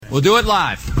We'll do it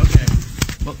live. Okay.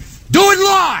 Well, do it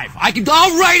live!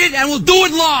 I'll write it and we'll do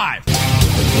it live!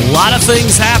 A lot of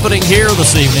things happening here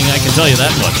this evening, I can tell you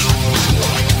that much.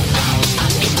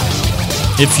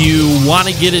 If you want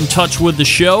to get in touch with the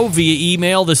show via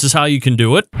email, this is how you can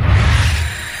do it.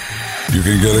 You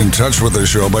can get in touch with the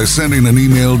show by sending an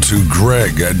email to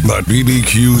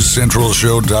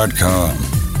greg@bbqcentralshow.com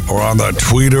or on the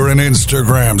Twitter and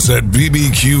Instagrams at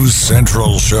BBQ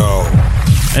Central Show.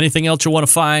 Anything else you want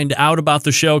to find out about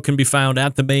the show can be found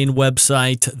at the main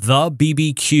website,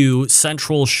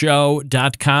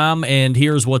 thebbqcentralshow.com. And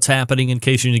here's what's happening in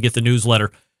case you need to get the newsletter.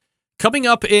 Coming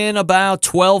up in about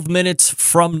 12 minutes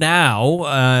from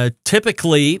now,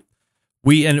 typically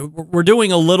we're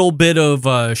doing a little bit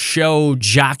of show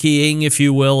jockeying, if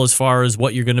you will, as far as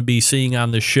what you're going to be seeing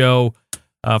on the show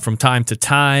from time to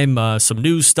time. Some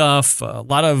new stuff, a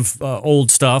lot of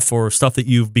old stuff or stuff that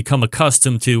you've become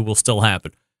accustomed to will still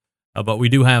happen. But we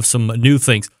do have some new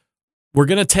things. We're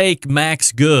going to take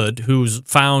Max Good, who's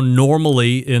found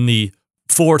normally in the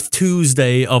fourth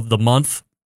Tuesday of the month,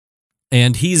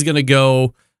 and he's going to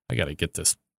go, I got to get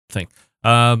this thing.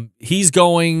 He's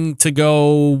going to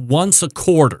go once a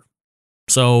quarter.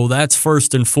 So that's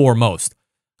first and foremost.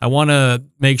 I want to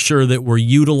make sure that we're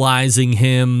utilizing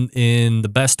him in the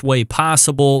best way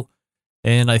possible.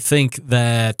 And I think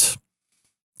that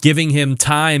giving him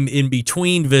time in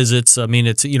between visits, I mean,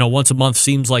 it's, once a month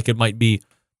seems like it might be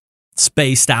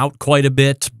spaced out quite a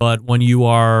bit, but when you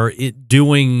are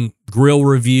doing grill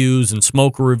reviews and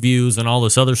smoker reviews and all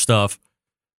this other stuff,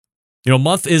 a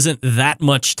month isn't that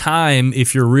much time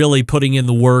if you're really putting in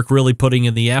the work, really putting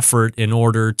in the effort in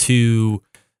order to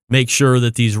make sure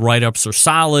that these write-ups are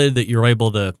solid, that you're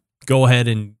able to go ahead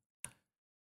and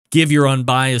give your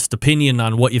unbiased opinion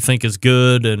on what you think is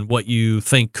good and what you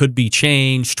think could be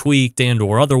changed, tweaked, and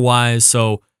or otherwise.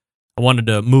 So I wanted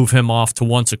to move him off to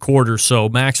once a quarter. So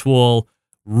Max will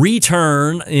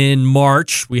return in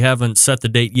March. We haven't set the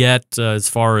date yet as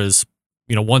far as,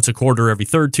 once a quarter every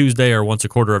third Tuesday or once a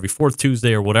quarter every fourth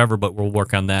Tuesday or whatever, but we'll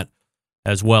work on that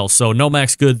as well. So no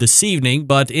Max Good this evening,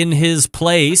 but in his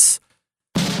place,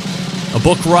 a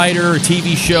book writer, a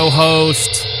TV show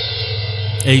host,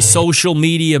 a social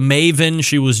media maven.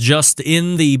 She was just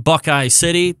in the Buckeye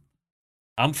City.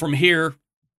 I'm from here.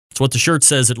 That's what the shirt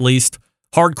says, at least.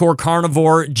 Hardcore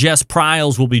Carnivore Jess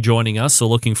Pryles will be joining us, so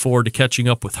looking forward to catching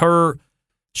up with her.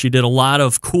 She did a lot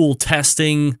of cool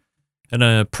testing in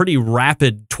a pretty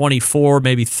rapid 24,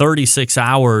 maybe 36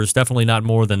 hours, definitely not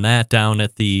more than that, down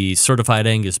at the Certified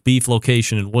Angus Beef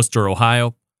location in Worcester,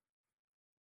 Ohio.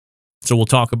 So we'll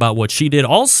talk about what she did.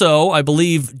 Also, I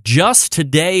believe just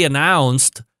today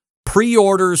announced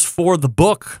pre-orders for the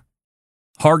book,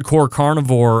 Hardcore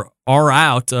Carnivore, are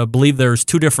out. I believe there's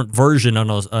two different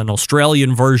versions, an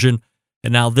Australian version,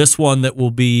 and now this one that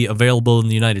will be available in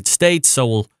the United States. So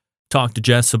we'll talk to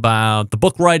Jess about the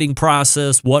book writing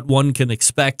process, what one can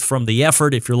expect from the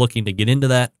effort if you're looking to get into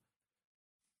that.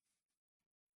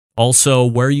 Also,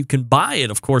 where you can buy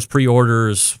it. Of course,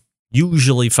 pre-orders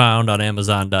usually found on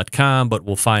Amazon.com, but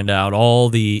we'll find out all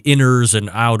the inners and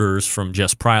outers from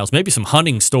Jess Pryles. Maybe some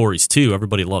hunting stories, too.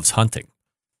 Everybody loves hunting.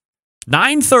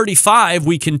 9:35,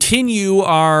 we continue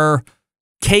our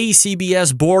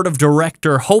KCBS Board of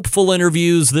Director hopeful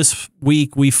interviews. This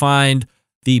week, we find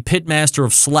the pitmaster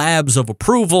of Slabs of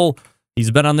Approval.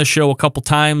 He's been on this show a couple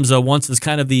times. Once as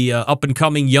kind of the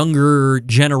up-and-coming younger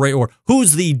generation, or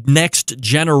who's the next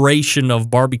generation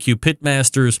of barbecue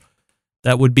pitmasters.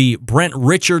 That would be Brent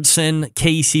Richardson,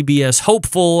 KCBS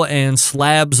hopeful, and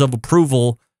Slabs of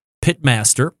Approval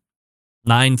pitmaster.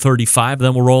 9:35.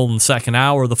 Then we'll roll in the second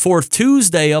hour. The fourth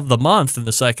Tuesday of the month in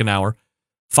the second hour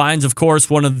finds, of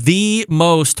course, one of the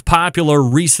most popular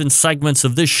recent segments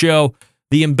of this show,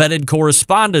 the Embedded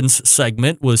Correspondence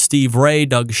segment with Steve Ray,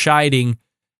 Doug Scheiding,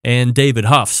 and David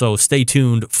Huff. So stay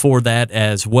tuned for that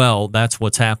as well. That's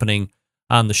what's happening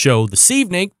on the show this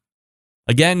evening.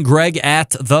 Again, Greg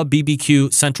at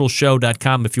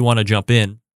thebbqcentralshow.com if you want to jump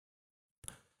in.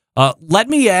 Let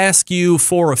me ask you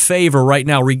for a favor right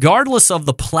now, regardless of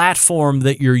the platform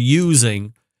that you're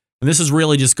using, and this is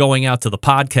really just going out to the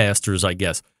podcasters, I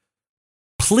guess.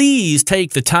 Please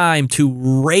take the time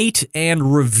to rate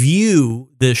and review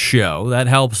this show. That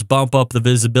helps bump up the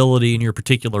visibility in your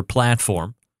particular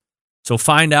platform. So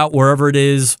find out wherever it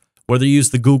is, whether you use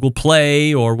the Google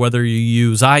Play or whether you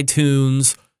use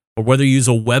iTunes or whether you use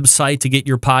a website to get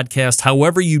your podcast.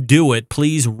 However you do it,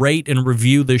 please rate and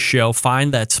review this show.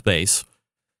 Find that space.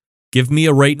 Give me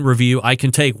a rate and review. I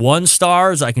can take 1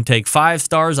 star, I can take 5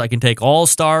 stars, I can take all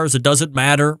stars. It doesn't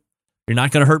matter. You're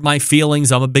not going to hurt my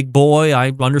feelings. I'm a big boy.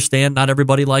 I understand not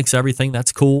everybody likes everything.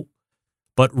 That's cool.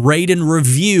 But rate and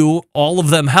review, all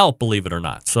of them help, believe it or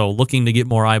not. So looking to get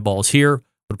more eyeballs here.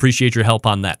 Would appreciate your help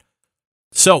on that.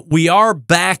 So we are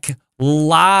back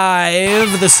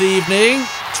live this evening.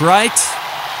 That's right.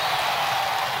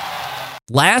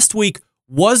 Last week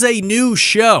was a new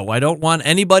show. I don't want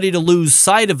anybody to lose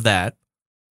sight of that.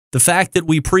 The fact that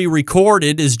we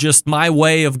pre-recorded is just my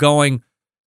way of going,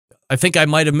 I think I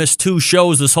might have missed 2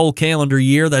 shows this whole calendar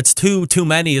year. That's too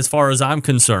many as far as I'm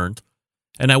concerned.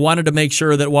 And I wanted to make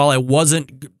sure that while I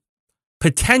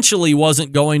potentially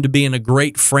wasn't going to be in a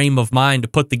great frame of mind to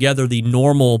put together the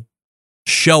normal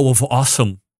show of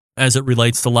awesome as it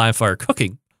relates to live fire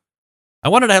cooking, I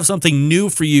wanted to have something new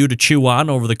for you to chew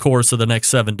on over the course of the next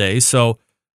 7 days. So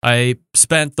I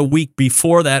spent the week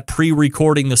before that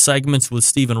pre-recording the segments with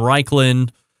Stephen Reichland,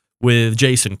 with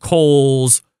Jason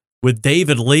Coles, with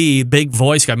David Lee, big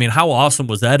voice. I mean, how awesome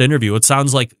was that interview? It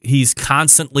sounds like he's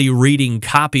constantly reading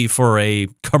copy for a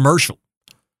commercial.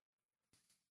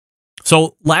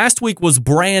 So last week was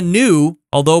brand new,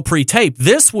 although pre-taped.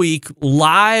 This week,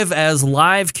 live as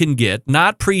live can get,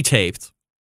 not pre-taped.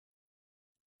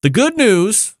 The good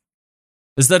news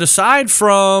is that aside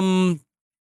from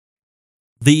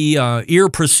the ear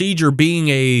procedure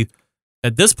being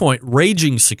at this point,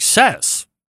 raging success,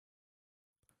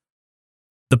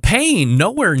 the pain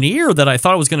nowhere near that I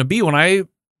thought it was going to be. When I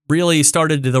really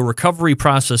started the recovery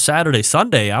process Saturday,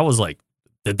 Sunday, I was like,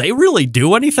 did they really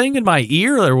do anything in my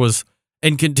ear? There was,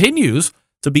 and continues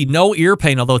to be, no ear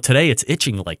pain, although today it's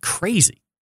itching like crazy.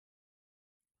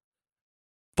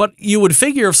 But you would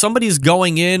figure if somebody's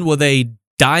going in with a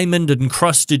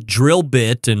diamond-encrusted drill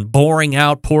bit and boring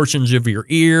out portions of your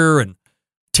ear and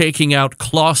taking out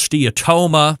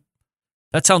closteatoma,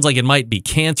 that sounds like it might be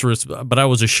cancerous, but I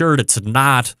was assured it's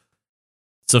not.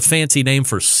 It's a fancy name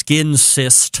for skin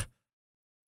cyst.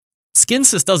 Skin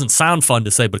cyst doesn't sound fun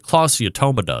to say, but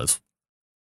closteatoma does.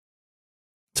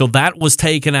 So that was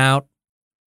taken out.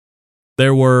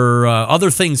 There were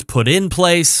other things put in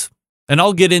place, and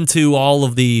I'll get into all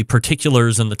of the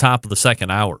particulars in the top of the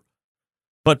second hour.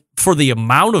 But for the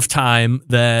amount of time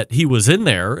that he was in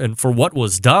there and for what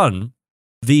was done,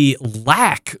 the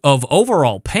lack of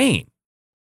overall pain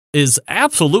is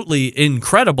absolutely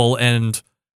incredible, and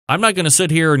I'm not going to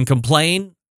sit here and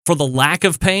complain for the lack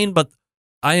of pain, but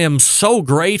I am so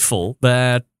grateful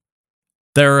that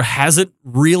there hasn't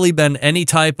really been any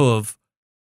type of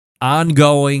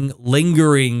ongoing,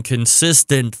 lingering,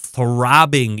 consistent,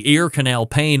 throbbing ear canal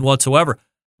pain whatsoever.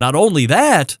 Not only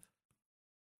that,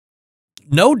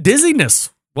 no dizziness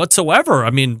whatsoever. I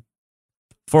mean,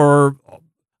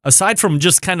 aside from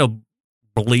just kind of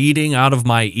bleeding out of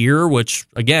my ear, which,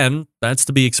 again, that's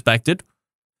to be expected.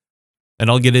 And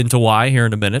I'll get into why here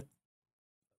in a minute.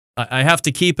 I have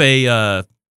to keep a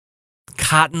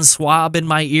cotton swab in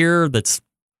my ear that's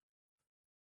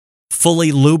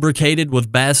fully lubricated with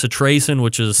bacitracin,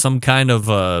 which is some kind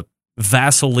of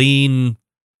Vaseline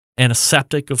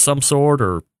antiseptic of some sort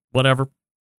or whatever.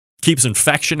 Keeps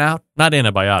infection out. Not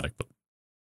antibiotic, but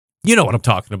you know what I'm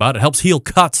talking about. It helps heal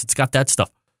cuts. It's got that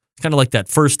stuff. It's kind of like that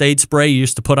first aid spray you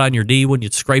used to put on your knee when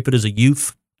you'd scrape it as a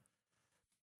youth.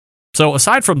 So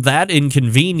aside from that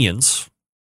inconvenience,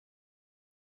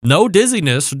 no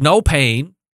dizziness, no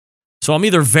pain. So I'm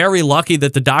either very lucky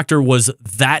that the doctor was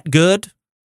that good,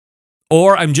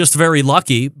 or I'm just very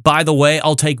lucky. By the way,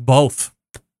 I'll take both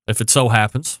if it so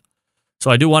happens. So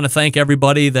I do want to thank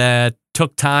everybody that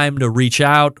took time to reach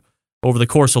out over the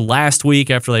course of last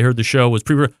week after they heard the show was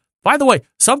pre. By the way,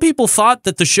 some people thought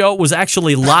that the show was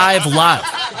actually live.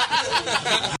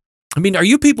 I mean, are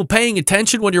you people paying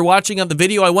attention when you're watching on the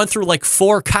video? I went through like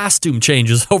 4 costume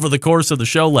changes over the course of the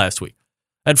show last week.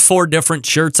 I had 4 different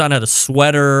shirts on. I had a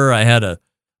sweater. I had a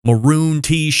maroon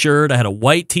T-shirt. I had a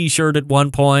white T-shirt at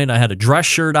one point. I had a dress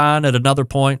shirt on at another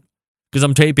point because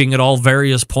I'm taping at all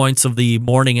various points of the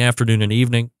morning, afternoon, and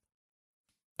evening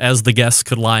as the guests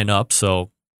could line up. So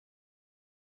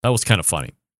that was kind of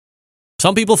funny.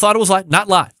 Some people thought it was not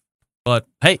live, but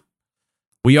hey,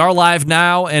 we are live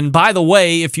now. And by the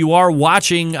way, if you are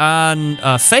watching on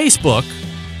Facebook,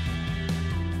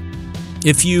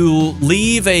 if you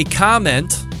leave a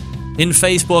comment in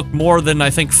Facebook more than, I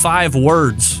think, 5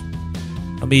 words,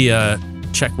 let me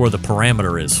check where the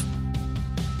parameter is.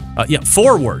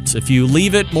 4 words. If you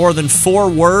leave it more than 4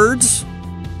 words,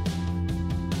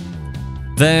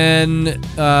 then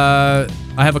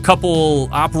I have a couple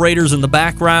operators in the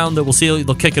background that will see.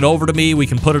 They'll kick it over to me. We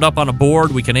can put it up on a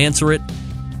board. We can answer it.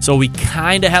 So we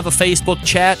kind of have a Facebook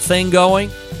chat thing going.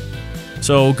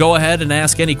 So go ahead and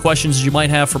ask any questions you might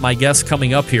have for my guests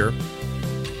coming up here.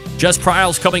 Jess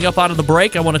Pryles coming up out of the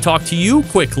break. I want to talk to you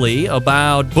quickly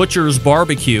about Butcher's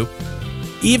Barbecue.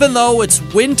 Even though it's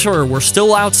winter, we're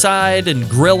still outside and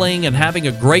grilling and having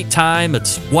a great time.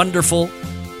 It's wonderful.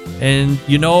 And,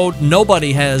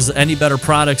 nobody has any better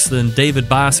products than David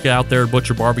Bosca out there at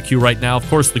Butcher Barbecue right now. Of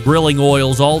course, the grilling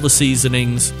oils, all the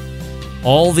seasonings,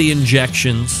 all the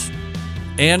injections,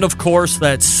 and, of course,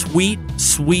 that sweet,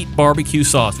 sweet barbecue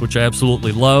sauce, which I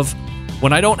absolutely love.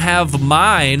 When I don't have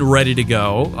mine ready to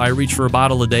go, I reach for a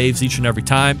bottle of Dave's each and every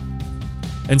time.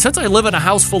 And since I live in a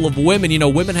house full of women,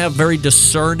 women have very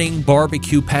discerning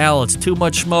barbecue palates. Too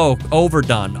much smoke,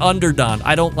 overdone, underdone.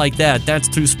 I don't like that. That's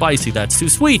too spicy. That's too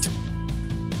sweet.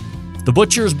 The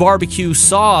Butcher's barbecue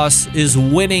sauce is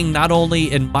winning not only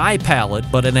in my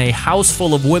palate, but in a house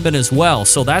full of women as well.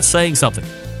 So that's saying something.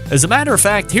 As a matter of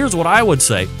fact, here's what I would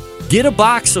say. Get a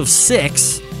box of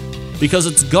 6 because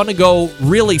it's going to go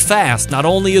really fast. Not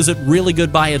only is it really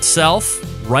good by itself,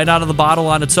 right out of the bottle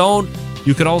on its own,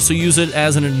 you can also use it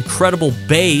as an incredible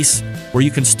base where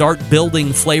you can start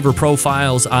building flavor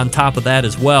profiles on top of that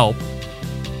as well.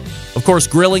 Of course,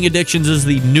 Grilling Addictions is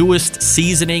the newest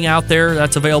seasoning out there.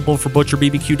 That's available for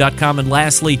butcherbbq.com. And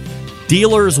lastly,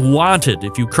 Dealers Wanted.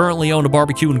 If you currently own a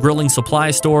barbecue and grilling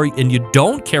supply store and you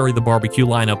don't carry the barbecue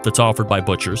lineup that's offered by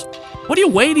Butchers, what are you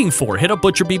waiting for? Hit up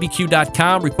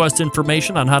butcherbbq.com, request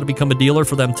information on how to become a dealer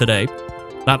for them today.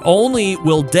 Not only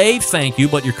will Dave thank you,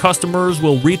 but your customers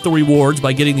will reap the rewards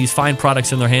by getting these fine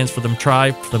products in their hands for them to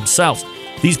try for themselves.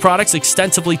 These products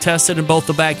extensively tested in both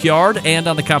the backyard and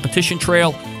on the competition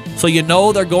trail, so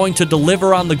they're going to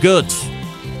deliver on the goods.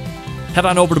 Head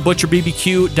on over to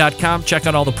butcherbbq.com, check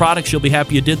out all the products. You'll be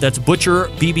happy you did. That's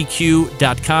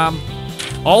butcherbbq.com.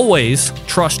 Always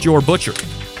trust your butcher.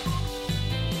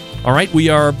 All right, we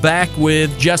are back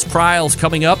with Jess Pryles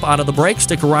coming up out of the break.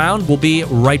 Stick around. We'll be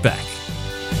right back.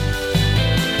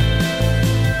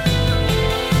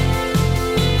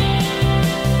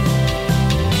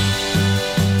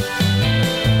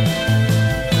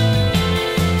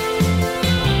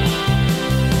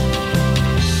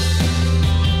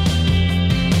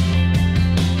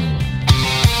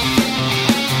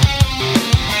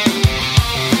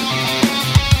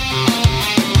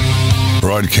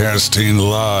 Broadcasting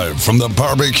live from the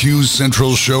Barbecue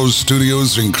Central Show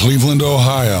studios in Cleveland,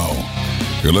 Ohio.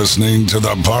 You're listening to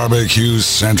the Barbecue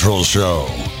Central Show.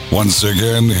 Once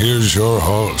again, here's your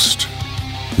host,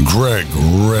 Greg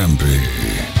Rempe.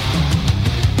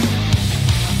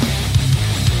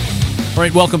 All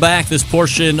right, welcome back. This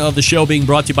portion of the show being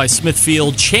brought to you by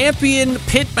Smithfield. Champion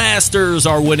Pitmasters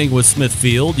are winning with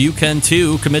Smithfield. You can,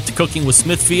 too. Commit to cooking with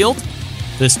Smithfield.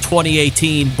 This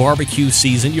 2018 barbecue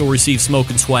season, you'll receive smoke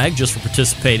and swag just for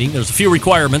participating. There's a few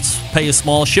requirements. Pay a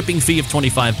small shipping fee of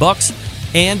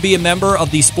 $25 and be a member of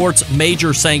the sport's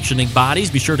major sanctioning bodies.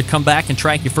 Be sure to come back and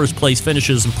track your first place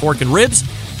finishes in pork and ribs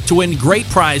to win great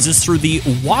prizes through the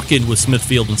Walk-In with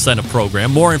Smithfield incentive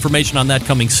program. More information on that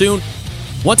coming soon.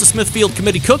 Once a Smithfield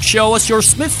committee cook, show us your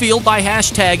Smithfield by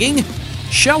hashtagging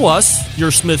Show Us Your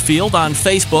Smithfield on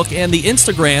Facebook, and the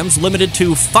Instagram's limited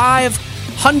to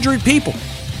 500 people.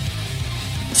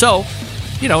 So,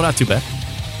 not too bad.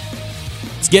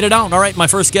 Let's get it on. All right, my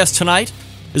first guest tonight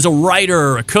is a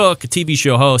writer, a cook, a TV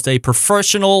show host, a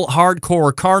professional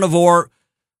hardcore carnivore.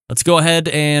 Let's go ahead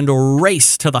and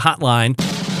race to the hotline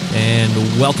and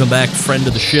welcome back friend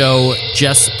of the show,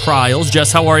 Jess Pryles.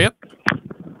 Jess, how are you?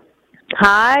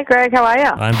 Hi, Greg. How are you?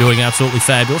 I'm doing absolutely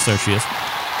fabulous. There she is.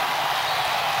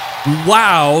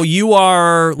 Wow, you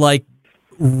are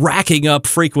racking up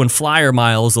frequent flyer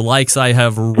miles, the likes I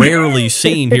have rarely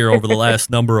seen here over the last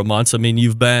number of months. I mean,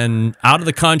 you've been out of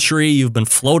the country, you've been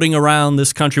floating around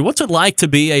this country. What's it like to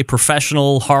be a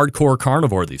professional hardcore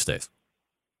carnivore these days?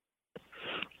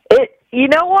 You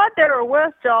know what? There are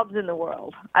worse jobs in the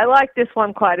world. I like this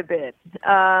one quite a bit. But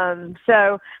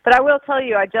I will tell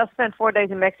you, I just spent 4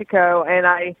 days in Mexico, and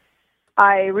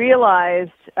I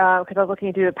realized, because I was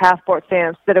looking through the passport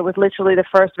stamps, that it was literally the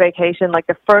first vacation,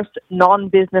 the first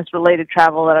non-business related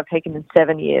travel that I've taken in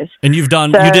 7 years. And you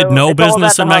did no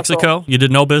business in Mexico? You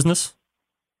did no business?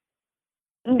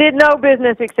 Did no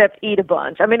business except eat a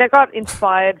bunch. I mean, I got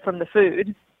inspired from the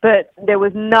food, but there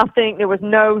was nothing, there was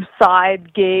no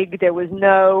side gig, there was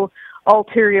no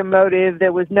ulterior motive,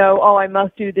 there was no, I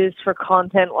must do this for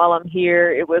content while I'm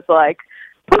here. It was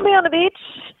put me on the beach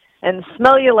and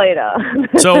smell you later.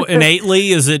 So innately,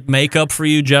 is it makeup for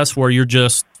you, Jess, where you're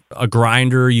just a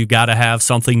grinder, you got to have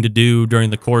something to do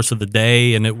during the course of the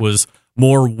day, and it was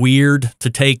more weird to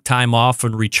take time off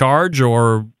and recharge,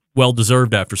 or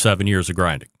well-deserved after 7 years of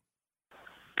grinding?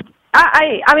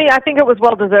 I mean, I think it was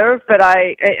well-deserved, but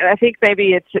I think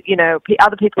maybe it's,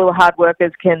 other people who are hard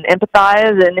workers can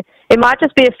empathize, and it might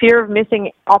just be a fear of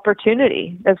missing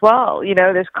opportunity as well.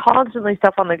 There's constantly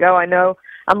stuff on the go. I know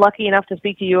I'm lucky enough to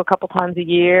speak to you a couple times a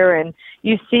year, and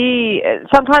you see,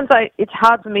 sometimes it's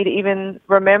hard for me to even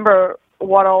remember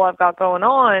what all I've got going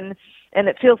on, and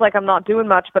it feels like I'm not doing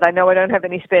much, but I know I don't have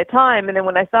any spare time. And then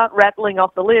when I start rattling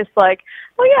off the list, like,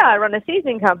 oh yeah, I run a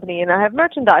seasoning company, and I have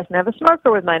merchandise, and I have a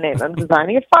smoker with my name. I'm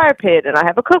designing a fire pit, and I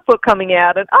have a cookbook coming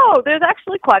out, and oh, there's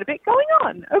actually quite a bit going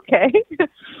on. Okay.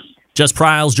 Jess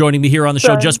Pryles joining me here on the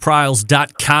show.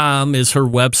 JessPryles.com is her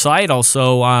website.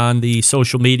 Also on the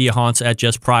social media haunts at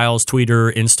Jess Pryles, Twitter,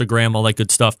 Instagram, all that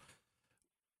good stuff.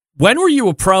 When were you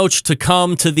approached to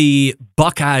come to the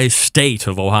Buckeye State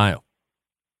of Ohio?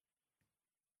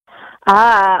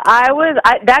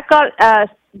 That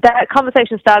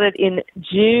conversation started in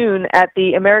June at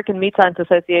the American Meat Science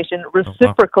Association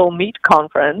Reciprocal Meat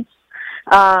Conference,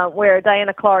 where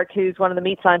Diana Clark, who's one of the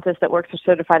meat scientists that works for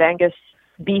Certified Angus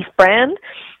Beef brand,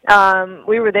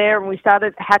 we were there and we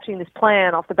started hatching this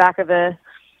plan off the back of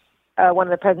one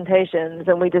of the presentations,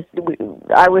 and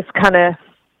I was kind of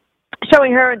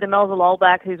showing her and Demelza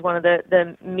Lolback, who's one of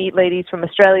the meat ladies from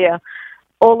Australia,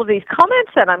 all of these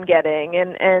comments that I'm getting,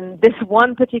 and this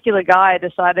one particular guy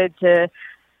decided to,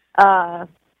 I'm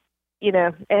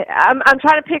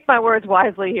trying to pick my words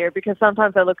wisely here, because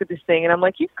sometimes I look at this thing and I'm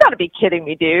like, you've got to be kidding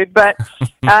me, dude. But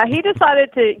he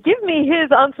decided to give me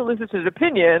his unsolicited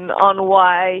opinion on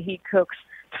why he cooks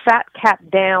fat cap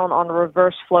down on a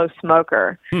reverse flow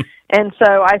smoker. And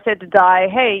so I said to Di,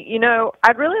 hey,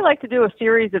 I'd really like to do a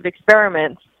series of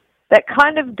experiments that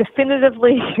kind of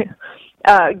definitively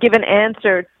give an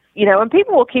answer, and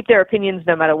people will keep their opinions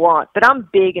no matter what, but I'm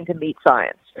big into meat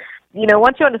science.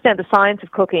 Once you understand the science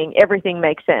of cooking, everything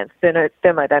makes sense.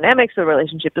 Thermodynamics, the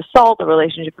relationship to salt, the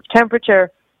relationship of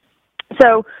temperature.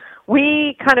 So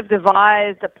we kind of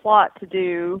devised a plot to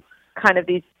do kind of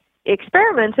these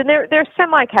experiments, and they're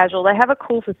semi-casual. They have a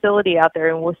cool facility out there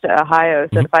in Worcester, Ohio,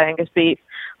 Certified Angus Beef.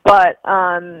 But,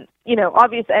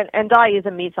 obviously, and Di is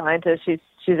a meat scientist.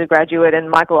 She's a graduate, and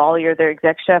Michael Ollier, their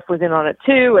exec chef, was in on it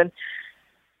too. And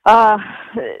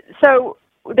so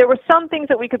there were some things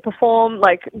that we could perform,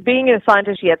 like being a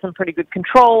scientist, she had some pretty good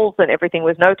controls, and everything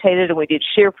was notated, and we did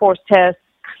shear force tests.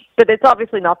 But it's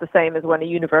obviously not the same as when a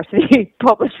university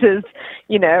publishes,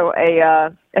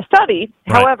 a study. Right.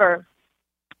 However,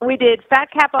 we did fat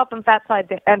cap up and fat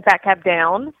cap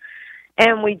down,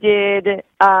 and we did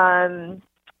hot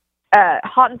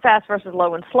and fast versus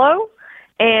low and slow.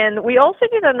 And we also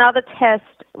did another test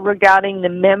regarding the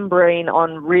membrane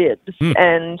on ribs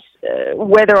and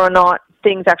whether or not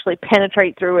things actually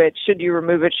penetrate through it. Should you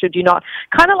remove it? Should you not?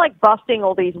 Kind of like busting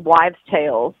all these wives'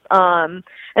 tales. And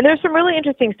there's some really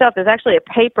interesting stuff. There's actually a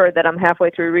paper that I'm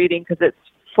halfway through reading because it's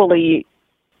fully,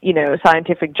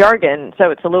 scientific jargon.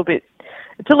 So it's a little bit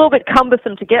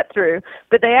cumbersome to get through.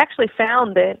 But they actually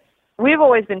found that we've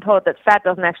always been taught that fat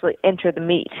doesn't actually enter the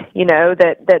meat,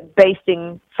 that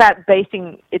fat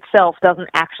basting itself doesn't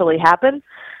actually happen.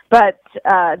 But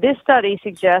this study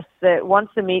suggests that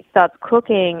once the meat starts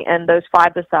cooking and those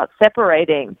fibers start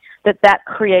separating, that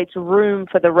creates room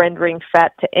for the rendering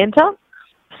fat to enter.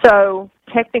 So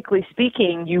technically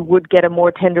speaking, you would get a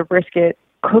more tender brisket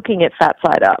cooking it fat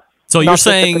side up. So you're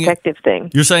saying protective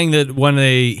thing. You're saying that when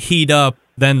they heat up,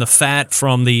 then the fat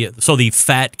from the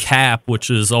fat cap, which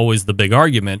is always the big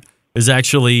argument, is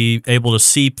actually able to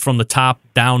seep from the top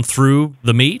down through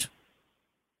the meat?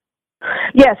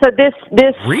 Yeah, so this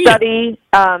really? study,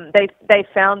 they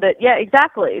found that, yeah,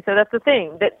 exactly. So that's the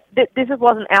thing. That this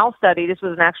wasn't our study. This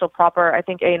was an actual proper, I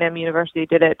think A&M University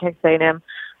did it, Texas A&M,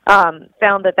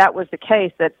 found that was the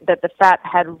case, that the fat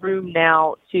had room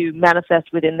now to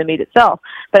manifest within the meat itself.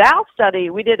 But our study,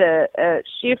 we did a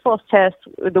shear force test.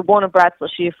 The Warner Bratzler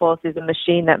shear force is a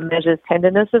machine that measures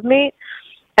tenderness of meat.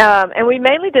 And we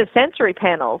mainly did sensory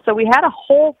panels. So we had a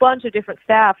whole bunch of different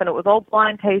staff, and it was all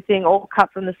blind tasting, all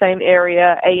cut from the same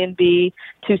area, A and B,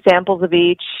 2 samples of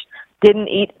each, didn't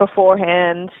eat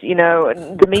beforehand,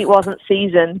 the meat wasn't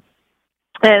seasoned.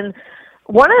 And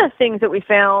one of the things that we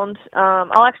found,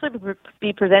 I'll actually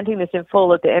be presenting this in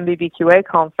full at the MBBQA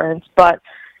conference, but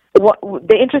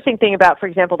the interesting thing about, for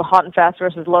example, the hot and fast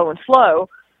versus low and slow,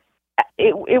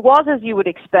 it was as you would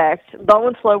expect. Low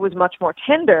and slow was much more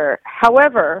tender.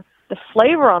 However, the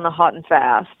flavor on the hot and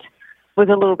fast was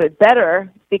a little bit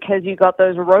better because you got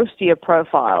those roastier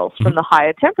profiles from the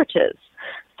higher temperatures.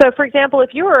 So, for example,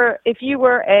 if you were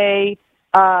a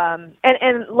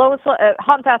and low and slow,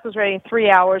 hot and fast was rating 3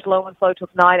 hours. Low and slow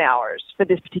took 9 hours for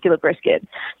this particular brisket.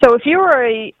 So, if you were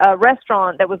a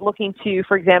restaurant that was looking to,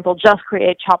 for example, just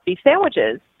create chopped beef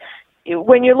sandwiches,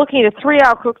 when you're looking at a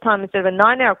 3-hour cook time instead of a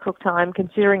 9-hour cook time,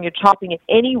 considering you're chopping it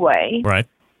anyway, right,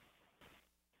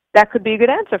 that could be a good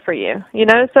answer for you.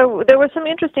 So there were some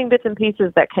interesting bits and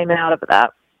pieces that came out of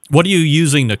that. What are you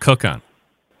using to cook on?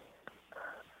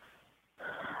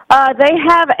 They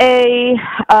have a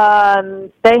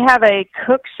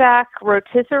Cook Shack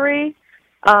rotisserie.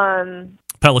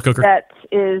 Pellet cooker. That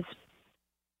is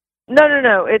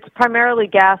no. It's primarily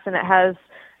gas, and it has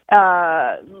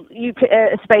a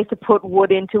space to put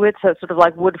wood into it, so it's sort of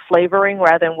like wood flavoring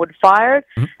rather than wood fired.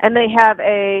 Mm-hmm. And they have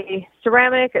a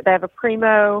ceramic. They have a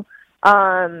Primo,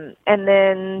 and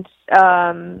then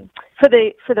for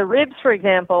the ribs, for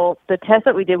example, the test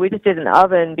that we just did in the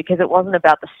oven because it wasn't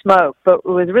about the smoke, but it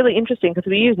was really interesting because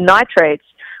we used nitrates,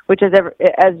 which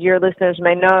as your listeners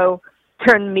may know,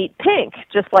 turn meat pink,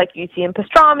 just like you see in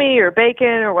pastrami or bacon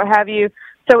or what have you.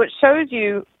 So it shows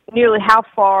you nearly how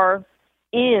far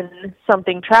in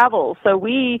something travels. So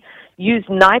we used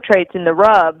nitrates in the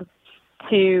rub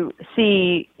to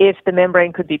see if the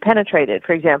membrane could be penetrated,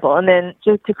 for example, and then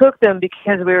just to cook them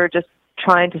because we were just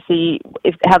trying to see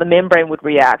how the membrane would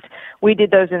react. We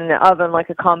did those in the oven, like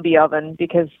a combi oven,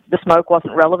 because the smoke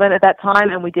wasn't relevant at that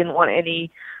time, and we didn't want any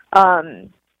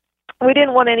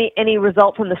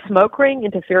result from the smoke ring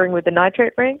interfering with the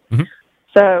nitrate ring, mm-hmm.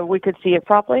 So we could see it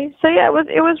properly. So yeah, it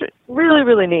was really,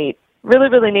 really neat. Really,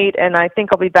 really neat, and I think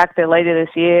I'll be back there later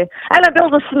this year. And I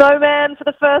built a snowman for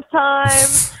the first time.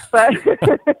 But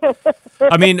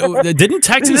I mean, didn't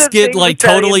Texas get like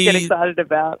totally get excited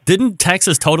about? Didn't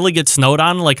Texas totally get snowed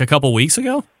on like a couple weeks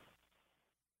ago?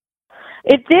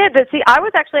 It did, but see, I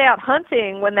was actually out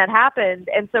hunting when that happened,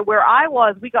 and so where I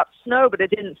was, we got snow, but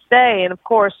it didn't stay. And of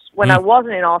course, when I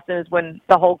wasn't in Austin is when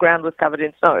the whole ground was covered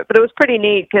in snow. But it was pretty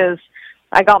neat because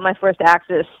I got my first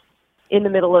axis in the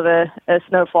middle of a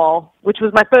snowfall, which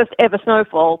was my first ever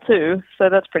snowfall too. So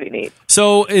that's pretty neat.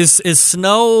 So is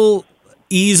snow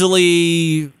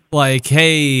easily like,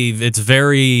 hey, it's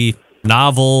very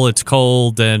novel, it's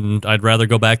cold, and I'd rather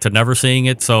go back to never seeing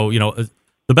it? So,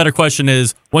 the better question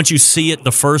is, once you see it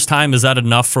the first time, is that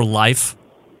enough for life?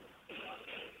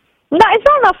 No, it's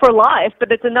not enough for life,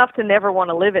 but it's enough to never want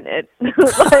to live in it.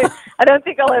 I don't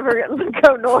think I'll ever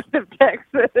go north of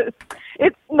Texas.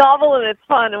 It's novel and it's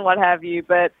fun and what have you,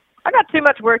 but I got too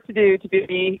much work to do to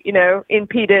be,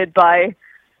 impeded by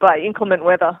inclement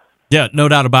weather. Yeah, no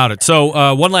doubt about it.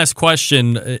 So one last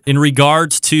question. In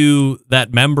regards to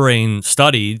that membrane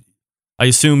study, I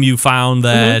assume you found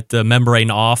that the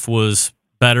membrane off was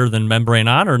better than membrane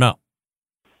on, or no?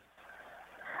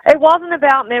 It wasn't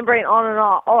about membrane on and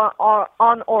off,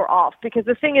 on or off, because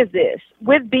the thing is this.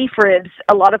 With beef ribs,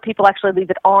 a lot of people actually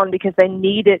leave it on because they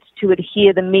need it to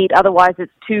adhere the meat. Otherwise,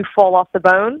 it's too fall off the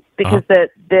bone because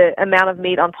the amount of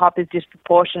meat on top is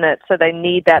disproportionate, so they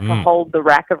need that to hold the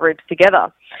rack of ribs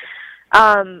together.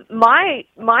 My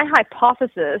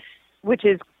hypothesis, which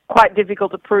is quite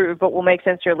difficult to prove but will make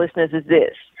sense to your listeners, is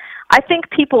this. I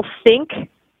think people think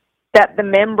that the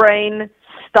membrane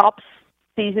stops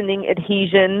seasoning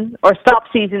adhesion or stop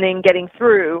seasoning getting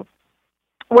through,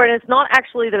 where it's not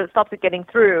actually that it stops it getting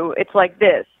through. It's like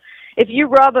this. If you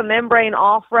rub a membrane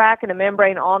off rack and a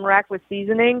membrane on rack with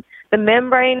seasoning, the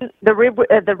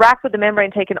rack with the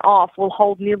membrane taken off will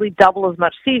hold nearly double as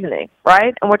much seasoning,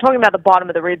 right? And we're talking about the bottom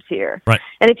of the ribs here. Right.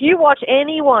 And if you watch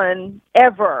anyone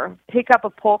ever pick up a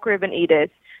pork rib and eat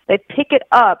it, they pick it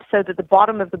up so that the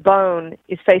bottom of the bone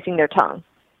is facing their tongue.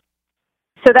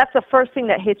 So that's the first thing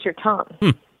that hits your tongue.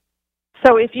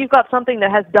 So if you've got something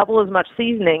that has double as much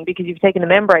seasoning because you've taken the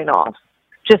membrane off,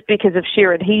 just because of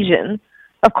sheer adhesion,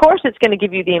 of course it's going to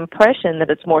give you the impression that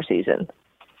it's more seasoned.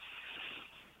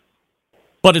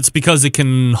 But it's because it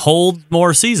can hold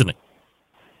more seasoning.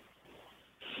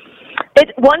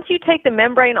 Once you take the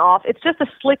membrane off, it's just a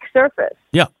slick surface.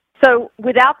 Yeah. So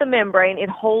without the membrane, it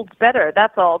holds better.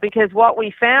 That's all. Because what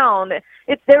we found,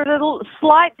 there's a little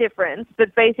slight difference,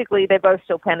 but basically they both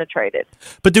still penetrated.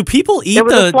 But do people eat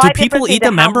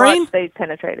the membrane? How much they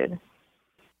penetrated.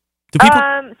 Do people?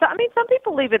 Some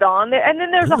people leave it on, and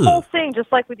then there's a whole thing,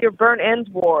 just like with your burnt ends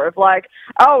war, of like,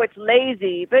 oh, it's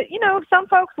lazy. But some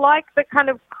folks like the kind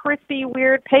of crispy,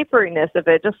 weird paperiness of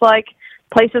it, just like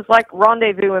places like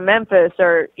Rendezvous in Memphis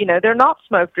are, they're not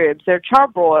smoked ribs, they're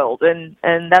charbroiled,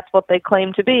 and that's what they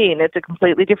claim to be, and it's a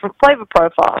completely different flavor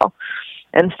profile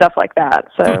and stuff like that.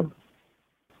 So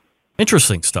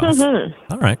interesting stuff.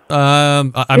 All right.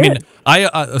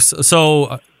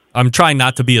 So I'm trying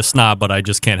not to be a snob, but I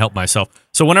just can't help myself.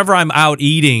 So whenever I'm out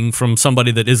eating from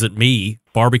somebody that isn't me,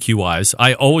 barbecue-wise,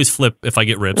 I always flip, if I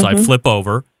get ribs, I flip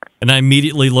over, and I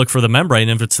immediately look for the membrane.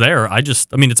 If it's there,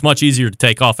 it's much easier to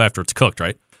take off after it's cooked,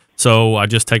 right? So I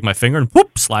just take my finger and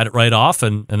whoop, slide it right off,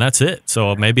 and that's it.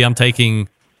 So maybe I'm taking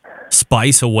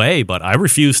spice away, but I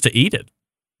refuse to eat it.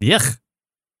 Yuck.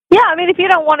 Yeah, I mean, if you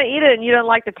don't want to eat it and you don't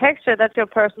like the texture, that's your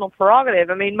personal prerogative.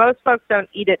 I mean, most folks don't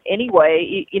eat it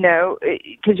anyway, you know,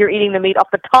 because you're eating the meat off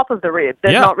the top of the rib.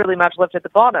 There's not really much left at the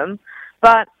bottom.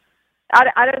 But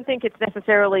I don't think it's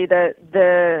necessarily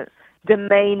the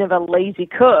domain of a lazy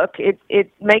cook.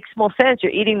 It makes more sense.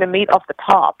 You're eating the meat off the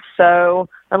top. So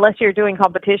unless you're doing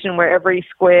competition where every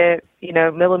square, you know,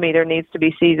 millimeter needs to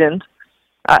be seasoned,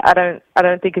 I don't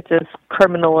think it's as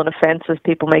criminal an offense as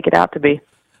people make it out to be.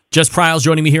 Jess Pryles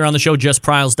joining me here on the show,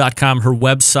 JessPryles.com, her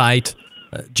website.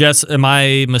 Jess, am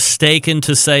I mistaken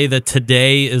to say that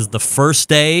today is the first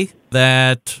day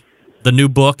that the new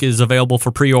book is available for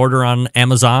pre-order on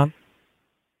Amazon?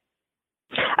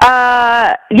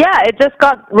 Yeah, it just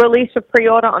got released for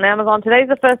pre-order on Amazon. Today's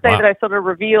the first day that I sort of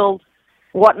revealed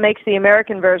what makes the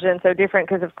American version so different,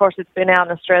 because, of course, it's been out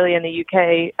in Australia and the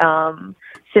UK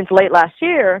since late last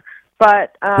year.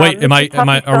 But wait,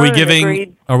 are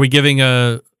we giving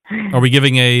a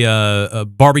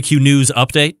barbecue news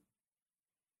update?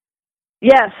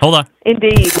 Yes. Hold on.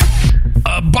 Indeed.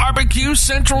 A Barbecue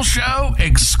Central Show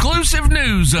exclusive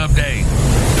news update.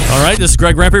 All right, this is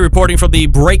Greg Rempe reporting from the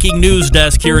breaking news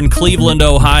desk here in Cleveland,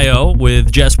 Ohio, with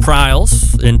Jess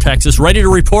Pryles in Texas, ready to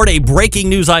report a breaking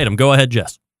news item. Go ahead,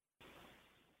 Jess.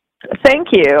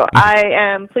 Thank you. I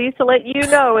am pleased to let you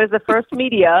know, as the first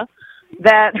media,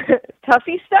 that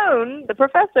Tuffy Stone, the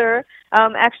professor,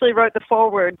 actually wrote the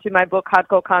foreword to my book,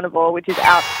 Hardcore Carnivore, which is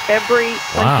out February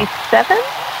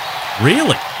 27th.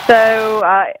 Really? So,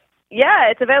 yeah,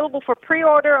 it's available for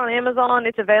pre-order on Amazon.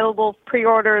 It's available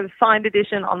pre-order, the signed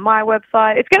edition on my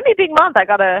website. It's going to be a big month.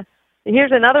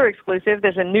 Here's another exclusive.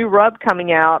 There's a new rub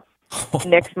coming out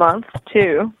next month,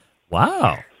 too.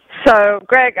 Wow. So,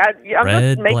 Greg, I'm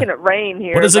just making it rain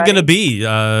here. What is it going to be?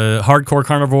 Hardcore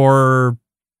Carnivore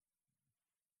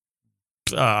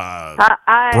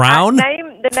brown?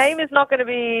 The name is not going to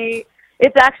be...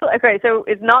 It's actually... Okay, so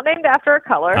it's not named after a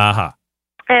color. Uh-huh.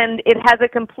 And it has a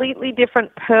completely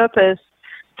different purpose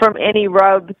from any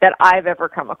rub that I've ever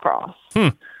come across.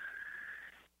 Because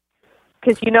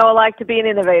I like to be an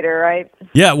innovator, right?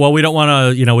 Yeah, well, we don't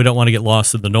want to get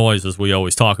lost in the noise, as we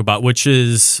always talk about, which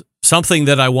is something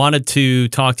that I wanted to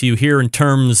talk to you here in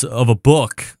terms of a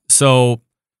book. So,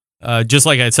 just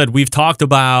like I said, we've talked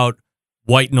about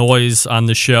white noise on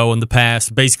the show in the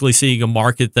past, basically seeing a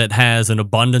market that has an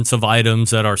abundance of items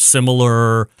that are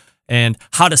similar and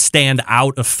how to stand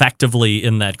out effectively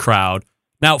in that crowd.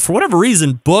 Now, for whatever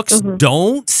reason, books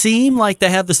don't seem like they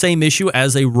have the same issue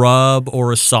as a rub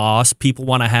or a sauce. People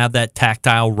want to have that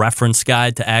tactile reference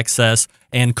guide to access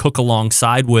and cook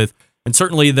alongside with. And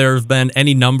certainly there have been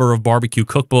any number of barbecue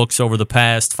cookbooks over the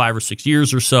past 5 or 6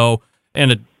 years or so,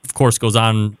 and it, of course, goes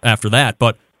on after that.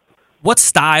 But what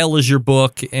style is your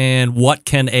book, and what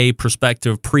can a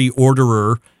prospective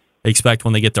pre-orderer expect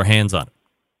when they get their hands on it?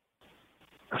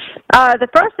 The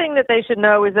first thing that they should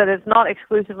know is that it's not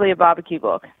exclusively a barbecue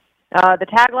book. The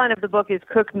tagline of the book is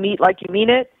 "Cook meat like you mean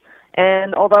it."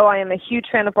 And although I am a huge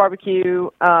fan of barbecue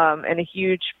and a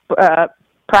huge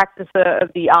practitioner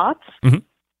of the arts,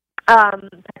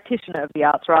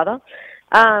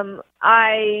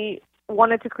 I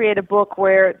wanted to create a book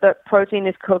where the protein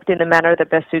is cooked in a manner that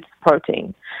best suits the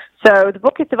protein. So the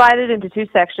book is divided into two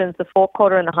sections, the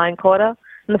forequarter and the hindquarter.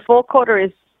 And the forequarter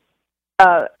is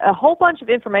a whole bunch of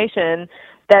information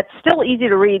that's still easy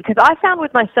to read, because I found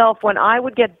with myself when I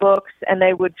would get books and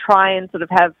they would try and sort of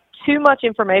have too much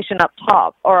information up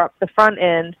top or up the front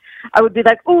end, I would be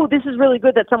like, "Ooh, this is really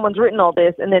good that someone's written all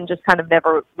this," and then just kind of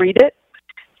never read it.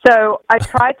 So I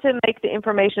tried to make the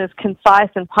information as concise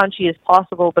and punchy as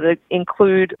possible, but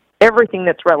include everything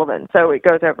that's relevant. So it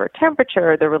goes over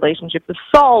temperature, the relationship with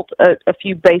salt, a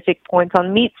few basic points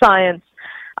on meat science,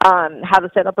 how to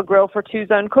set up a grill for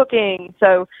two-zone cooking.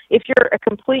 So if you're a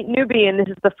complete newbie and this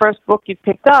is the first book you've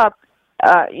picked up,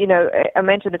 I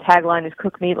mentioned the tagline is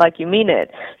 "Cook meat like you mean it."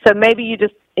 So maybe you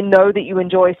just know that you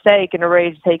enjoy steak and are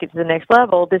ready to take it to the next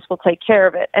level. This will take care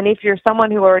of it. And if you're someone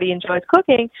who already enjoys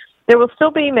cooking, there will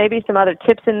still be maybe some other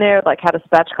tips in there, like how to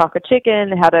spatchcock a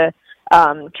chicken, how to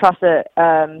truss a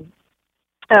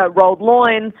rolled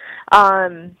loin,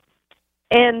 and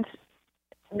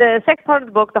the second part of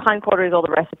the book, the hindquarter, is all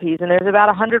the recipes, and there's about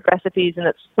 100 recipes, and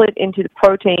it's split into the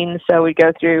proteins. So we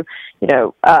go through,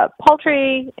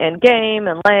 poultry and game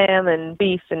and lamb and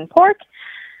beef and pork,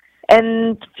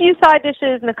 and a few side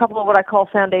dishes and a couple of what I call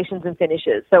foundations and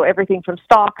finishes. So everything from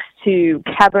stocks to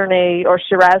Cabernet or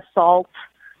Shiraz salt,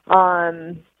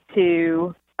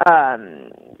 to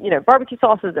barbecue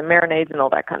sauces and marinades and all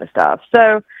that kind of stuff.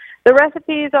 So the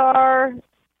recipes are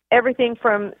everything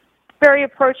from very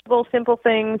approachable, simple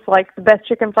things like the best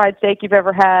chicken fried steak you've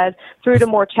ever had, through to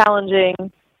more challenging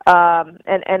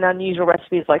and unusual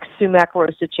recipes like sumac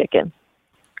roasted chicken.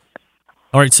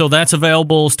 All right, so that's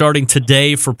available starting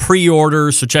today for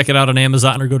pre-order. So check it out on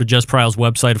Amazon or go to Jess Pryles'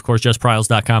 website, of course,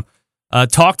 jesspryles.com.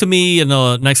 Talk to me in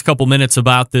the next couple minutes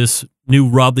about this new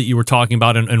rub that you were talking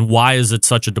about, and why is it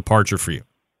such a departure for you?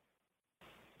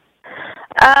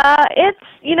 It's,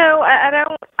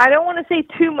 I don't want to say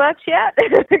too much yet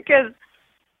because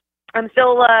I'm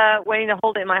still waiting to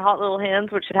hold it in my hot little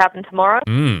hands, which should happen tomorrow.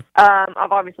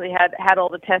 I've obviously had all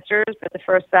the testers, but the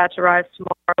first batch arrives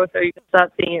tomorrow, so you can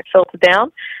start seeing it filter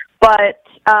down. But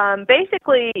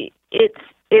basically,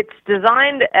 it's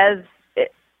designed as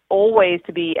always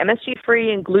to be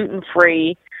MSG-free and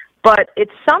gluten-free, but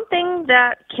it's something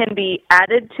that can be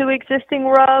added to existing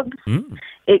rubs.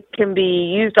 It can be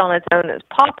used on its own as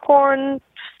popcorn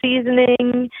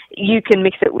seasoning. You can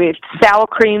mix it with sour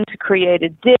cream to create a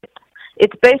dip.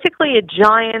 It's basically a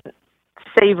giant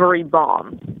savory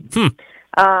bomb. And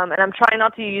I'm trying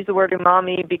not to use the word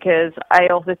umami because I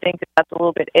also think that that's a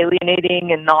little bit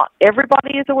alienating and not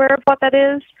everybody is aware of what that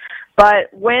is.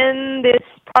 But when this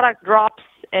product drops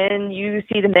and you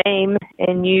see the name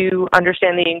and you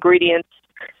understand the ingredients,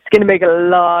 it's going to make a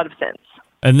lot of sense.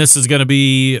 And this is going to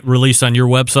be released on your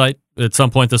website at some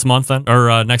point this month, then,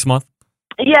 or next month?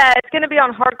 Yeah, it's going to be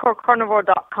on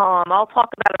hardcorecarnivore.com. I'll talk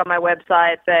about it on my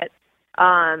website, but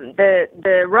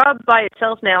the rub by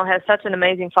itself now has such an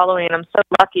amazing following, and I'm so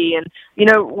lucky. And,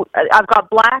 I've got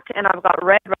black and I've got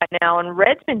red right now, and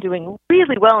red's been doing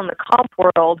really well in the comp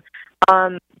world.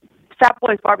 Fat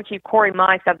Boys Barbecue, Corey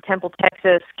Mike out of Temple,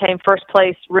 Texas, came first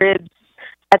place ribs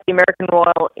at the American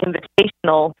Royal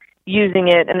Invitational using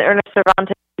it, and Ernest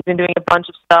Cervantes, who's been doing a bunch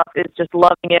of stuff, is just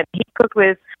loving it. He cooked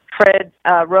with Fred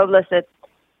Robles at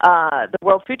the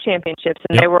World Food Championships,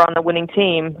 and they were on the winning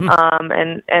team,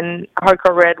 and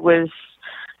Hardcore Red was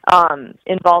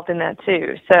involved in that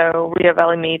too. So Rio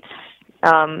Valley Meats,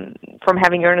 from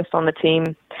having Ernest on the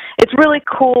team, it's really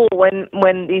cool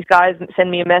when these guys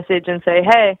send me a message and say,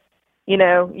 hey,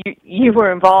 you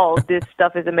were involved. This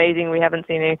stuff is amazing. We haven't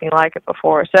seen anything like it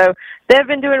before. So they've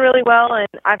been doing really well, and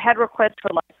I've had requests for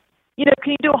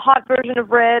can you do a hot version of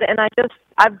red? And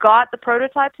I've got the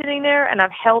prototype sitting there, and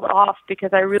I've held off because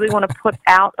I really want to put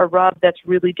out a rub that's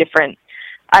really different.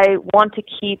 I want to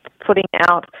keep putting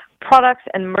out products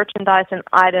and merchandise and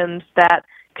items that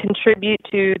contribute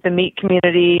to the meat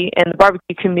community and the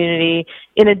barbecue community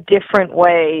in a different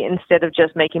way instead of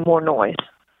just making more noise.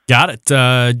 Got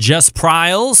it. Jess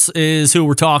Pryles is who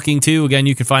we're talking to. Again,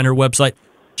 you can find her website,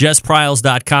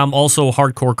 jesspryles.com, also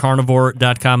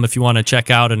hardcorecarnivore.com if you want to check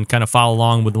out and kind of follow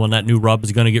along with when that new rub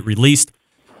is going to get released.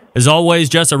 As always,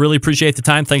 Jess, I really appreciate the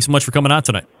time. Thanks so much for coming on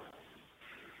tonight.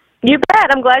 You bet.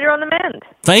 I'm glad you're on the mend.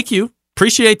 Thank you.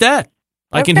 Appreciate that.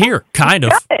 I can hear, kind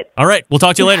of. All right, we'll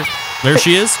talk to you later. There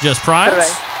she is, Jess Pryles,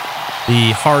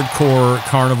 the Hardcore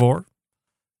Carnivore.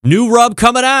 New rub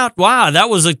coming out. Wow, that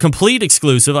was a complete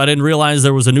exclusive. I didn't realize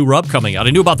there was a new rub coming out.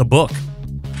 I knew about the book.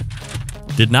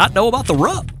 Did not know about the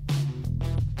rub.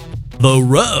 The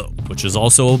Rub, which is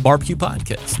also a barbecue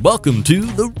podcast. Welcome to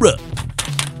The Rub.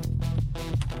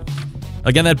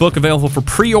 Again, that book available for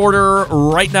pre-order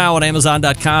right now at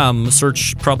Amazon.com.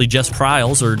 Search probably Jess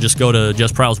Pryles or just go to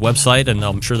Jess Pryles' website, and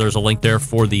I'm sure there's a link there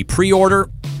for the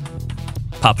pre-order.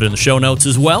 Pop it in the show notes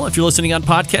as well. If you're listening on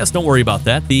podcast, don't worry about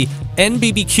that. The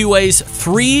NBBQA's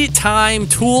 3-time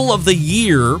Tool of the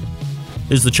Year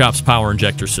is the CHOPS Power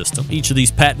Injector System. Each of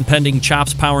these patent-pending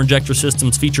CHOPS Power Injector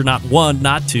Systems feature not 1,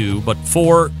 not 2, but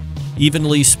 4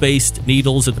 evenly spaced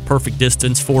needles at the perfect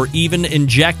distance for even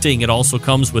injecting. It also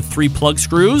comes with 3 plug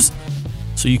screws,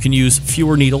 so you can use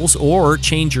fewer needles or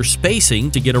change your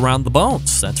spacing to get around the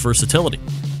bones. That's versatility.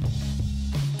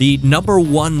 The number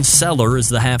 1 seller is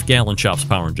the half-gallon CHOPS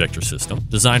Power Injector System,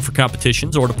 designed for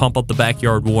competitions or to pump up the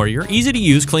backyard warrior. Easy to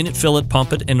use, clean it, fill it,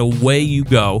 pump it, and away you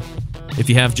go. If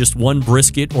you have just one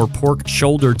brisket or pork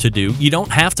shoulder to do, you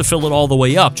don't have to fill it all the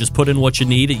way up. Just put in what you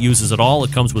need. It uses it all.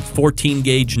 It comes with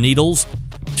 14-gauge needles,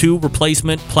 2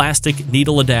 replacement plastic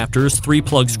needle adapters, 3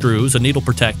 plug screws, a needle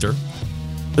protector.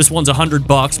 This one's $100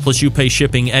 plus you pay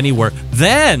shipping anywhere.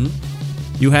 Then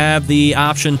you have the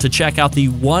option to check out the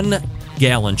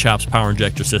 1-gallon CHOPS Power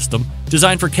Injector System,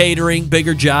 designed for catering,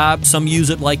 bigger jobs. Some use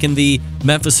it like in the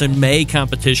Memphis in May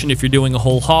competition if you're doing a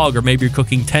whole hog, or maybe you're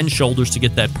cooking 10 shoulders to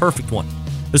get that perfect one.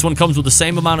 This one comes with the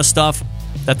same amount of stuff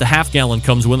that the half-gallon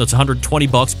comes with. It's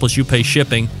 $120 plus you pay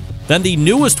shipping. Then the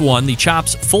newest one, the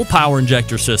CHOPS Full Power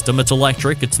Injector System. It's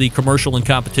electric. It's the commercial and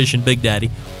competition Big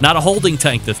Daddy. Not a holding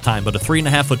tank this time, but a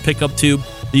 3.5-foot pickup tube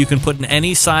that you can put in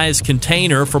any size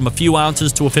container from a few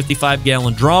ounces to a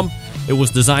 55-gallon drum. It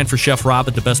was designed for Chef Rob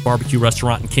at the best barbecue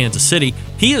restaurant in Kansas City.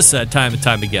 He has said time and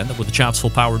time again that with the Chops full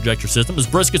power injector system, his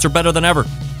briskets are better than ever.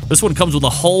 This one comes with a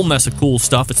whole mess of cool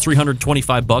stuff. It's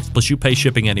 $325, plus you pay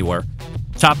shipping anywhere.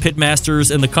 Top pit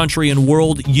masters in the country and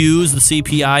world use the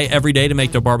CPI every day to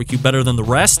make their barbecue better than the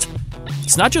rest.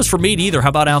 It's not just for meat either. How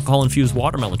about alcohol-infused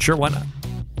watermelon? Sure, why not?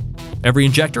 Every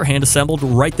injector hand-assembled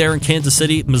right there in Kansas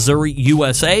City, Missouri,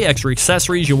 USA. Extra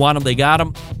accessories, you want them, they got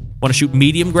them. Want to shoot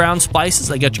medium ground spices?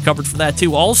 They got you covered for that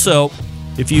too. Also,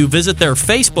 if you visit their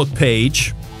Facebook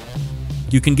page,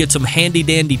 you can get some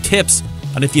handy-dandy tips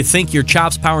on if you think your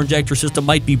Chops power injector system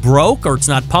might be broke or it's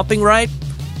not pumping right.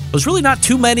 There's really not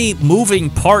too many moving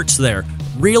parts there.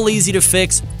 Real easy to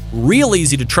fix, real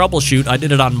easy to troubleshoot. I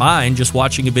did it on mine, just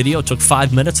watching a video. It took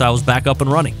 5 minutes. I was back up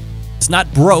and running. It's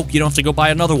not broke. You don't have to go buy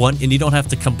another one, and you don't have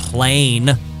to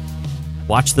complain.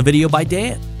 Watch the video by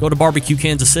Dan. Go to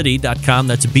barbecuekansascity.com.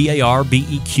 That's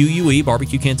BARBEQUE,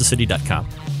 barbecuekansascity.com.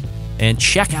 And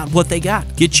check out what they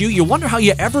got. Get you. You wonder how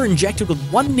you ever injected with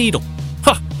one needle.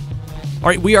 Huh. All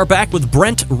right, we are back with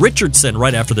Brent Richardson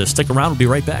right after this. Stick around. We'll be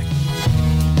right back.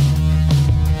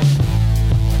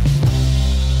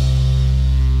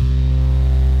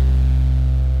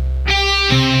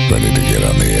 Ready to get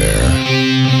on the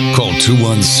air? Call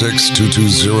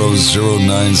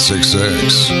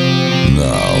 216-220-0966.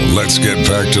 Now, let's get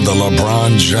back to the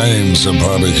LeBron James of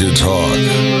barbecue talk.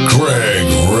 Greg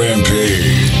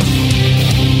Rempe.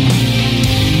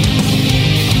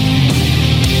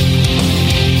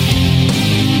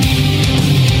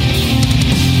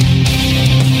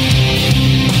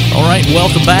 All right,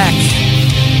 welcome back.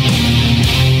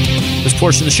 This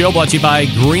portion of the show brought to you by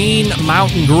Green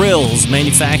Mountain Grills,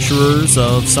 manufacturers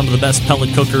of some of the best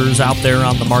pellet cookers out there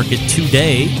on the market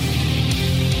today.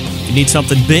 If you need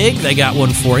something big, they got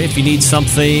one for you. If you need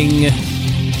something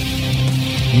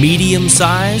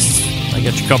medium-sized, they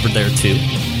got you covered there too.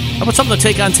 How about something to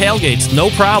take on tailgates?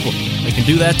 No problem. They can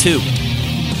do that too.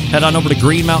 Head on over to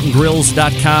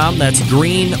greenmountaingrills.com. That's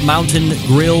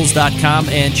greenmountaingrills.com,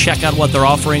 and check out what they're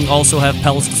offering. Also have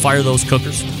pellets to fire those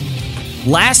cookers.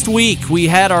 Last week, we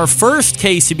had our first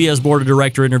KCBS Board of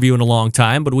Director interview in a long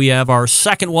time, but we have our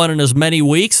second one in as many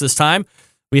weeks. This time,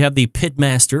 we have the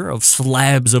pitmaster of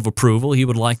Slabs of Approval. He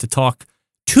would like to talk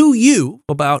to you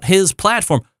about his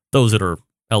platform. Those that are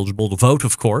eligible to vote,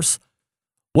 of course.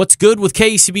 What's good with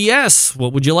KCBS?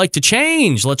 What would you like to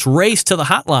change? Let's race to the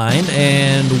hotline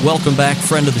and welcome back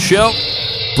friend of the show,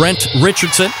 Brent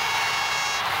Richardson.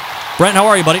 Brent, how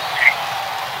are you, buddy?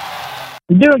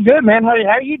 I'm doing good, man. How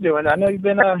are you doing? I know you've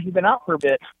been out for a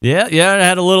bit. Yeah. I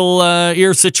had a little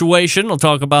ear situation. I'll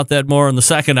talk about that more in the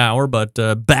second hour, but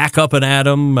back up and at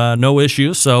 'em, no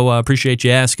issues. So I appreciate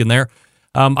you asking there.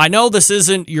 I know this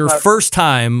isn't your first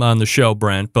time on the show,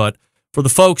 Brent, but for the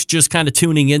folks just kind of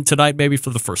tuning in tonight, maybe for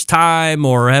the first time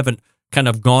or haven't kind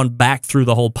of gone back through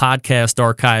the whole podcast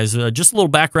archives, just a little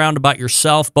background about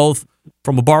yourself, both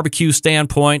from a barbecue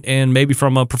standpoint and maybe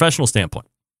from a professional standpoint.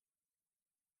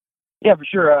 Yeah, for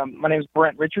sure. My name is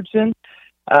Brent Richardson.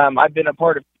 I'm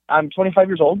 25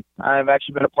 years old. I've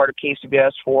actually been a part of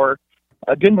KCBS for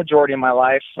a good majority of my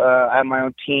life. I have my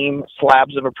own team,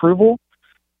 Slabs of Approval,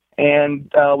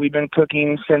 and we've been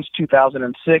cooking since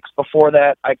 2006. Before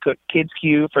that, I cooked Kids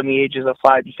Q from the ages of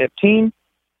 5 to 15,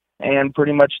 and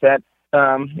pretty much that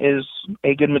is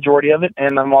a good majority of it.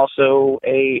 And I'm also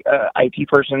a IT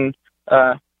person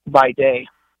by day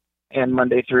and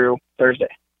Monday through Thursday.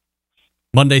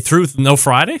 Monday through, no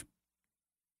Friday?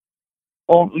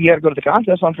 Well, you got to go to the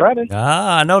contest on Friday.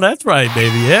 I know that's right,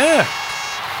 baby. Yeah.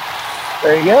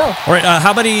 There you go. All right.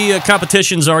 How many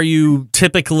competitions are you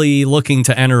typically looking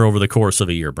to enter over the course of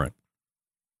a year, Brent?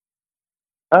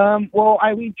 Well,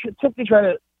 we typically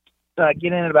try to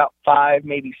get in at about 5,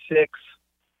 maybe 6.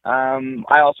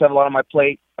 I also have a lot on my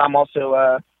plate. I'm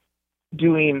also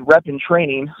doing rep and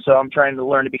training, so I'm trying to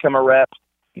learn to become a rep.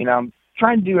 I'm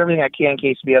trying to do everything I can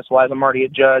KCBS-wise. I'm already a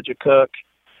judge, a cook,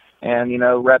 and,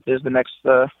 rep is the next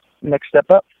step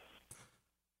up.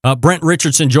 Brent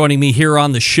Richardson joining me here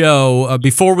on the show.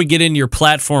 Before we get into your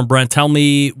platform, Brent, tell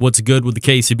me what's good with the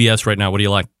KCBS right now. What do you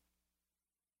like?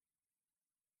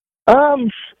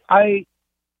 I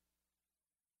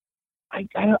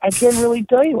can't really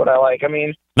tell you what I like. I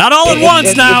mean, not all at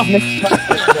once now.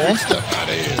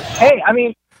 Hey, I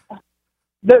mean,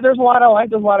 there's a lot I like,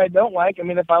 there's a lot I don't like. I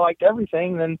mean, if I liked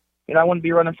everything, then I wouldn't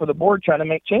be running for the board trying to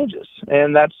make changes,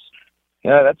 and that's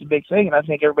a big thing. And I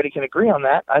think everybody can agree on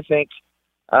that. I think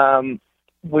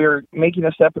we're making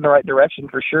a step in the right direction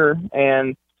for sure,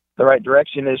 and the right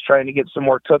direction is trying to get some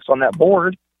more cooks on that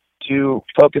board to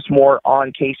focus more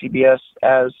on KCBS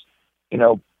as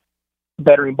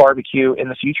bettering barbecue in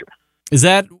the future. Is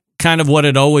that kind of what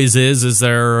it always is? Is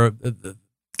there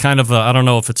kind of I don't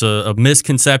know if it's a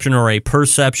misconception or a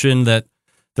perception that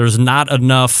there's not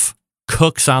enough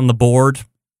cooks on the board?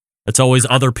 It's always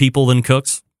other people than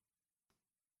cooks?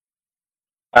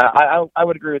 I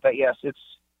would agree with that, yes. It's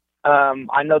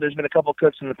I know there's been a couple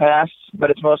cooks in the past, but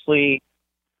it's mostly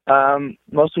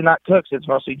not cooks. It's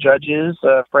mostly judges,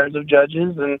 friends of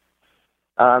judges,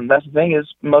 and that's the thing is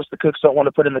most of the cooks don't want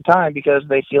to put in the time because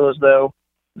they feel as though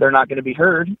they're not going to be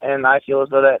heard, and I feel as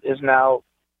though that is now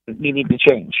needing to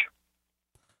change.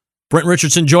 Brent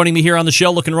Richardson joining me here on the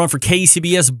show, looking to run for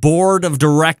KCBS Board of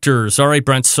Directors. All right,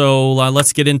 Brent, so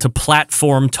let's get into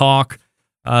platform talk.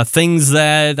 Things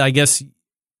that I guess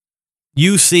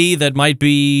you see that might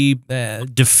be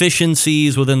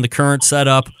deficiencies within the current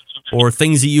setup, or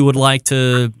things that you would like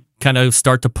to kind of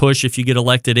start to push if you get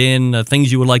elected in,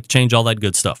 things you would like to change, all that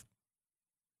good stuff.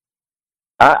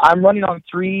 I'm running on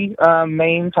three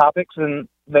main topics, and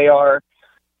they are,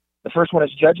 the first one is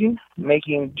judging,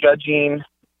 making judging,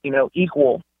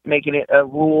 equal, making it a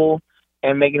rule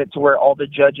and making it to where all the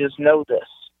judges know this.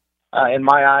 In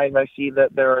my eyes, I see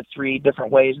that there are three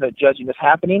different ways that judging is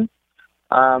happening.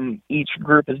 Each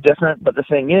group is different, but the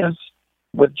thing is,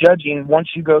 with judging, once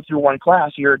you go through one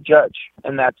class, you're a judge,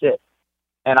 and that's it.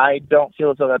 And I don't feel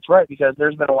as though that's right because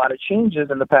there's been a lot of changes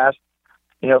in the past,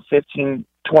 15,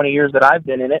 20 years that I've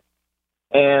been in it.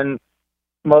 And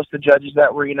most of the judges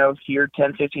that were, here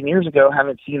 10, 15 years ago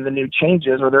haven't seen the new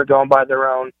changes, or they're going by their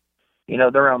own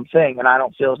thing. And I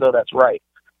don't feel as though that's right.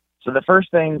 So the first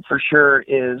thing for sure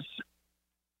is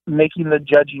making the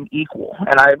judging equal.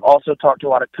 And I've also talked to a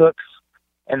lot of cooks,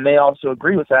 and they also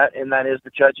agree with that, and that is the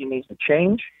judging needs to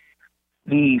change.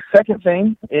 The second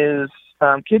thing is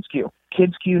Kids Q.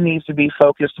 Kids Q needs to be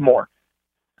focused more.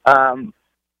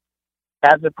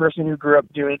 As a person who grew up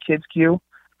doing Kids Q,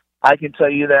 I can tell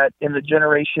you that in the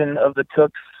generation of the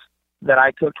cooks that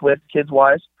I cooked with,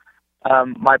 kids-wise,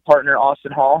 my partner,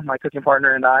 Austin Hall, my cooking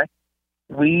partner, and I,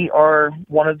 we are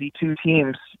one of the two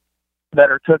teams that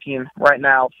are cooking right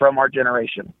now from our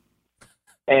generation.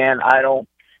 And I don't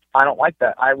like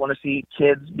that. I want to see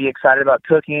kids be excited about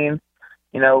cooking,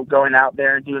 going out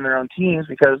there and doing their own teams,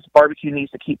 because barbecue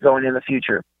needs to keep going in the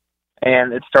future.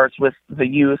 And it starts with the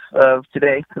youth of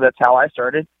today, because that's how I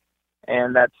started.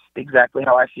 And that's exactly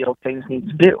how I feel things need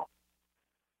to do.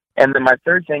 And then my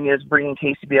third thing is bringing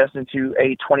KCBS into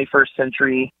a 21st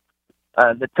century,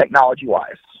 the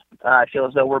technology-wise. I feel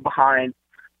as though we're behind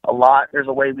a lot. There's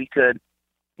a way we could,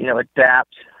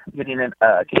 adapt, getting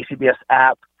a KCBS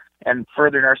app and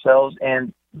furthering ourselves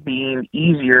and being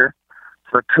easier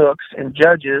for cooks and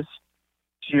judges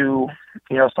to,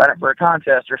 sign up for a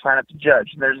contest or sign up to judge.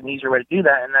 And there's an easier way to do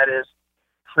that, and that is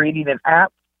creating an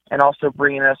app and also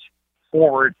bringing us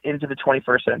forward into the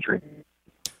 21st century.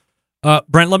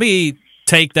 Brent, let me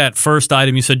take that first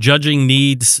item. You said judging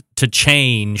needs to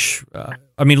change.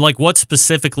 What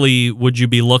specifically would you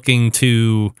be looking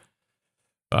to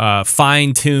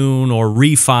fine-tune or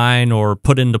refine or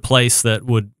put into place that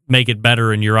would make it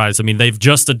better in your eyes? I mean, they've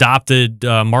just adopted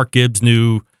Mark Gibbs'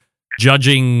 new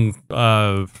judging,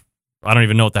 I don't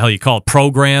even know what the hell you call it,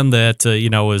 program that,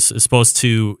 is supposed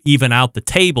to even out the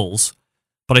tables.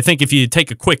 But I think if you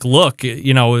take a quick look,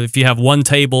 if you have one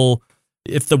table,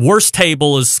 if the worst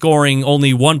table is scoring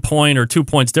only 1 point or 2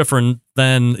 points different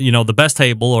than, the best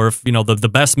table, or if, the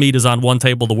best meat is on one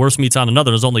table, the worst meat's on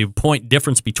another, there's only a point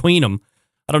difference between them.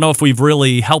 I don't know if we've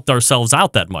really helped ourselves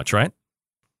out that much, right?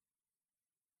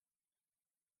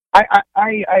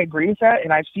 I agree with that,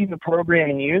 and I've seen the program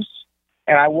in use,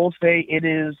 and I will say it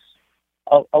is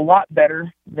a lot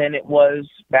better than it was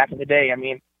back in the day. I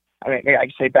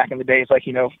can say back in the days, like,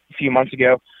 a few months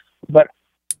ago, but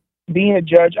being a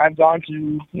judge, I've gone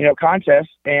to, contests,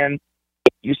 and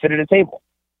you sit at a table,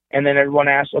 and then everyone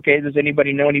asks, okay, does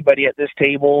anybody know anybody at this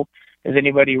table? Is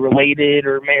anybody related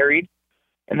or married?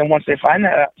 And then once they find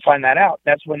that out,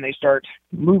 that's when they start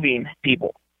moving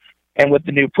people. And with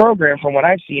the new program, from what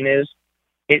I've seen, is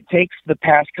it takes the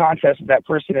past contests that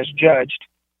person has judged,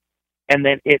 and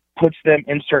then it puts them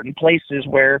in certain places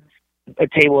where a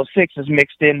table of six is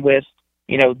mixed in with,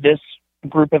 this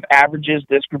group of averages,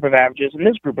 this group of averages, and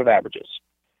this group of averages.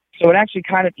 So it actually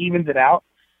kind of evens it out.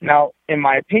 Now, in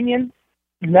my opinion,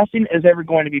 nothing is ever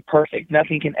going to be perfect.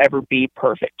 Nothing can ever be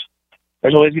perfect.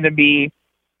 There's always going to be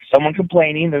someone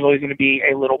complaining. There's always going to be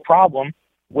a little problem,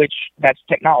 which that's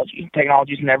technology.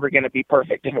 Technology is never going to be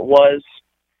perfect. If it was,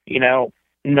 no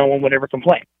one would ever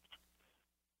complain.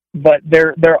 But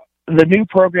the new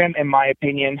program, in my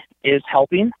opinion, is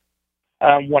helping.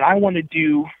 What I want to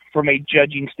do from a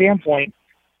judging standpoint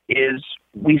is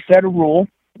we set a rule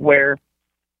where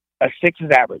a 6 is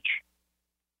average.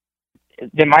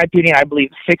 in my opinion, I believe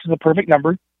 6 is a perfect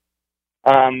number.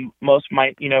 Most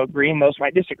might, agree, most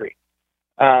might disagree.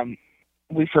 From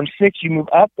 6, you move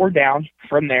up or down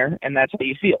from there, and that's how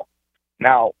you feel.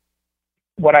 Now,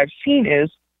 what I've seen is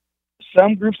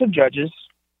some groups of judges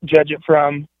judge it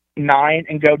from 9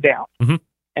 and go down. Mm-hmm.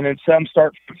 And then some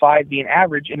start from 5 being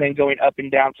average and then going up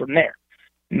and down from there.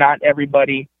 Not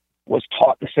everybody was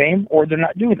taught the same, or they're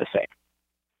not doing the same.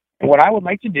 And what I would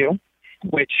like to do,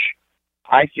 which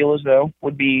I feel as though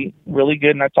would be really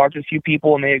good, and I've talked to a few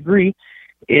people and they agree,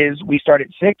 is we start at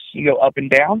 6, you go up and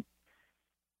down,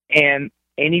 and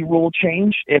any rule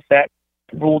change, if that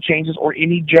rule changes or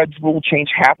any judge rule change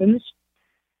happens,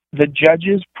 the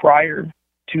judges prior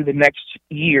to the next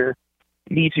year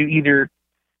need to either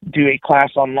do a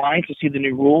class online to see the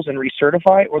new rules and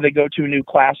recertify, or they go to a new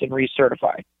class and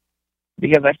recertify.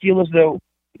 Because I feel as though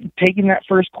taking that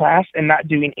first class and not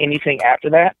doing anything after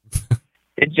that,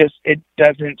 it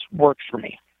doesn't work for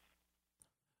me.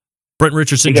 Brent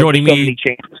Richardson because joining so me. Many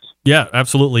changes. Yeah,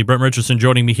 absolutely. Brent Richardson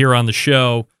joining me here on the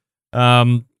show.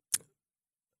 Brent,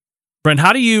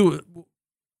 how do you...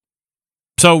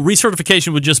 So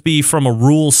recertification would just be from a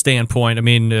rule standpoint. I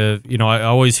mean, I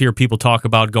always hear people talk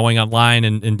about going online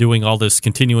and doing all this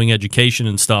continuing education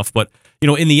and stuff. But,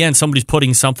 in the end, somebody's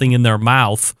putting something in their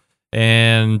mouth,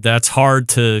 and that's hard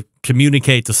to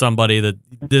communicate to somebody that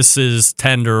this is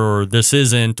tender or this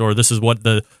isn't, or this is what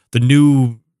the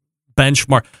new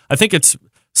benchmark. I think it's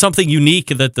something unique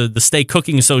that the Steak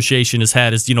Cooking Association has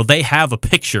had is, they have a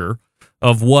picture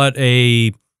of what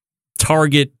a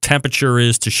target temperature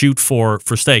is to shoot for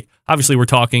steak. Obviously, we're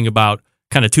talking about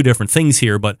kind of two different things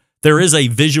here, but there is a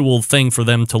visual thing for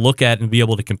them to look at and be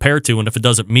able to compare to, and if it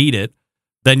doesn't meet it,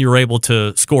 then you're able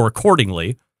to score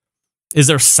accordingly. Is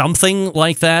there something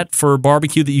like that for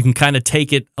barbecue that you can kind of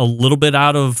take it a little bit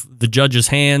out of the judge's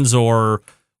hands, or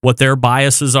what their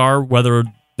biases are, whether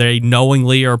they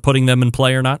knowingly are putting them in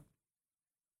play or not?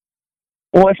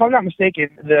 Well, if I'm not mistaken,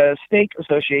 the Steak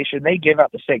Association, they give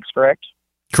out the steaks, correct?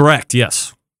 Correct,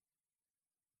 yes.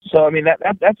 So, I mean,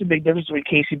 that's a big difference between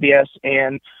KCBS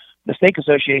and the Steak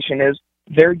Association is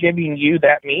they're giving you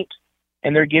that meat,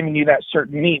 and they're giving you that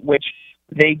certain meat, which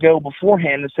they go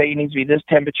beforehand and say it needs to be this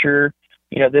temperature,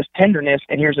 this tenderness,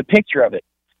 and here's a picture of it.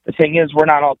 The thing is, we're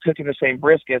not all cooking the same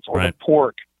briskets or right. the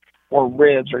pork or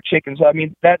ribs or chicken. So, I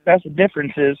mean, that's the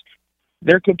difference is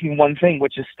they're cooking one thing,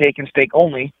 which is steak and steak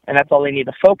only, and that's all they need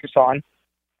to focus on,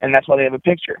 and that's why they have a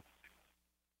picture.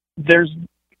 There's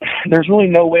really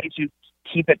no way to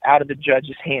keep it out of the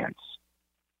judge's hands.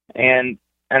 And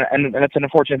that's an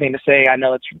unfortunate thing to say. I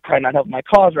know it's probably not helping my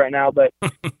cause right now, but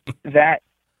that's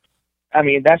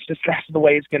the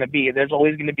way it's going to be. There's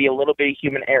always going to be a little bit of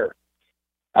human error.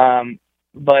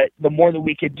 But the more that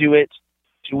we could do it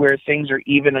to where things are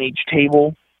even on each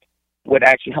table would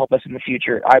actually help us in the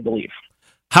future, I believe.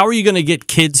 How are you going to get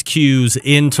kids' cues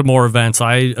into more events?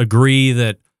 I agree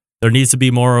that there needs to be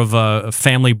more of a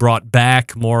family brought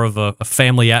back, more of a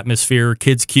family atmosphere.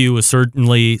 Kids' Q is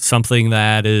certainly something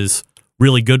that is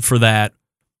really good for that.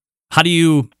 How do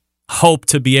you hope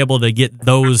to be able to get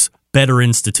those better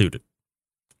instituted?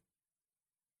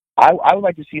 I would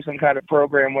like to see some kind of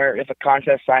program where if a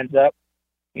contest signs up,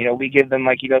 we give them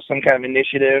some kind of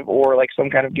initiative or some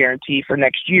kind of guarantee for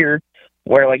next year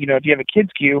where if you have a kids'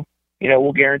 Q,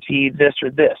 we'll guarantee this or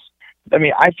this. I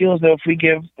mean, I feel as though if we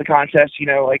give the contest,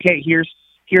 hey,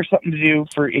 here's something to do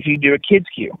for if you do a kids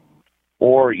queue,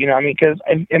 or because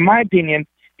in my opinion,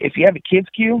 if you have a kids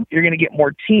queue, you're going to get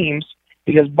more teams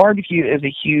because barbecue is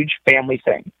a huge family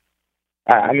thing.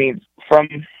 I mean, from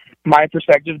my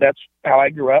perspective, that's how I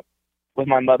grew up with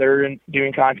my mother and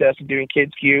doing contests and doing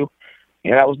kids queue.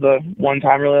 That was the one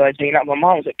time really like hanging out with my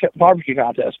mom was at barbecue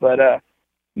contests. But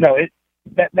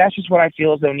that's just what I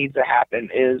feel as though needs to happen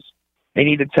is. They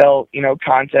need to tell,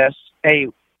 contests, hey,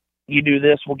 you do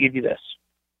this, we'll give you this.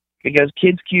 Because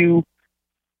Kids Q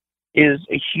is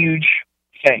a huge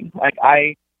thing.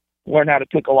 I learned how to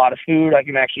cook a lot of food. I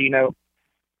can actually,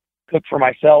 cook for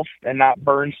myself and not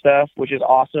burn stuff, which is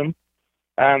awesome.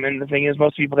 And the thing is,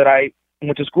 most people that I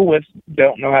went to school with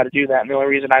don't know how to do that. And the only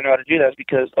reason I know how to do that is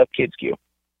because of Kids Q.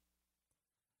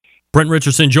 Brent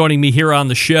Richardson joining me here on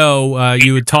the show.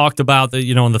 You had talked about that,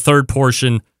 in the third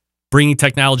portion, bringing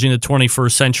technology in the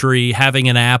 21st century, having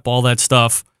an app, all that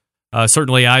stuff.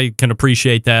 Certainly, I can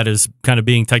appreciate that as kind of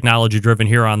being technology-driven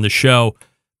here on the show.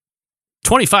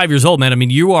 25 years old, man. I mean,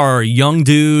 you are a young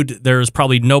dude. There's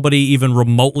probably nobody even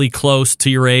remotely close to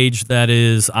your age that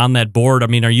is on that board. I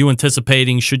mean, are you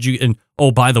anticipating, and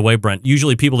oh, by the way, Brent,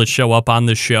 usually people that show up on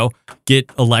this show get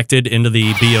elected into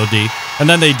the BOD, and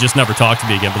then they just never talk to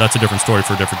me again, but that's a different story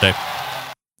for a different day.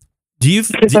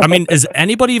 I mean, is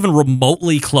anybody even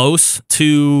remotely close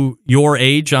to your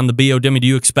age on the BOD? I mean, do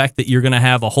you expect that you're going to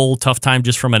have a whole tough time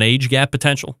just from an age gap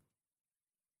potential?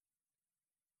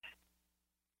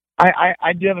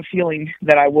 I do have a feeling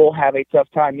that I will have a tough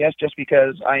time, yes, just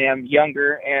because I am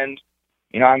younger and,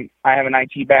 I have an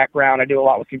IT background. I do a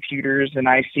lot with computers, and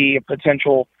I see a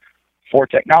potential for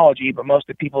technology, but most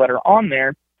of the people that are on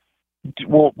there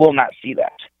will not see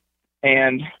that.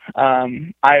 And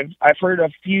I've heard a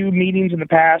few meetings in the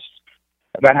past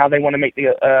about how they want to make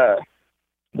the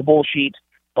bull sheet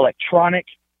electronic.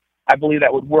 I believe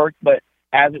that would work, but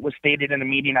as it was stated in a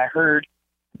meeting I heard,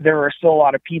 there are still a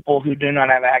lot of people who do not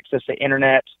have access to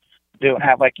internet, don't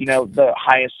have the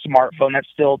highest smartphone, that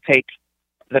still take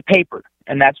the paper,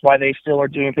 and that's why they still are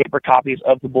doing paper copies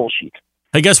of the bull sheet.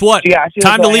 Hey, guess what? So, yeah,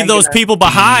 time to leave those people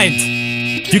behind.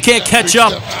 If you can't catch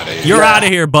up, you're out of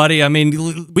here, buddy. I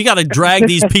mean, we got to drag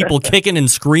these people kicking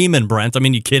and screaming, Brent. I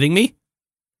mean, you kidding me?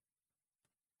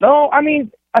 No, I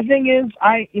mean, the thing is,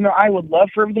 I would love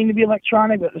for everything to be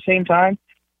electronic, but at the same time,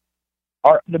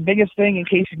 the biggest thing in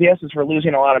KCBS is we're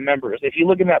losing a lot of members. If you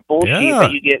look at that bull sheet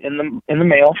that you get in the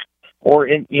mail or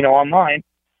online,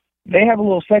 they have a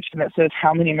little section that says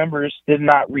how many members did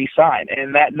not re-sign,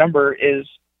 and that number is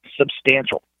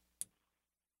substantial.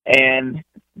 And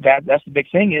that's the big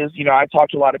thing is, I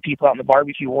talked to a lot of people out in the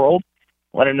barbecue world,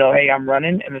 let them know, hey, I'm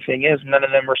running, and the thing is, none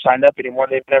of them are signed up anymore.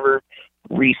 They've never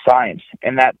re-signed,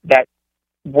 and that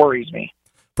worries me.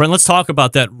 Brent, let's talk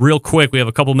about that real quick. We have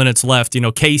a couple minutes left.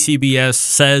 KCBS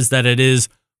says that it is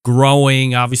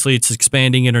growing. Obviously, it's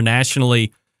expanding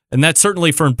internationally, and that's certainly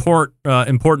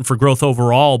important for growth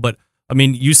overall. But, I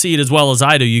mean, you see it as well as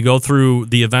I do. You go through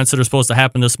the events that are supposed to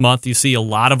happen this month. You see a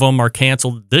lot of them are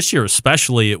canceled. This year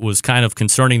especially, it was kind of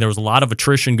concerning. There was a lot of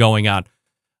attrition going on.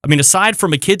 I mean, aside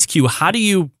from a kids' queue, how do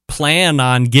you plan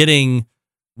on getting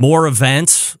more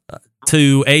events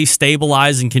to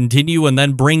stabilize and continue, and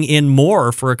then bring in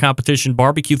more for a competition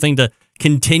barbecue thing to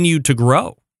continue to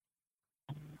grow?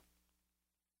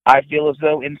 I feel as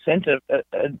though incentive,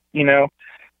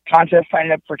 contest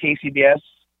signing up for KCBS,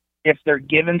 if they're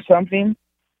given something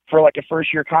for like a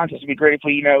first year contest, it'd be great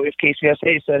if KCBS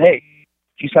said, hey,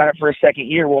 if you sign up for a second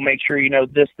year, we'll make sure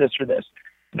this, or this.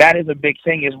 That is a big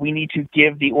thing, is we need to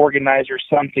give the organizers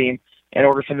something in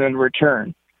order for them to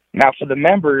return. Now, for the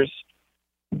members,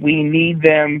 we need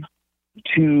them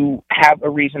to have a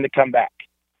reason to come back.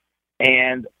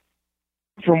 And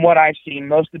from what I've seen,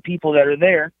 most of the people that are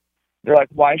there, they're like,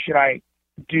 why should I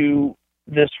do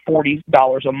this $40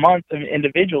 a month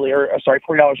individually,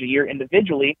 $40 a year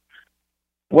individually?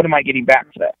 What am I getting back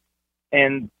for that?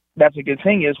 And that's a good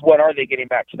thing, is what are they getting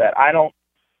back for that? I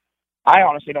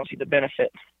honestly don't see the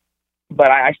benefit, but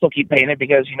I still keep paying it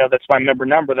because, that's my member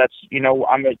number. That's,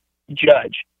 I'm a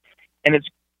judge, and it's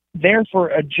there for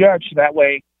a judge, so that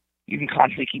way you can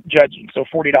constantly keep judging. So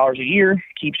 $40 a year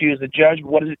keeps you as a judge.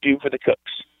 What does it do for the cooks?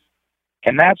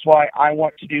 And that's why I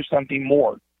want to do something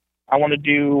more. I want to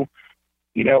do,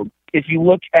 if you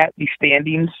look at the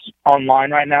standings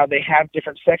online right now, they have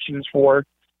different sections for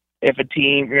if a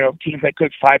team, teams that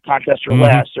cook 5 contests or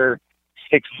less, or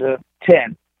 6 to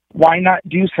 10. Why not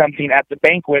do something at the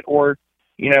banquet or,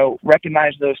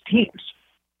 recognize those teams?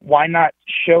 Why not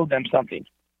show them something?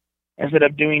 Instead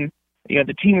of doing,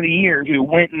 the team of the year who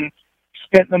went and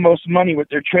spent the most money with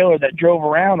their trailer that drove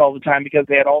around all the time because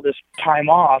they had all this time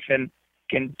off and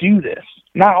can do this.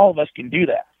 Not all of us can do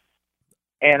that.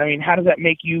 And, I mean, how does that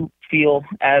make you feel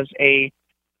as a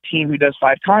team who does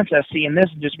 5 contests, seeing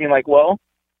this and just being like, well,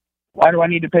 why do I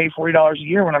need to pay $40 a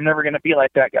year when I'm never going to be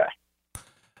like that guy?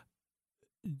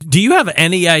 Do you have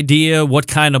any idea what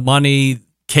kind of money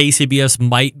KCBS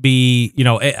might be,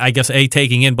 I guess,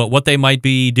 taking in, but what they might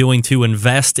be doing to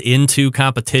invest into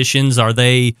competitions? Are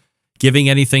they giving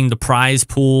anything to prize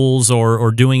pools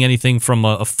or doing anything from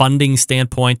a funding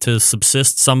standpoint to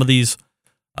subsist some of these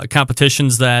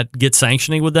competitions that get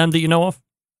sanctioning with them that you know of?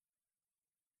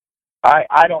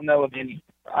 I don't know of any.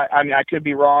 I mean, I could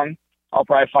be wrong. I'll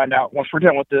probably find out once we're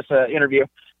done with this interview,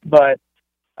 but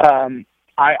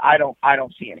I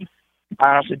don't see any.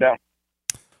 I honestly don't.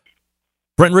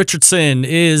 Brent Richardson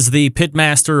is the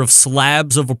pitmaster of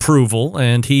Slabs of Approval,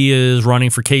 and he is running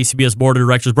for KCBS Board of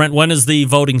Directors. Brent, when does the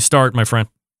voting start, my friend?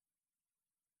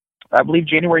 I believe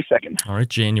January 2nd. All right,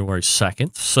 January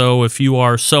 2nd. So if you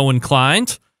are so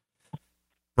inclined,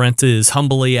 Brent is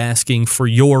humbly asking for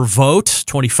your vote,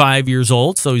 25 years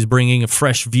old, so he's bringing a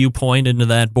fresh viewpoint into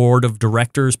that Board of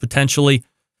Directors, potentially.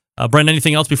 Brent,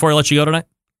 anything else before I let you go tonight?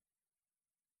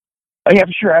 Yeah,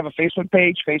 for sure. I have a Facebook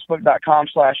page,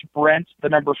 facebook.com/Brent,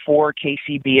 4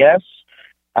 KCBS.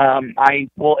 I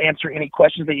will answer any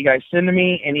questions that you guys send to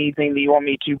me. Anything that you want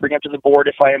me to bring up to the board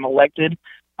if I am elected,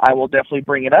 I will definitely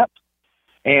bring it up.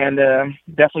 And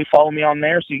definitely follow me on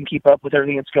there so you can keep up with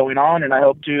everything that's going on, and I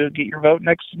hope to get your vote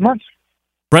next month.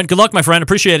 Brent, good luck, my friend.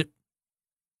 Appreciate it.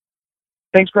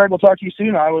 Thanks, Greg. We'll talk to you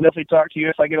soon. I will definitely talk to you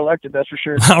if I get elected, that's for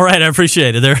sure. All right, I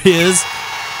appreciate it. There he is.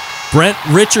 Brent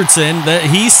Richardson,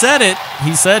 he said it.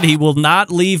 He said he will not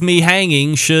leave me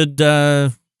hanging should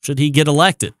he get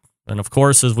elected. And, of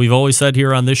course, as we've always said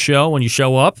here on this show, when you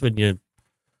show up and you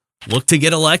look to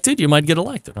get elected, you might get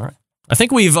elected. All right. I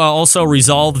think we've also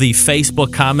resolved the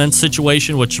Facebook comments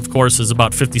situation, which, of course, is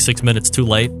about 56 minutes too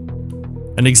late.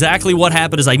 And exactly what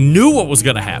happened is I knew what was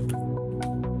going to happen.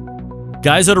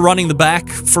 Guys that are running the back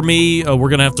for me, we're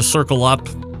going to have to circle up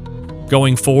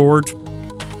going forward.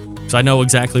 Because I know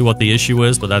exactly what the issue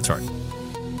is, but that's all right.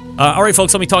 All right,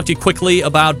 folks, let me talk to you quickly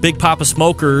about Big Papa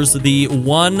Smokers, the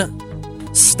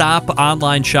one-stop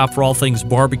online shop for all things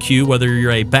barbecue. Whether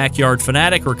you're a backyard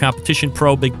fanatic or a competition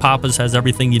pro, Big Papa's has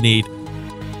everything you need.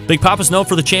 Big Papa's known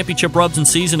for the championship rubs and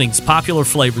seasonings, popular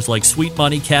flavors like Sweet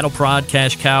Money, Cattle Prod,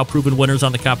 Cash Cow, proven winners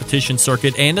on the competition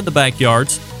circuit and in the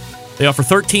backyards. They offer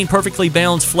 13 perfectly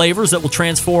balanced flavors that will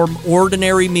transform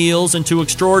ordinary meals into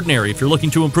extraordinary. If you're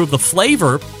looking to improve the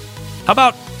flavor, how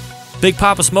about Big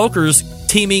Papa Smokers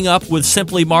teaming up with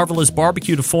Simply Marvelous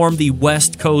Barbecue to form the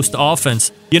West Coast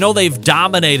offense? You know they've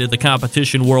dominated the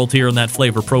competition world here in that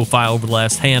flavor profile over the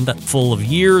last handful of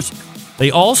years.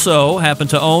 They also happen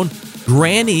to own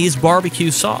Granny's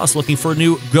Barbecue Sauce. Looking for a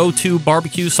new go-to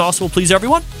barbecue sauce will please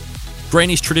everyone?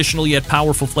 Granny's traditional yet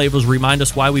powerful flavors remind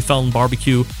us why we fell in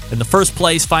barbecue in the first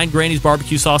place. Find Granny's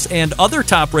Barbecue Sauce and other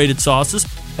top-rated sauces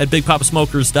at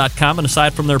BigPapaSmokers.com. And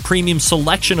aside from their premium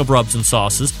selection of rubs and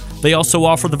sauces, they also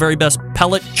offer the very best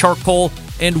pellet, charcoal,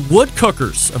 and wood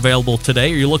cookers available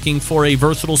today. Are you looking for a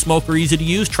versatile smoker, easy to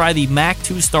use? Try the Mac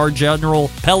 2-Star General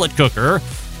Pellet Cooker.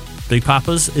 Big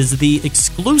Papa's is the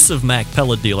exclusive Mac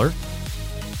pellet dealer.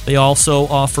 They also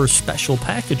offer special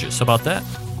packages. How about that?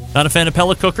 Not a fan of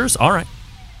pellet cookers? All right.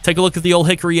 Take a look at the old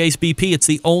Hickory Ace BP. It's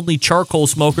the only charcoal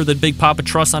smoker that Big Papa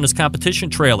trusts on his competition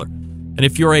trailer. And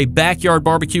if you're a backyard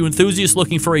barbecue enthusiast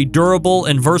looking for a durable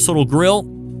and versatile grill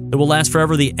that will last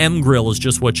forever, the M Grill is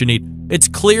just what you need. It's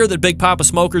clear that Big Papa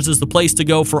Smokers is the place to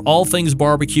go for all things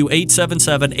barbecue.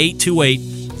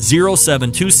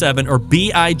 877-828-0727 or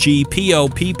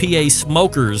BIGPOPPA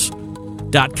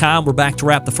Smokers.com. We're back to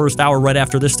wrap the first hour right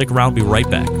after this. Stick around. Be right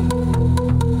back.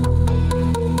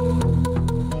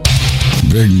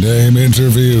 Big name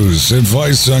interviews,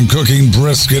 advice on cooking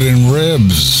brisket and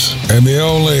ribs, and the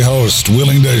only host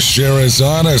willing to share his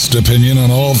honest opinion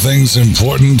on all things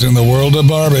important in the world of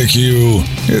barbecue.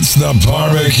 It's the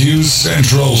Barbecue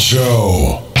Central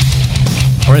Show.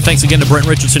 All right, thanks again to Brent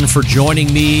Richardson for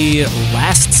joining me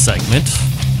last segment.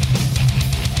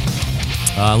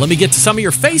 Let me get to some of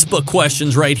your Facebook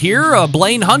questions right here.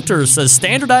 Blaine Hunter says,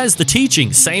 standardize the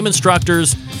teaching. Same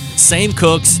instructors, same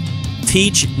cooks,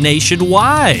 teach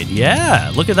nationwide.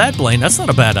 Yeah, look at that, Blaine. That's not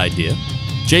a bad idea.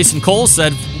 Jason Cole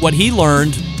said what he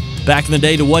learned back in the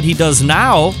day to what he does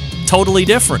now, totally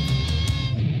different.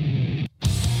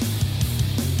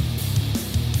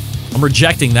 I'm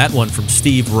rejecting that one from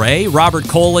Steve Ray. Robert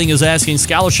Coling is asking,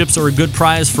 scholarships are a good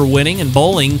prize for winning. In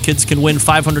bowling, kids can win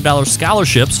 $500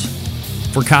 scholarships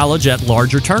for college at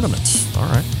larger tournaments. All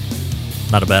right.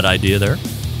 Not a bad idea there.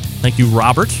 Thank you,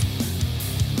 Robert.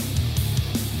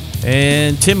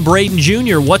 And Tim Braden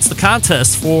Jr., what's the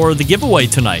contest for the giveaway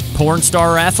tonight? Porn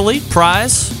star athlete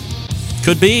prize?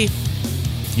 Could be.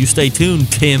 You stay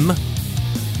tuned, Tim.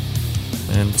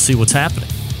 And we'll see what's happening.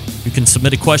 You can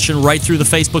submit a question right through the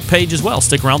Facebook page as well.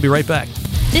 Stick around, I'll be right back.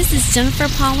 This is Jennifer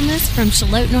Palamas from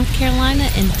Charlotte, North Carolina,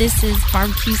 and this is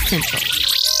Barbecue Central.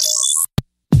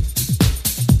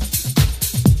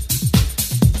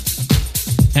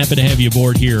 Happy to have you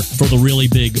aboard here for the really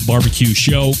big barbecue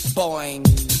show. Boing.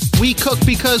 We cook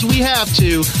because we have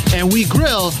to, and we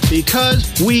grill because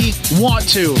we want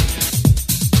to.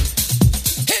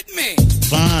 Hit me.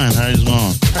 Fine, how's it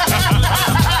going?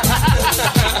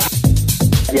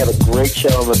 You have a great show.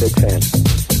 I'm a big fan.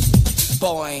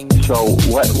 Boing. So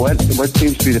what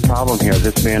seems to be the problem here?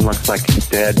 This man looks like he's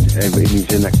dead, and he's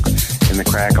in the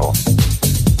crackle.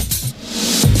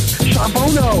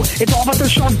 Charbono. It's all about the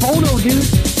charbono, dude.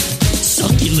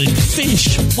 Succulent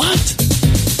fish. What?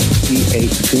 He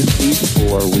ate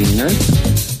 54 wieners.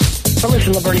 So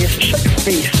listen, Lavernius, shake your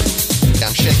face.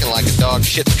 I'm shaking like a dog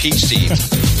shit peach seeds.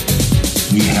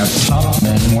 We have top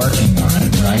men working on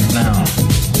it right now.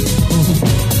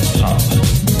 Top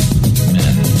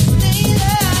men.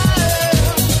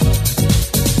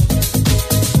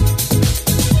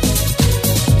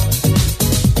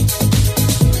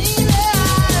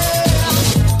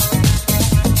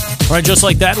 All right, just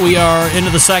like that, we are into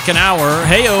the second hour.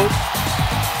 Hey-o.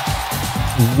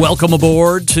 Welcome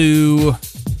aboard to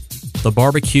the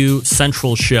Barbecue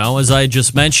Central Show. As I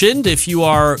just mentioned, if you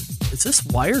are... Is this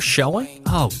wire showing?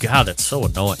 Oh, God, that's so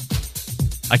annoying.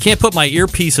 I can't put my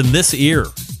earpiece in this ear.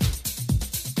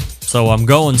 So I'm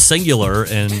going singular,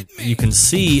 and you can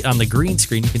see on the green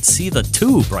screen, you can see the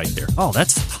tube right there. Oh,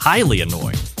 that's highly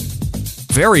annoying.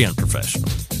 Very unprofessional.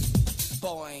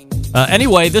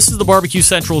 Anyway, this is the Barbecue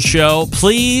Central Show.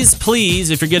 Please,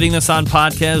 if you're getting this on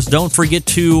podcast, don't forget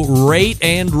to rate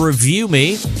and review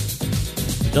me.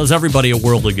 It does everybody a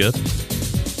world of good.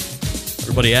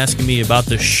 Everybody asking me about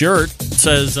this shirt. It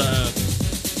says,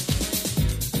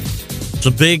 it's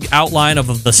a big outline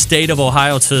of the state of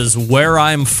Ohio. It says, where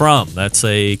I'm from. That's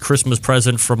a Christmas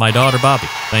present for my daughter, Bobby.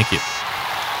 Thank you.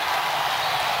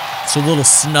 It's a little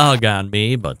snug on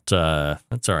me, but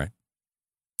that's all right.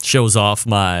 Shows off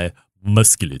my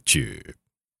musculature.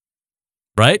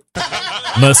 Right?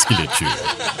 Musculature.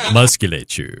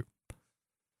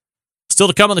 Still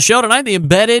to come on the show tonight, the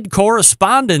embedded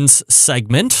correspondence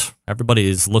segment. Everybody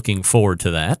is looking forward to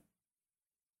that.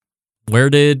 There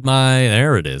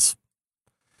it is.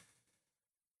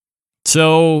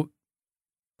 So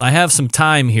I have some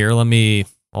time here. Let me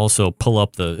also pull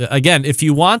up again, if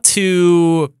you want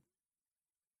to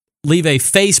leave a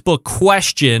Facebook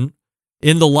question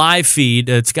in the live feed,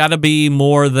 it's got to be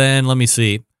more than,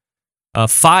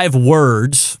 5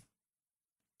 words.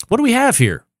 What do we have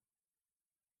here?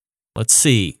 Let's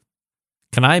see.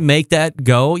 Can I make that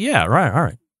go? Yeah, right. All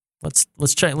right. Let's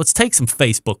check. Let's take some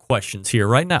Facebook questions here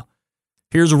right now.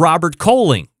 Here's Robert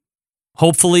Coling.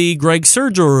 Hopefully Greg's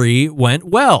surgery went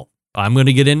well. I'm going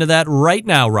to get into that right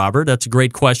now, Robert. That's a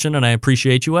great question, and I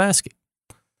appreciate you asking.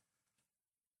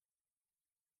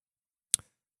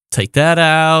 Take that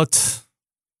out.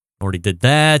 Already did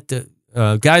that.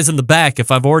 Guys in the back, if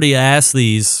I've already asked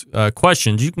these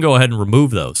questions, you can go ahead and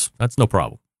remove those. That's no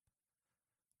problem.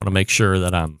 I want to make sure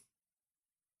that I'm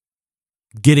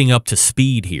getting up to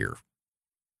speed here.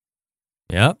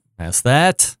 Yep, ask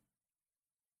that.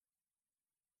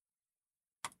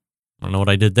 I don't know what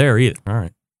I did there either. All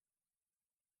right.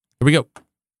 Here we go.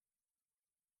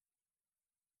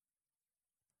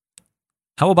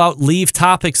 How about leave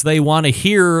topics they want to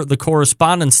hear the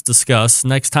correspondents discuss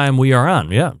next time we are on?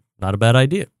 Yeah, not a bad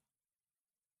idea.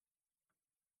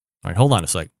 All right, hold on a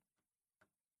sec.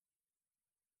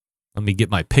 Let me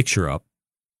get my picture up.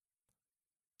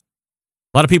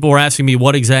 A lot of people were asking me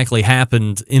what exactly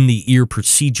happened in the ear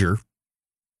procedure.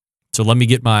 So let me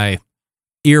get my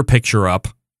ear picture up.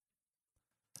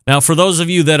 Now, for those of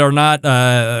you that are not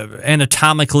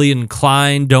anatomically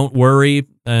inclined, don't worry.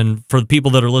 And for the people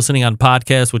that are listening on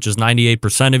podcast, which is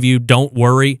 98% of you, don't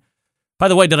worry. By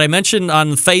the way, did I mention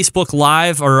on Facebook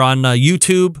Live or on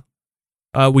YouTube,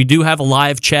 we do have a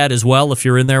live chat as well. If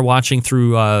you're in there watching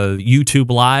through YouTube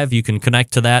Live, you can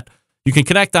connect to that. You can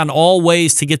connect on all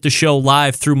ways to get the show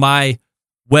live through my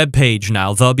webpage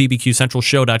now,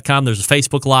 thebbqcentralshow.com. There's a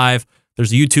Facebook Live,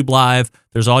 there's a YouTube Live,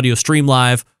 there's Audio Stream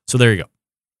Live. So there you go.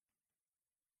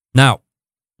 Now,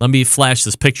 let me flash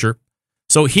this picture.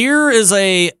 So here is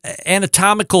a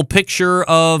anatomical picture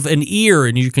of an ear,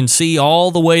 and you can see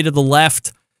all the way to the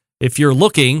left. If you're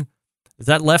looking, is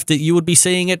that left that you would be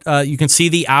seeing it? You can see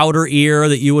the outer ear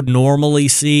that you would normally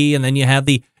see, and then you have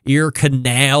the ear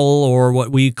canal, or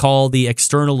what we call the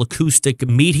external acoustic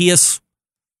medius.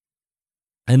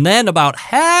 And then about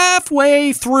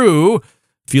halfway through,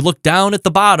 if you look down at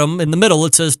the bottom, in the middle,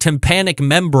 it says tympanic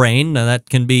membrane. Now that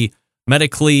can be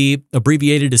medically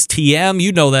abbreviated as TM.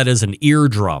 You know that as an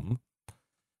eardrum.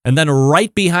 And then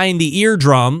right behind the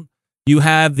eardrum, you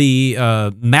have the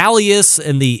malleus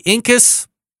and the incus.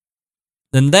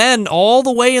 And then all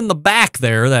the way in the back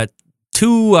there, that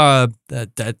two-armed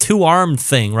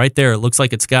thing right there, it looks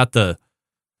like it's got I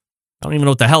don't even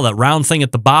know what the hell, that round thing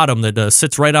at the bottom that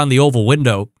sits right on the oval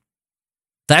window.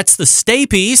 That's the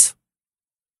stapes.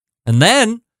 And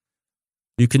then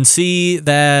you can see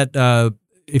that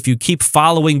if you keep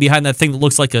following behind that thing that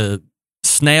looks like a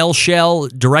snail shell,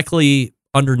 directly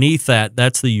underneath that,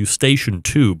 that's the eustachian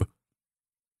tube.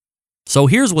 So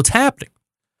here's what's happening.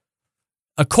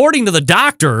 According to the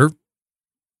doctor,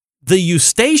 the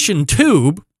eustachian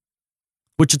tube,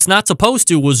 which it's not supposed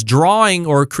to, was drawing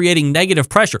or creating negative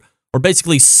pressure, or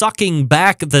basically sucking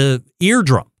back the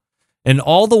eardrum. And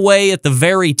all the way at the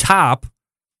very top,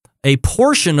 a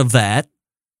portion of that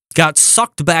got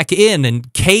sucked back in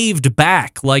and caved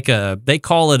back like they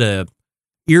call it a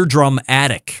eardrum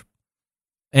attic.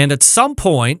 And at some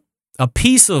point, a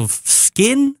piece of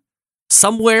skin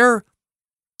somewhere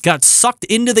got sucked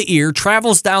into the ear,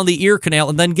 travels down the ear canal,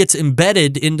 and then gets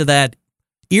embedded into that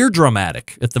eardrum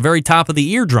attic at the very top of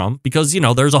the eardrum because,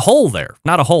 there's a hole there.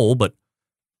 Not a hole, but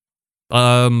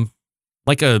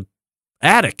like a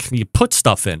attic you put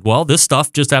stuff in. Well, this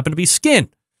stuff just happened to be skin.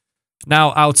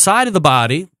 Now, outside of the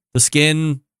body, the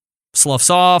skin sloughs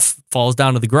off, falls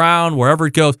down to the ground, wherever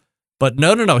it goes. But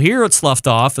no. Here it sloughed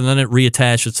off, and then it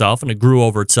reattached itself, and it grew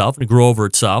over itself, and it grew over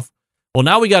itself. Well,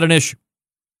 now we got an issue.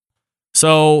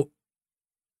 So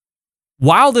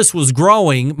while this was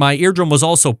growing, my eardrum was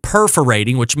also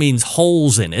perforating, which means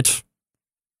holes in it.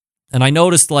 And I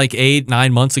noticed like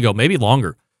 8-9 months ago, maybe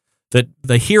longer, that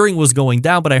the hearing was going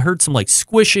down, but I heard some like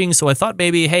squishing. So I thought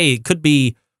maybe, hey, it could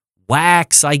be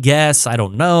wax, I guess. I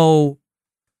don't know.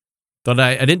 But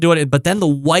I didn't do it. But then the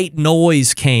white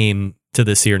noise came to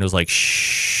this ear and it was like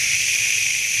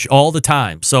shh all the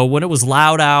time. So when it was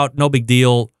loud out, no big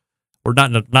deal. Or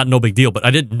not no big deal, but I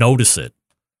didn't notice it.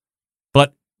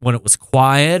 But when it was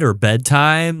quiet or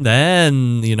bedtime,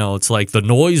 then, it's like the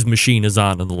noise machine is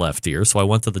on in the left ear. So I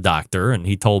went to the doctor and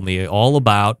he told me all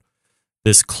about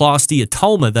this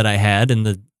cholesteatoma that I had in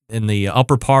the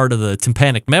upper part of the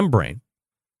tympanic membrane.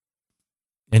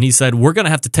 And he said, we're going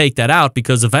to have to take that out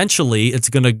because eventually it's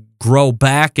going to grow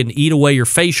back and eat away your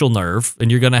facial nerve.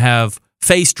 And you're going to have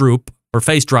face droop or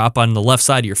face drop on the left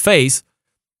side of your face.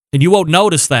 And you won't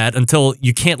notice that until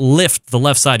you can't lift the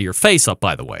left side of your face up,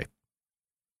 by the way.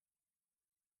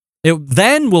 It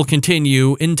then will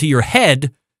continue into your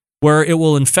head where it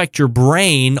will infect your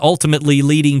brain, ultimately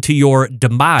leading to your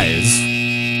demise.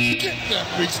 Get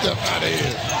that big stuff out of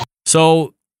here.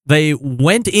 So they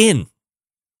went in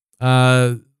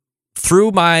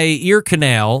through my ear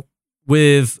canal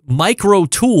with micro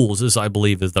tools, as I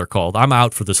believe as they're called. I'm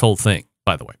out for this whole thing,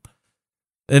 by the way.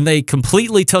 And they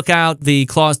completely took out the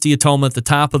cholesteatoma at the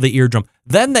top of the eardrum.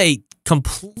 Then they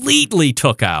completely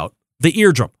took out the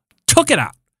eardrum. Took it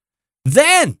out.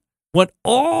 Then went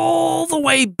all the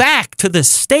way back to the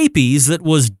stapes that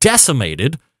was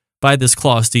decimated by this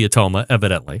cholesteatoma,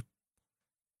 evidently.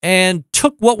 And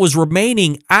took what was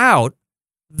remaining out.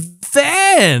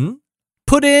 Then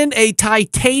put in a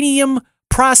titanium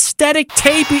prosthetic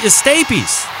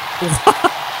stapes.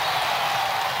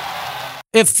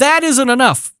 If that isn't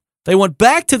enough, they went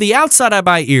back to the outside of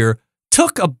my ear,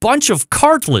 took a bunch of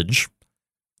cartilage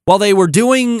while they were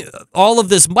doing all of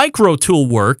this micro tool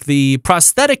work. The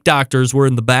prosthetic doctors were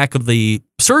in the back of the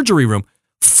surgery room,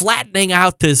 flattening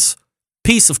out this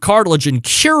piece of cartilage and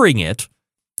curing it,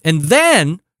 and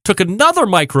then took another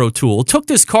micro tool, took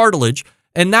this cartilage,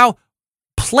 and now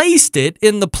placed it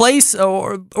in the place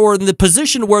or in the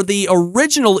position where the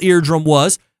original eardrum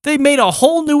was. They made a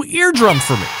whole new eardrum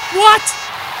for me. What?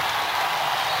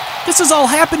 This is all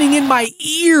happening in my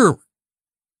ear.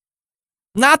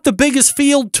 Not the biggest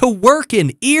field to work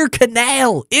in. Ear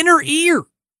canal, inner ear.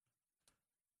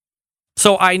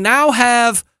 So I now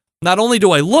have, not only do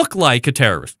I look like a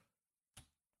terrorist,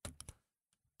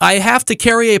 I have to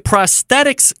carry a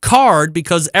prosthetics card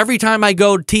because every time I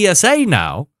go to TSA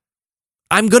now,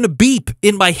 I'm going to beep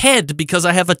in my head because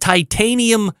I have a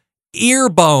titanium ear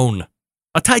bone.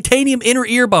 A titanium inner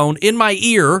ear bone in my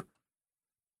ear,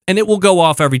 and it will go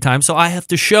off every time. So I have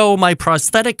to show my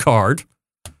prosthetic card,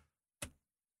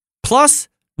 plus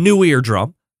new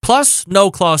eardrum, plus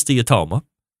no cholesteatoma.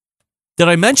 Did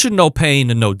I mention no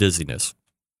pain and no dizziness?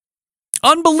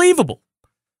 Unbelievable.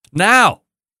 Now,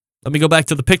 let me go back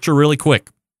to the picture really quick.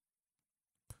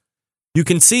 You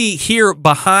can see here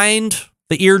behind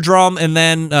the eardrum and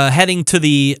then heading to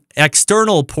the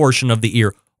external portion of the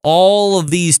ear, all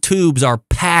of these tubes are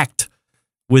packed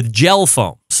with gel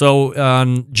foam. So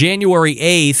on January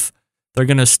 8th, they're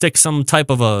going to stick some type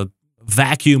of a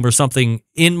vacuum or something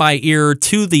in my ear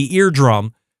to the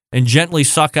eardrum and gently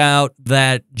suck out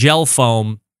that gel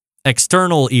foam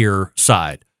external ear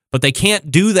side. But they can't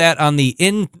do that on the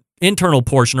internal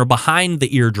portion or behind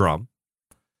the eardrum.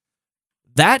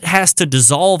 That has to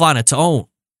dissolve on its own.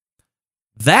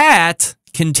 That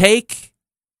can take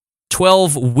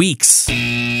 12 weeks.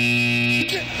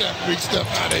 Get that big stuff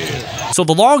out of here. So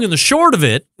the long and the short of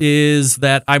it is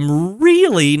that I'm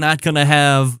really not going to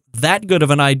have that good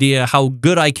of an idea how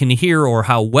good I can hear or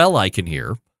how well I can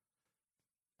hear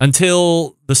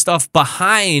until the stuff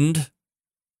behind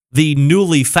the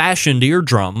newly fashioned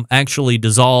eardrum actually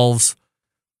dissolves.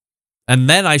 And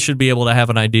then I should be able to have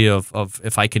an idea of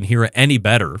if I can hear it any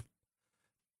better.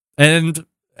 And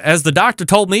as the doctor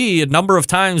told me a number of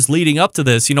times leading up to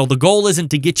this, the goal isn't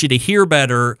to get you to hear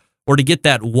better or to get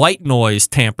that white noise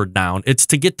tampered down. It's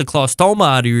to get the cholesteatoma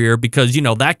out of your ear because,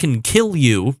 that can kill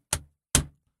you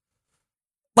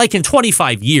like in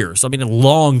 25 years. I mean, a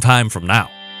long time from now.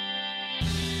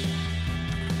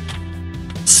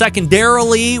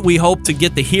 Secondarily, we hope to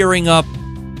get the hearing up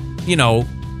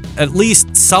at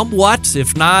least somewhat,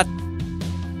 if not,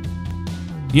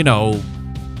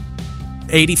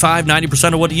 85,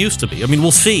 90% of what it used to be. I mean,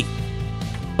 we'll see.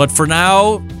 But for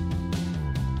now,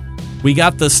 we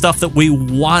got the stuff that we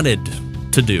wanted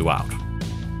to do out.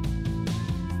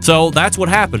 So that's what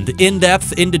happened. In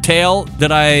depth, in detail.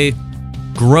 Did I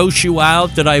gross you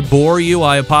out? Did I bore you?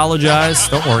 I apologize.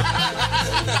 Don't worry.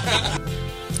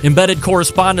 Embedded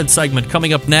correspondence segment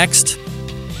coming up next.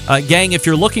 Gang, if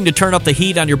you're looking to turn up the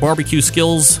heat on your barbecue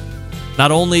skills,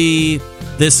 not only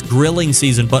this grilling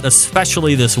season, but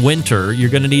especially this winter, you're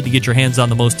going to need to get your hands on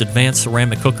the most advanced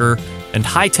ceramic cooker and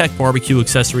high-tech barbecue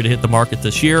accessory to hit the market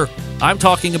this year. I'm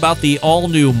talking about the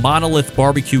all-new Monolith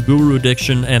Barbecue Guru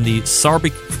Edition and the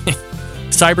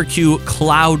CyberQ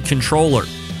Cloud Controller.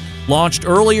 Launched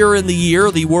earlier in the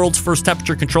year, the world's first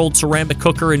temperature-controlled ceramic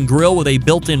cooker and grill with a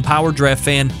built-in power draft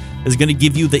fan is going to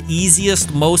give you the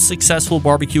easiest, most successful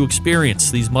barbecue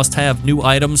experience. These must-have new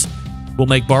items will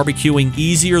make barbecuing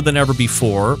easier than ever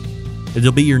before.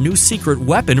 It'll be your new secret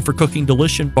weapon for cooking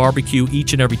delicious barbecue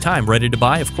each and every time. Ready to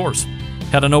buy? Of course.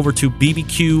 Head on over to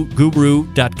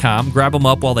bbqguru.com. Grab them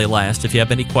up while they last. If you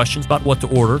have any questions about what to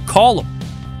order, call them.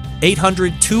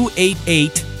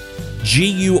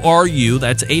 800-288-GURU.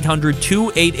 That's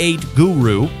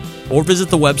 800-288-GURU. Or visit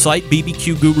the website,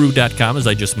 bbqguru.com, as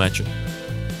I just mentioned.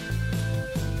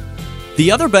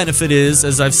 The other benefit is,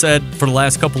 as I've said for the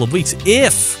last couple of weeks,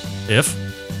 if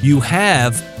you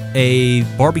have a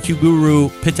Barbecue Guru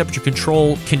pit temperature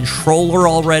controller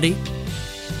already,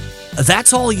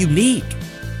 that's all you need.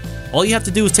 All you have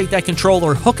to do is take that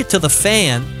controller, hook it to the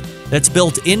fan that's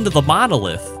built into the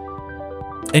Monolith,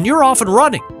 and you're off and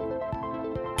running.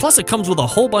 Plus, it comes with a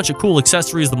whole bunch of cool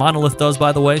accessories the Monolith does,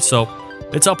 by the way, so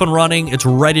it's up and running. It's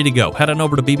ready to go. Head on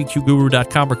over to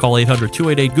bbqguru.com or call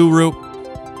 800-288-GURU.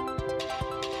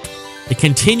 It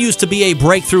continues to be a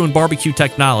breakthrough in barbecue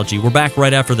technology. We're back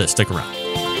right after this. Stick around.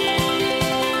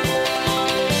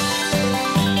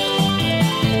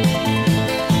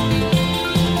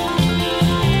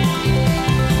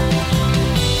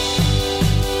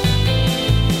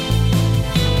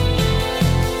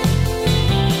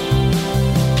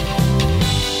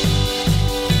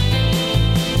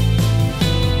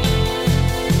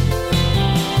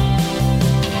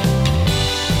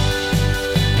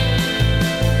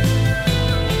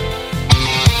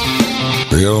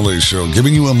 The only show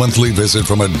giving you a monthly visit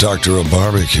from a doctor of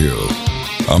barbecue.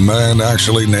 A man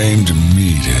actually named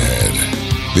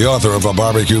Meathead. The author of a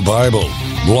barbecue Bible.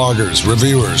 Bloggers,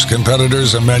 reviewers,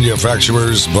 competitors, and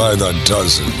manufacturers by the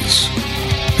dozens.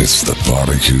 It's the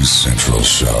Barbecue Central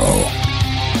Show.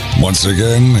 Once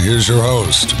again, here's your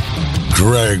host,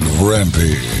 Greg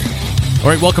Rempe. All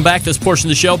right, welcome back. This portion of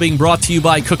the show being brought to you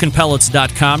by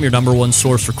cookinpellets.com, your number one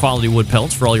source for quality wood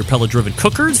pellets for all your pellet-driven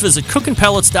cookers. Visit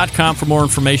cookinpellets.com for more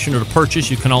information or to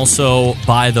purchase. You can also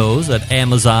buy those at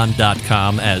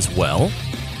amazon.com as well.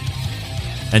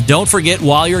 And don't forget,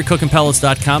 while you're at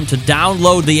cookinpellets.com, to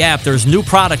download the app. There's new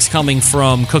products coming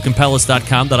from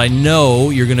cookinpellets.com that I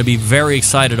know you're going to be very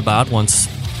excited about once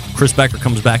Chris Becker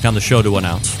comes back on the show to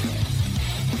announce.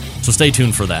 So stay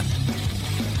tuned for that.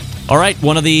 All right,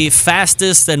 one of the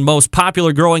fastest and most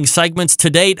popular growing segments to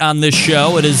date on this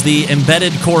show. It is the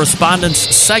Embedded Correspondence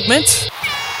segment.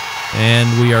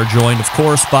 And we are joined, of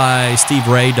course, by Steve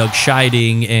Ray, Doug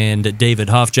Scheiding, and David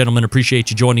Huff. Gentlemen,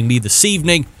 appreciate you joining me this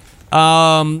evening.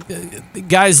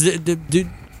 Guys,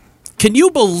 can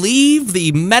you believe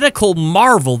the medical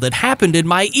marvel that happened in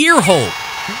my ear hole?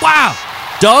 Wow.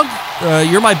 Doug,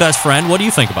 you're my best friend. What do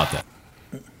you think about that?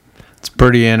 It's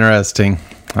pretty interesting.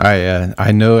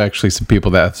 I know actually some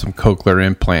people that have some cochlear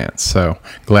implants, so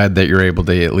glad that you're able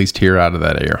to at least hear out of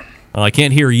that ear. Well, I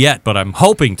can't hear yet, but I'm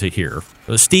hoping to hear.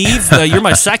 Steve, you're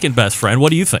my second best friend. What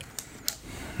do you think?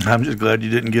 I'm just glad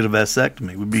you didn't get a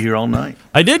vasectomy. We'd be here all night.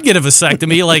 I did get a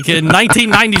vasectomy like in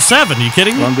 1997. Are you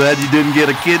kidding me? Well, I'm glad you didn't get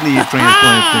a kidney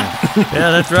transplant.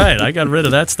 Yeah, that's right. I got rid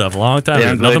of that stuff a long time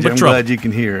ago. Nothing but trouble. I'm glad you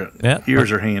can hear it. Yeah.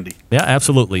 Ears are handy. Yeah,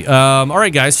 absolutely. All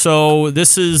right, guys. So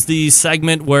this is the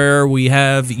segment where we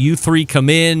have you three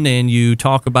come in and you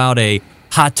talk about a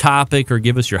hot topic or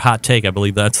give us your hot take. I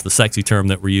believe that's the sexy term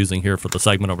that we're using here for the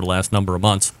segment over the last number of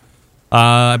months.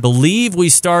 I believe we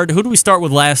start. Who did we start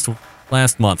with last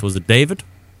month? Was it David?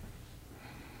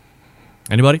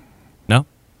 Anybody? No?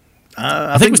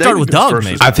 I think we started with Doug,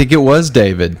 maybe. I think it was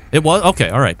David. It was? Okay,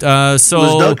 all right. So it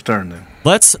was Doug's turn then.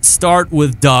 Let's start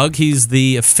with Doug. He's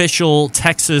the official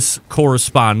Texas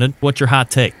correspondent. What's your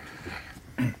hot take?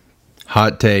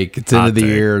 Hot take. It's end of the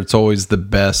year. It's always the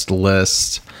best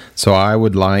list. So I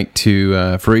would like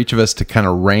to, for each of us to kind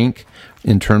of rank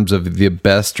in terms of the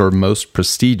best or most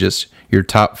prestigious, your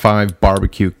top 5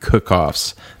 barbecue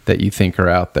cook-offs that you think are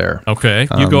out there. Okay,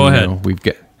 you go ahead. We've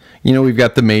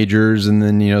got the majors, and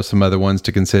then some other ones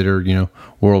to consider.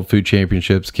 World Food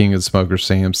Championships, King of the Smokers,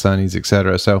 Sam's, Sonny's,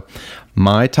 etc. So,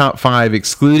 my top 5,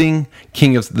 excluding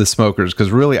King of the Smokers, because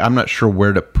really I'm not sure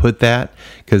where to put that,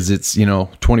 because it's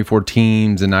 24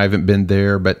 teams, and I haven't been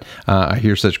there, but I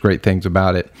hear such great things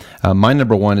about it. My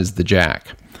number 1 is the Jack.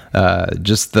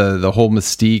 Just the whole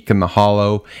mystique and the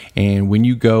hollow, and when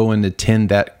you go and attend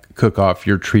that cook-off,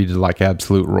 you're treated like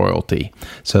absolute royalty.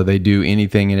 So they do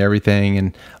anything and everything,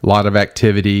 and a lot of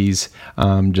activities,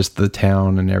 just the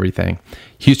town and everything.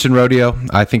 Houston Rodeo,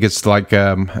 I think it's like,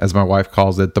 as my wife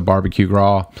calls it, the barbecue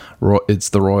gras. It's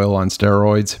the Royal on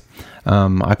steroids.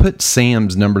 I put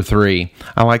Sam's number 3.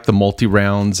 I like the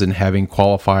multi-rounds and having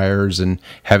qualifiers and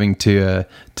having to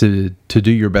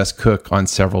do your best cook on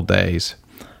several days.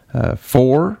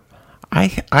 4, I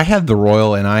have the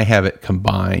Royal, and I have it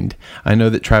combined. I know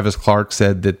that Travis Clark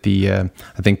said that the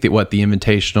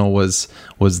Invitational was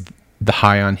the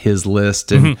high on his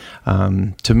list, and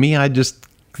to me,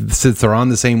 since they're on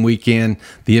the same weekend,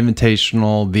 the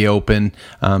Invitational, the Open,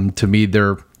 to me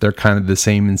they're kind of the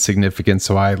same in significance,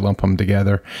 so I lump them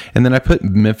together. And then I put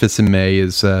Memphis in May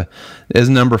as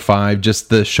number 5, just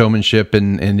the showmanship,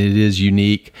 and it is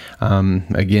unique.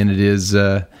 Again, it is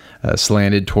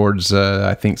slanted towards,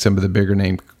 I think, some of the bigger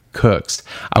name cooks.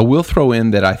 I will throw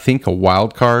in that I think a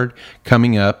wild card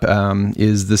coming up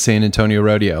is the San Antonio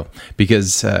Rodeo,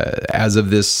 because as of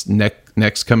this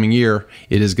next coming year,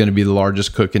 it is going to be the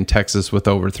largest cook in Texas with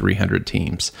over 300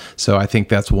 teams. So I think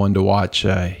that's one to watch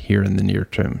here in the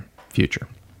near-term future.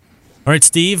 All right,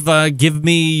 Steve, give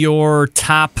me your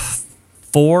top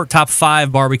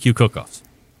 5 barbecue cook-offs.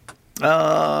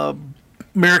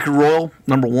 American Royal,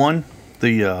 number 1.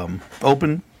 The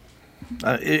Open,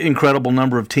 incredible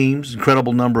number of teams,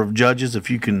 incredible number of judges.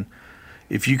 If you can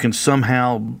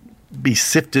somehow be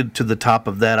sifted to the top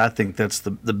of that, I think that's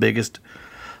the biggest.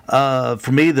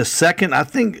 For me, the second, I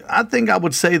think I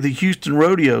would say the Houston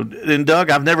Rodeo. And Doug,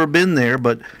 I've never been there,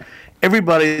 but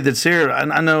everybody that's there,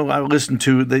 I know I listened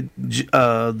to the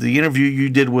interview you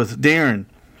did with Darren,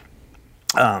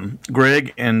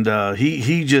 Greg, and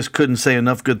he just couldn't say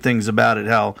enough good things about it.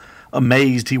 How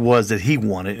amazed he was that he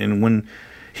won it, and when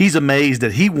he's amazed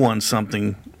that he won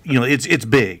something, it's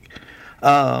big.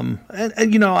 And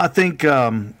I think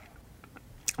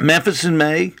Memphis in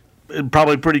May,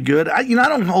 probably pretty good. I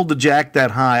don't hold the Jack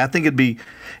that high. I think it'd be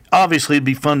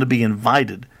fun to be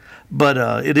invited, but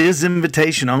it is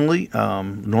invitation only.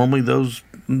 Normally those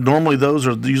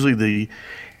are usually the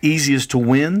easiest to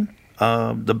win.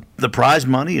 The prize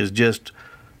money is just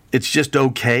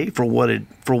okay for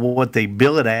what they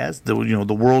bill it as, the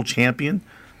world champion,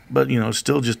 but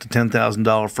still just a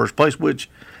 $10,000 first place, which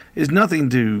is nothing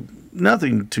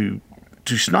to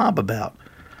snob about.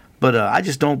 But I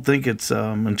just don't think it's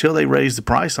until they raise the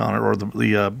price on it, or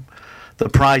the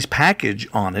prize package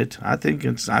on it. I think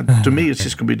to me it's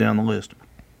just going to be down the list.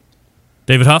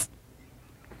 David Huff?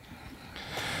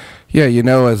 Yeah,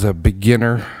 as a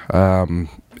beginner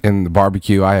in the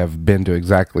barbecue, I have been to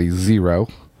exactly 0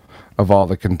 of all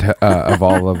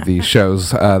the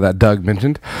shows that Doug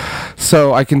mentioned.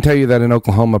 So I can tell you that in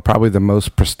Oklahoma, probably the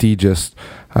most prestigious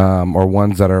or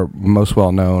ones that are most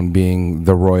well known being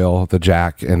the Royal, the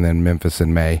Jack, and then Memphis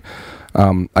in May.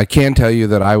 I can tell you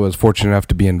that I was fortunate enough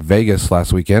to be in Vegas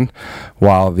last weekend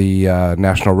while the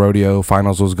National Rodeo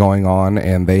Finals was going on,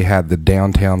 and they had the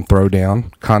Downtown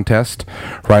Throwdown contest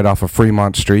right off of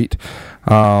Fremont Street.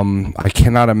 I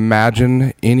cannot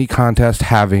imagine any contest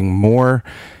having more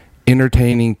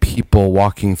entertaining people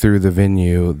walking through the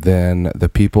venue than the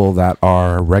people that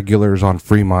are regulars on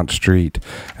Fremont Street,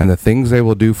 and the things they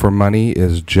will do for money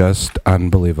is just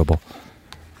unbelievable.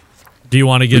 Do you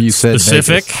want to get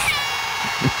specific?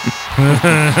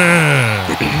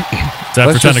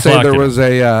 Let's just say there was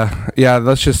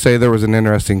let's just say there was an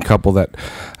interesting couple that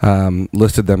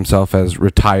listed themselves as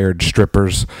retired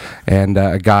strippers, and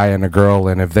a guy and a girl,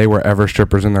 and if they were ever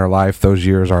strippers in their life, those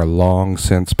years are long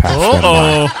since past them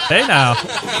by. Hey now.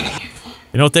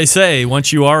 You know what they say,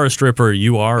 once you are a stripper,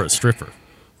 you are a stripper.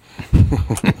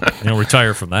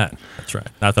 Retire from that. That's right.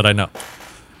 Not that I know.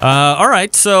 All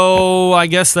right, so I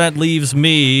guess that leaves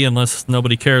me, unless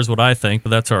nobody cares what I think, but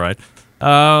that's all right.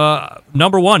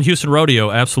 Number 1, Houston Rodeo,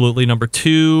 absolutely. Number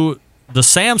 2, the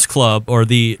Sam's Club, or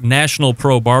the National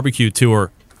Pro Barbecue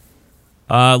Tour.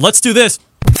 Let's do this.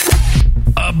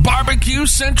 A Barbecue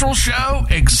Central Show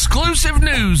exclusive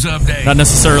news update. Not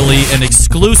necessarily an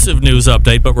exclusive news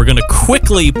update, but we're going to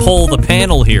quickly poll the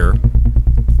panel here.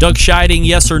 Doug Scheiding,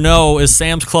 yes or no, is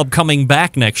Sam's Club coming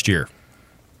back next year?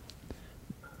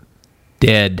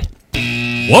 Dead.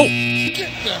 Whoa. Get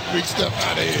that big stuff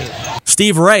out of here.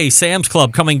 Steve Ray, Sam's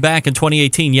Club, coming back in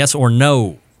 2018, yes or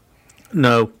no?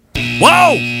 No.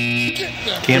 Whoa!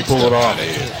 Can't pull it off.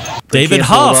 David Can't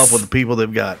Huff. pull it off with the people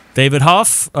they've got. David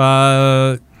Huff,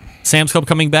 Sam's Club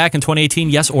coming back in 2018,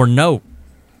 yes or no?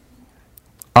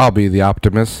 I'll be the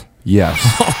optimist. Yes.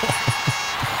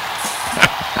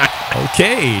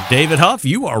 Okay, David Huff,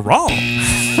 you are wrong.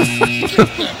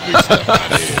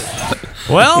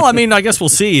 Well, I mean, I guess we'll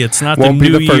see. It's not Won't the be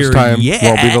new the first year time. yet.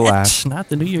 Won't be the last. Not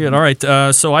the new year yet. All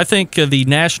right, so I think the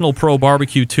National Pro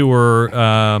Barbecue Tour,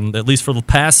 at least for the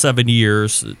past 7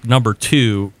 years, number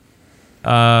 2.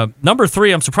 Number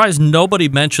 3, I'm surprised nobody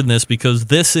mentioned this because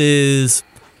this is,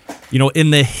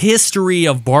 in the history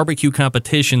of barbecue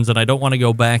competitions, and I don't want to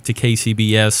go back to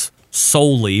KCBS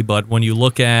solely, but when you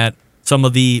look at some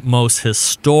of the most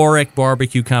historic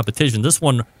barbecue competitions, this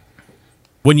one,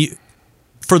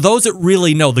 for those that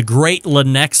really know, the Great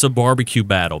Lenexa Barbecue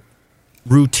Battle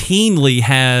routinely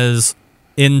has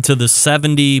into the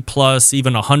 70 plus,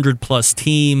 even 100 plus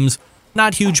teams.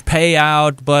 Not huge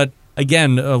payout, but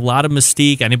again, a lot of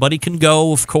mystique. Anybody can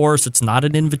go, of course. It's not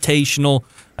an invitational.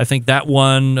 I think that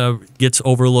one gets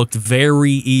overlooked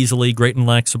very easily. Great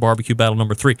Lenexa Barbecue Battle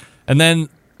number 3. And then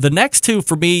the next 2,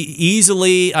 for me,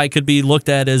 easily I could be looked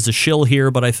at as a shill here,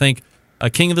 but I think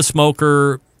King of the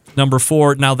Smoker, number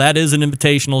 4. Now, that is an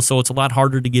invitational, so it's a lot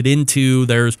harder to get into.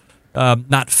 There's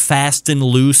not fast and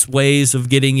loose ways of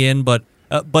getting in, but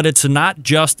it's not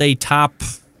just a top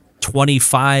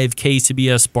 25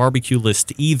 KCBS barbecue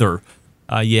list either.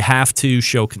 You have to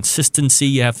show consistency.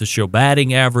 You have to show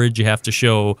batting average. You have to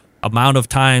show amount of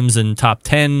times in top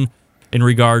 10 in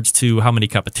regards to how many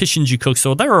competitions you cook.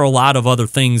 So there are a lot of other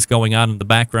things going on in the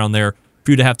background there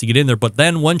for you to have to get in there. But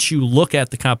then once you look at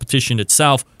the competition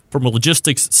itself, from a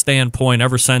logistics standpoint,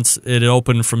 ever since it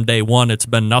opened from day one, it's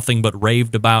been nothing but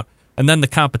raved about. And then the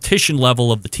competition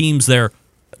level of the teams there,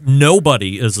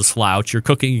 nobody is a slouch. You're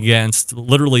cooking against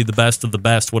literally the best of the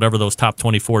best, whatever those top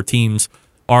 24 teams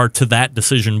are to that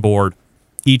decision board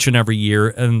each and every year.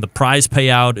 And the prize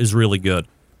payout is really good.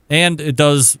 And it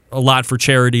does a lot for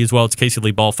charity as well. It's Casey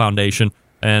Lee Ball Foundation,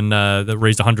 and that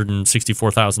raised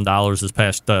 $164,000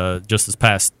 this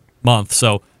past month.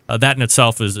 So that in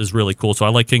itself is really cool. So I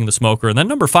like King of the Smoker. And then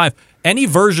number 5, any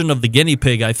version of the guinea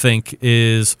pig, I think,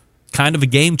 is kind of a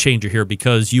game changer here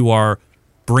because you are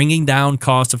bringing down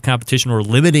cost of competition or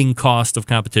limiting cost of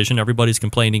competition. Everybody's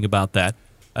complaining about that.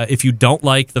 If you don't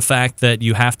like the fact that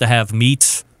you have to have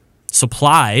meats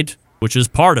supplied, which is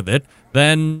part of it,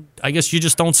 then I guess you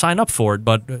just don't sign up for it.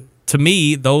 But to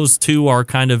me, those 2 are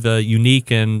kind of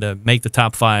unique and make the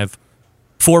top 5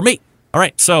 for me. All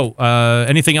right, so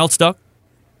anything else, Doug?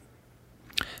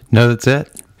 No, that's it.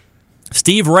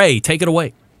 Steve Ray, take it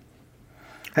away.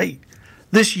 Hey,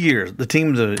 this year, the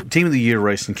team of the year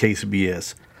race in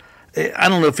KCBS, I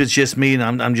don't know if it's just me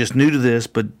and I'm just new to this,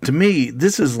 but to me,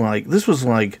 this was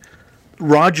like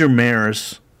Roger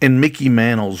Maris and Mickey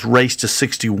Mantle's race to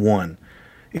 61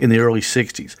 in the early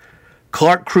 60s.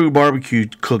 Clark Crew Barbecue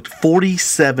cooked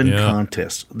 47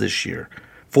 contests this year.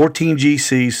 14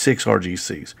 GCs, 6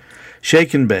 RGCs.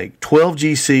 Shake and Bake, 12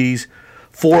 GCs,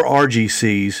 4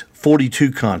 RGCs,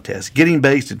 42 contests. Getting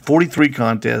Basted, 43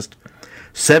 contests,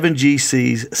 7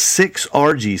 GCs, 6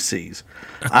 RGCs.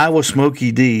 Iowa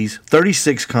Smoky D's,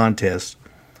 36 contests,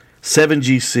 7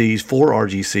 GCs, 4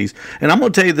 RGCs. And I'm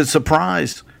going to tell you the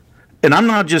surprise, and I'm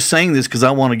not just saying this because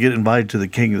I want to get invited to the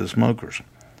King of the Smokers,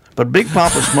 but Big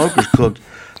Papa Smokers cooked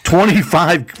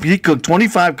 25. He cooked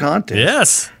 25 contests.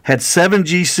 Yes. Had 7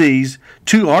 GCs,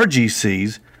 2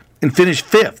 RGCs, and finished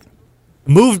 5th.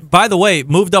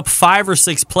 Moved up 5 or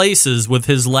 6 places with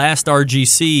his last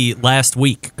RGC last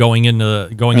week, going into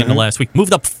last week.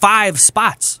 Moved up 5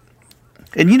 spots.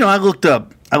 And I looked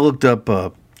up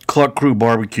Clark Crew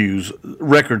Barbecue's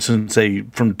record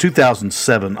from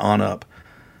 2007 on up.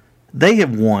 They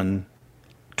have won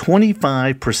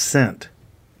 25%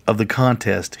 of the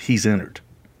contest he's entered.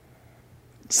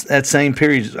 That same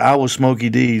period, Iowa Smoky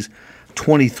D's,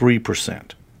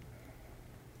 23%.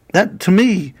 That, to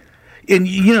me, and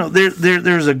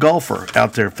there's a golfer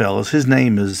out there, fellas. His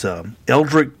name is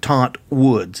Eldrick Taunt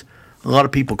Woods. A lot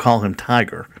of people call him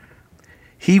Tiger.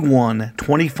 He won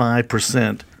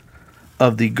 25%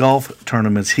 of the golf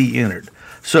tournaments he entered.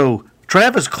 So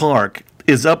Travis Clark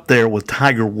is up there with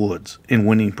Tiger Woods in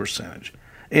winning percentage.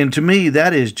 And to me,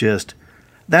 that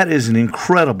is an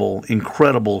incredible,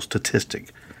 incredible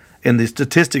statistic. And the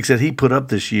statistics that he put up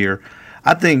this year,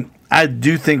 I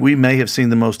do think we may have seen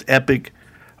the most epic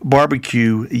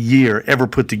barbecue year ever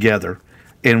put together,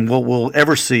 and what we'll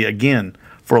ever see again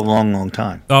for a long, long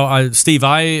time. Steve,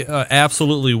 I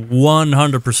absolutely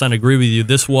 100% agree with you.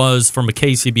 This was, from a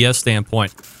KCBS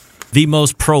standpoint, the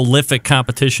most prolific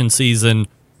competition season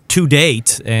to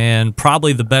date, and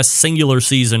probably the best singular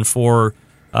season for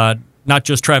not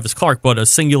just Travis Clark, but a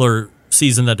singular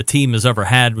season that a team has ever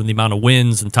had, with the amount of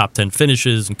wins and top 10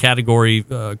 finishes and category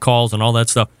calls and all that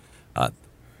stuff.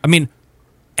 I mean,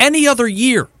 any other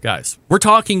year, guys, we're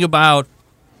talking about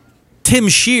Tim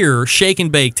Scheer, Shake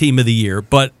and Bake Team of the Year,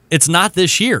 but it's not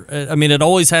this year. I mean, it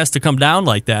always has to come down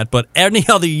like that, but any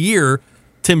other year,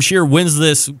 Tim Scheer wins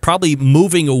this, probably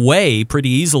moving away pretty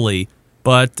easily,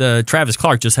 but Travis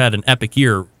Clark just had an epic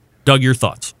year. Doug, your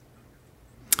thoughts?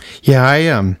 Yeah, I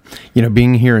am.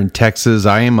 Being here in Texas,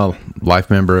 I am a life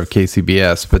member of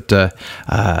KCBS, but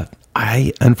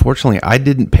I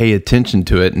didn't pay attention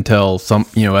to it until some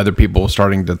other people were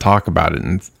starting to talk about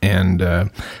it,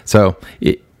 and so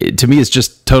to me, it's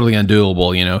just totally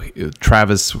undoable.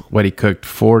 Travis, what he cooked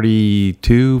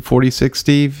 46,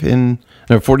 Steve,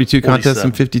 42 contests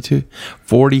in 52,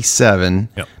 47.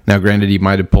 Yep. Now, granted, he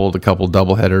might have pulled a couple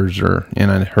doubleheaders,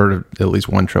 and I heard of at least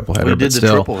one tripleheader. He did the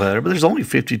tripleheader, but there's only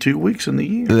 52 weeks in the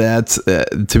year. That's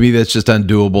to me, that's just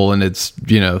undoable, and it's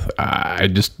I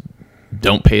just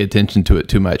don't pay attention to it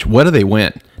too much. What do they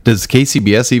win? Does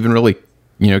KCBS even really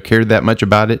care that much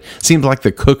about it? Seems like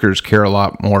the cookers care a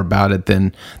lot more about it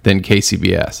than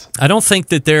KCBS. I don't think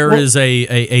that there is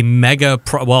a mega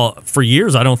for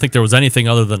years I don't think there was anything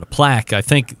other than a plaque. I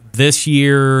think this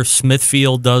year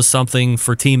Smithfield does something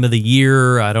for Team of the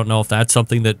Year. I don't know if that's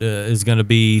something that is going to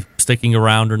be sticking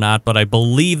around or not, but I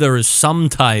believe there is some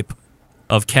type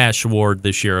of cash award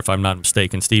this year, if I'm not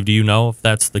mistaken. Steve, do you know if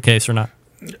that's the case or not?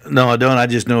 No, I don't. I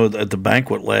just know at the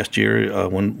banquet last year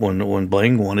when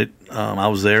Blaine won it, I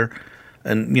was there,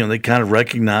 and they kind of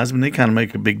recognized him. And they kind of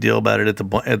make a big deal about it at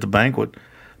the banquet,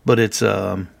 but it's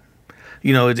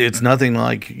it's nothing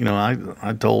like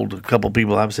I told a couple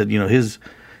people, I've said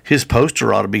his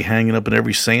poster ought to be hanging up in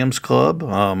every Sam's Club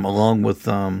along with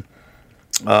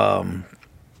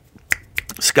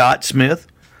Scott Smith.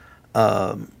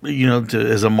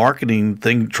 As a marketing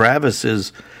thing,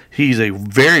 Travis he's a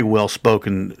very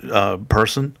well-spoken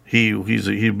person.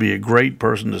 He'd be a great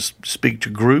person to speak to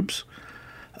groups.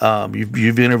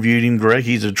 You've interviewed him, Greg.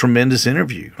 He's a tremendous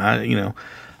interview. I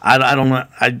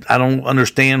don't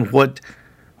understand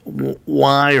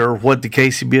why or what the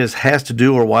KCBS has to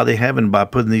do, or why they haven't, by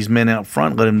putting these men out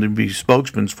front, let them to be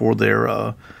spokesmen for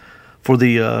their for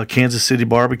the Kansas City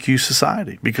Barbecue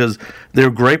Society, because they're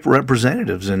great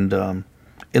representatives, and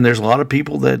there's a lot of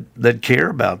people that care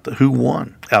about who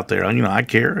won out there. I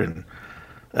care, and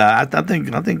I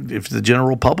think if the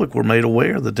general public were made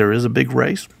aware that there is a big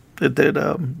race, that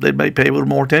they'd may pay a little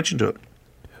more attention to it.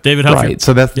 David Huff. Right.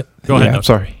 So that's go ahead. I'm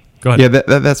sorry. Go ahead.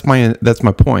 Yeah, that's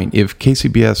my point. If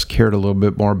KCBS cared a little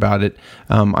bit more about it,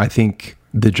 I think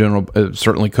the general,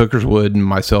 certainly cookers would, and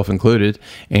myself included,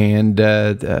 and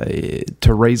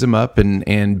to raise them up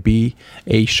and be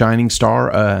a shining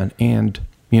star and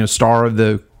star of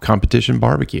the competition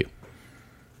barbecue.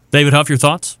 David Huff, your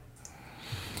thoughts?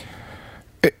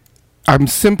 I'm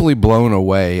simply blown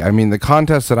away. I mean, the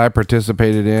contests that I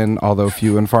participated in, although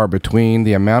few and far between,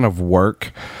 the amount of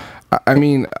work. I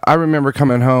mean, I remember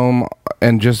coming home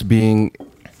and just being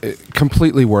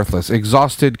completely worthless,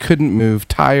 exhausted, couldn't move,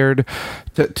 tired.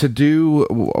 To do,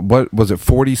 what was it,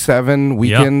 47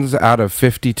 weekends out of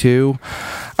 52?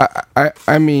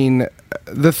 I mean,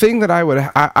 the thing that I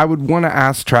would want to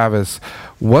ask Travis,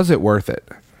 was it worth it?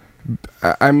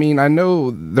 I mean, I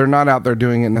know they're not out there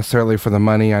doing it necessarily for the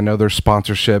money. I know there's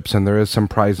sponsorships and there is some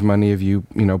prize money if you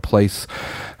place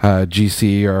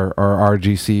GC or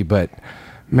RGC, but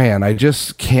man, I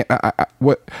just can't.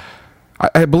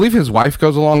 I believe his wife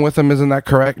goes along with him. Isn't that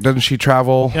correct? Doesn't she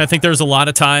travel? Yeah, I think there's a lot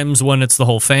of times when it's the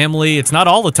whole family. It's not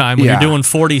all the time when you're doing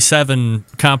 47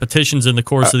 competitions in the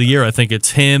course of the year. I think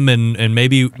it's him and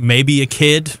maybe a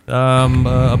kid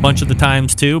a bunch of the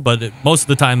times too. But most of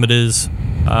the time it is.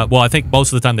 I think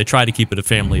most of the time they try to keep it a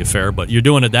family affair. But you're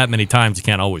doing it that many times, it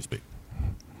can't always be.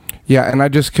 Yeah, and I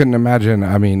just couldn't imagine.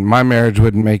 I mean, my marriage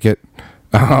wouldn't make it.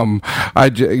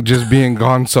 Just being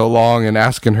gone so long and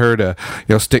asking her to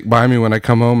stick by me when I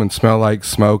come home and smell like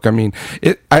smoke. I mean,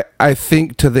 I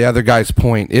think, to the other guy's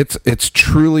point, it's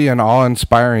truly an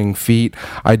awe-inspiring feat.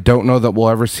 I don't know that we'll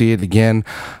ever see it again,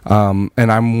 and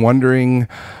I'm wondering,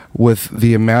 with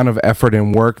the amount of effort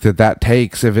and work that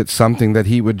takes, if it's something that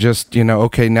he would just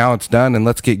okay, now it's done and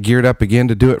let's get geared up again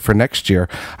to do it for next year.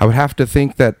 I would have to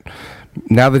think that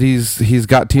now that he's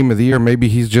got Team of the Year, maybe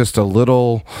he's just a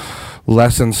little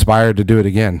less inspired to do it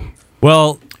again.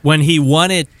 Well, when he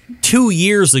won it 2 2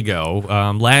 years ago.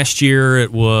 Last year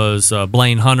it was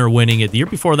Blaine Hunter winning it. The year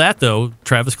before that, though,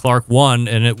 Travis Clark won,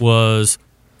 and it was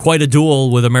quite a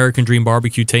duel with American Dream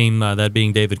Barbecue team, that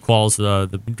being David Qualls,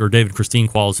 or David Christine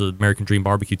Qualls, the American Dream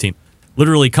Barbecue team,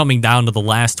 literally coming down to the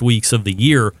last weeks of the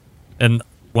year. And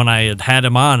when I had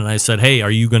him on and I said, hey, are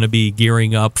you going to be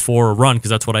gearing up for a run?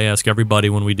 Because that's what I ask everybody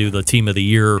when we do the Team of the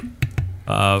Year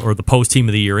or the post-Team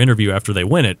of the Year interview after they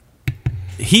win it.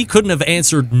 He couldn't have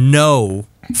answered no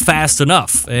fast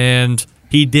enough, and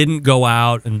he didn't go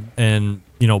out and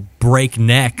break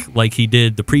neck like he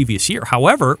did the previous year.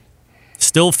 However,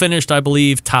 still finished, I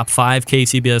believe, top 5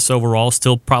 KCBS overall,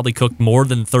 still probably cooked more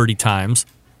than 30 times.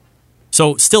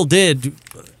 So still did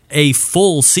a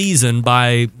full season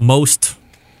by most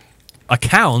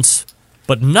accounts,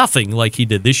 but nothing like he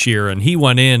did this year. And he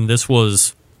went in, this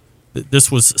was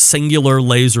singular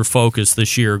laser focus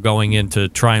this year going in to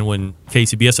try and win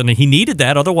KCBS. And he needed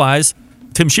that, otherwise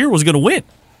Tim Shear was going to win.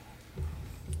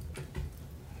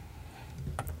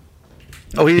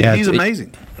 Oh, he's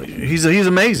amazing. He's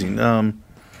amazing.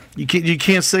 You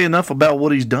can't say enough about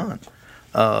what he's done.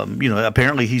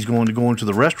 Apparently he's going to go into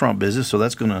the restaurant business, so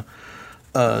that's going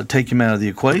to take him out of the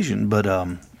equation. But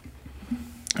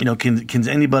can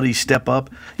anybody step up?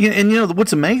 And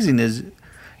what's amazing is,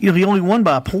 he only won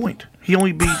by a point. He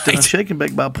only beat Shake and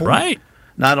Bake by a point. Right.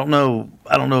 Now I don't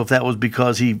know if that was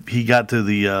because he got to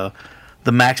the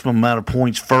maximum amount of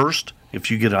points first. If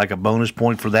you get like a bonus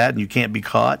point for that and you can't be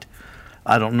caught,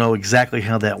 I don't know exactly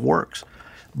how that works.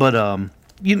 But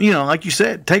like you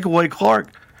said, take away Clark,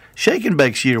 Shake and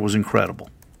Bake's year was incredible.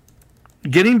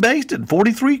 Getting basted,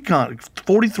 43 contest.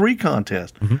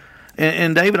 Mm-hmm.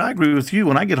 And David, I agree with you.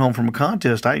 When I get home from a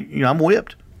contest, I'm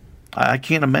whipped. I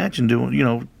can't imagine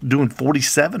doing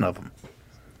 47 of them.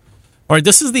 All right,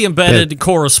 this is the embedded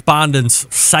correspondence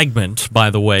segment, by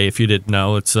the way, if you didn't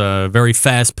know. It's very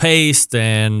fast-paced,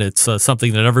 and it's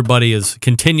something that everybody is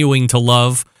continuing to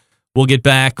love. We'll get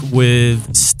back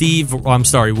with David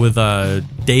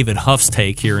Huff's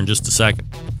take here in just a second.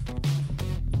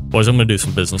 Boys, I'm going to do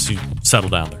some business. You settle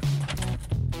down there.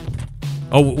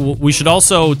 Oh, we should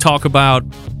also talk about...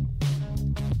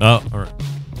 Oh, all right.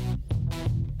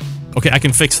 Okay, I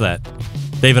can fix that.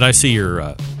 David, I see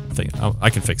your thing. I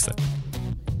can fix that.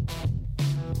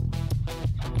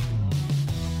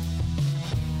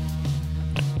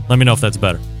 Let me know if that's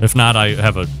better. If not, I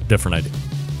have a different idea.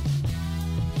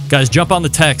 Guys, jump on the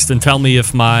text and tell me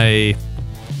if my...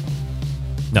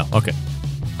 No, okay.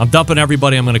 I'm dumping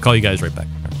everybody. I'm going to call you guys right back.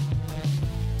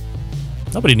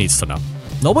 Nobody needs to know.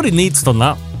 Nobody needs to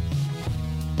know.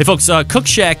 Hey, folks, Cook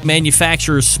Shack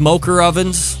manufactures smoker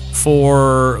ovens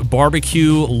for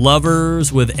barbecue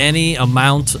lovers with any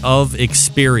amount of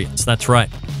experience. That's right.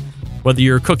 Whether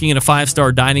you're cooking in a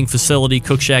 5-star dining facility,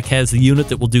 Cook Shack has the unit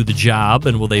that will do the job,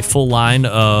 and with a full line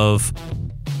of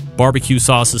barbecue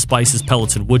sauces, spices,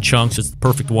 pellets, and wood chunks, it's the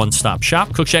perfect one-stop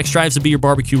shop. Cook Shack strives to be your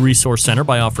barbecue resource center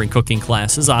by offering cooking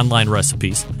classes, online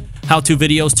recipes, how-to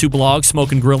videos, 2 blogs,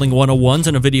 smoke and grilling 101s,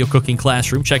 and a video cooking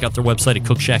classroom. Check out their website at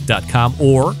cookshack.com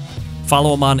or follow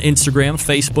them on Instagram,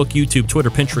 Facebook, YouTube, Twitter,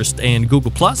 Pinterest, and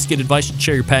Google+. Get advice and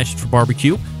share your passion for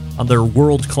barbecue on their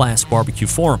world-class barbecue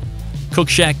forum. Cook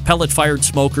Shack pellet-fired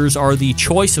smokers are the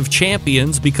choice of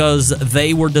champions because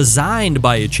they were designed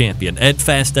by a champion, Ed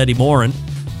Fast Eddie Morin.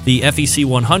 The FEC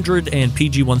 100 and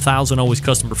PG 1000 always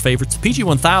customer favorites. The PG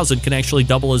 1000 can actually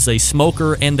double as a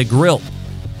smoker and a grill.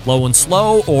 Low and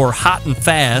slow or hot and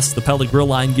fast, the pellet grill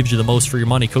line gives you the most for your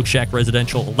money. Cook Shack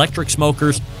residential electric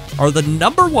smokers are the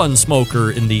 #1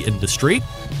 smoker in the industry.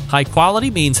 High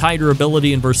quality means high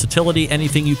durability and versatility.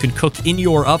 Anything you can cook in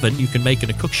your oven, you can make in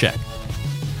a Cook Shack.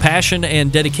 Passion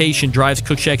and dedication drives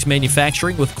Cook Shack's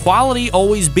manufacturing, with quality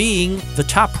always being the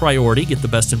top priority. Get the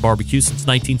best in barbecue since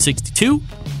 1962.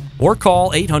 Or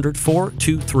call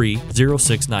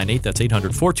 800-423-0698. That's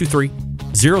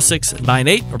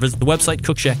 800-423-0698. Or visit the website,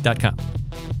 cookshack.com.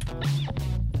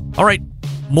 All right,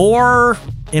 more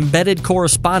embedded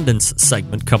correspondence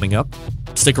segment coming up.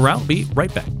 Stick around. Be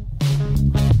right back.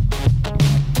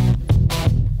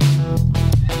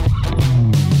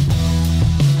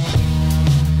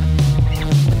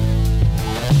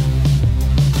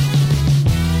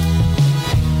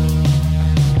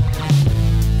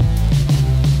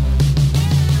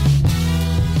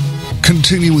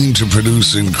 Continuing to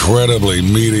produce incredibly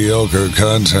mediocre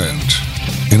content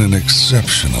in an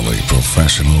exceptionally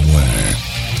professional way.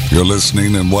 You're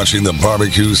listening and watching the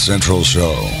Barbecue Central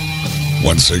Show.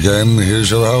 Once again, here's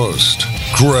your host,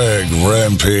 Greg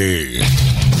Rempe.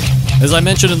 As I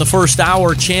mentioned in the first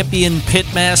hour, champion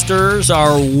pitmasters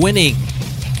are winning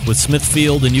with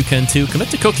Smithfield, and you can too. Commit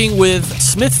to cooking with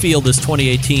Smithfield this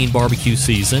 2018 barbecue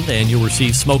season, and you'll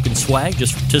receive smoke and swag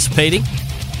just for participating.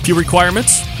 Few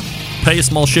requirements. Pay a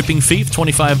small shipping fee of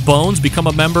 25 bones. Become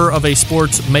a member of a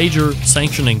sports major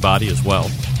sanctioning body as well.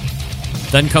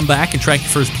 Then come back and track your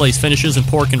first place finishes in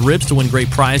pork and ribs to win great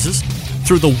prizes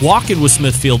through the Walk-In with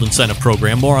Smithfield incentive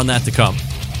program. More on that to come.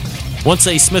 Once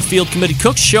a Smithfield committee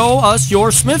cook, show us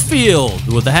your Smithfield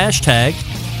with the hashtag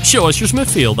Show Us Your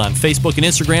Smithfield on Facebook and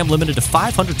Instagram, limited to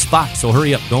 500 spots, so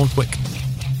hurry up, going quick.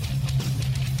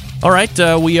 All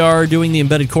right, we are doing the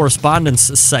embedded correspondence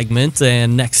segment,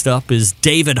 and next up is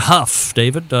David Huff.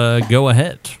 David, go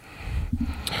ahead.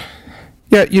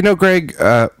 Yeah, you know, Greg,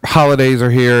 holidays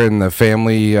are here, and the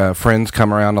family, friends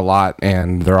come around a lot,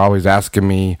 and they're always asking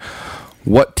me,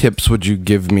 what tips would you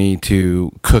give me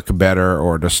to cook better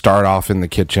or to start off in the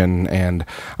kitchen? And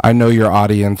I know your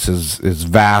audience is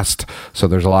vast, so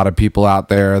there's a lot of people out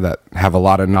there that have a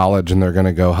lot of knowledge, and they're going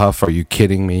to go, Huff, are you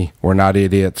kidding me? We're not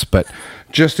idiots. But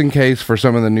just in case for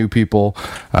some of the new people,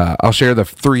 I'll share the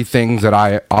 3 things that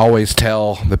I always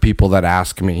tell the people that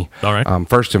ask me. All right.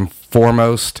 First and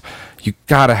foremost, you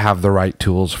got to have the right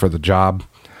tools for the job.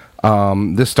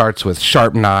 This starts with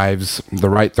sharp knives, the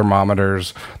right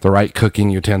thermometers, the right cooking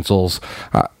utensils.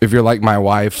 If you're like my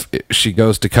wife, she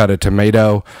goes to cut a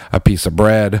tomato, a piece of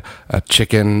bread, a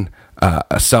chicken,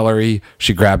 a celery.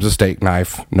 She grabs a steak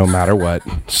knife, no matter what,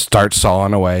 starts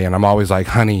sawing away. And I'm always like,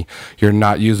 honey, you're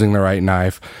not using the right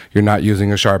knife. You're not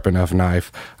using a sharp enough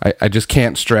knife. I just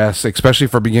can't stress, especially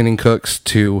for beginning cooks,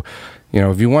 to... You know,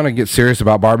 if you want to get serious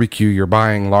about barbecue, you're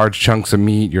buying large chunks of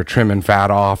meat, you're trimming fat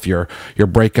off, you're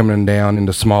breaking them down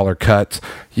into smaller cuts.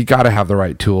 You got to have the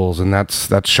right tools, and that's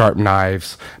sharp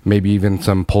knives, maybe even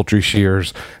some poultry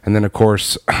shears. And then, of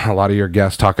course, a lot of your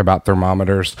guests talk about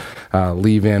thermometers,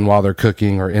 leave in while they're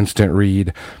cooking, or instant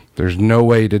read. There's no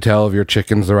way to tell if your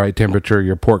chicken's the right temperature,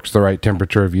 your pork's the right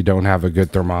temperature if you don't have a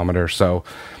good thermometer. So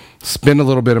spend a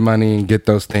little bit of money and get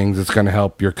those things. It's going to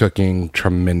help your cooking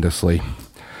tremendously.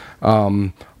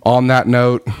 On that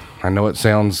note, I know it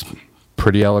sounds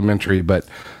pretty elementary, but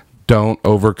don't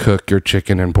overcook your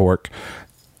chicken and pork.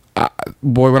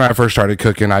 Boy, when I first started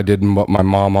cooking, I did what my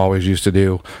mom always used to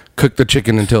do: cook the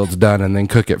chicken until it's done and then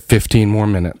cook it 15 more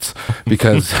minutes,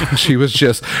 because she was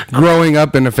just growing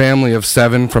up in a family of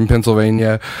 7 from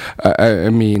Pennsylvania. I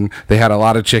mean, they had a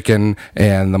lot of chicken,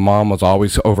 and the mom was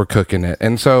always overcooking it.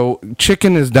 And so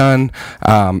chicken is done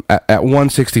at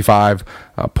 165.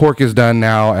 Pork is done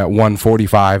now at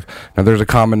 145. Now, there's a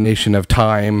combination of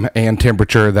time and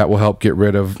temperature that will help get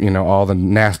rid of, you know, all the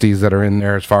nasties that are in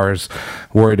there as far as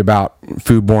worried about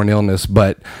foodborne illness.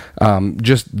 But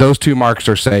just those 2 marks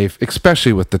are safe,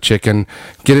 especially with the chicken.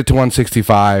 Get it to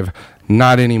 165.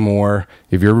 Not anymore.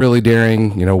 If you're really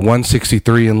daring,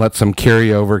 163 and let some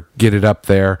carry over, get it up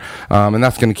there. And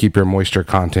that's going to keep your moisture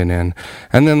content in.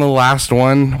 And then the last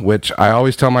one, which I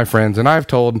always tell my friends, and I've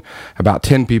told about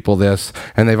 10 people this,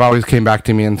 and they've always came back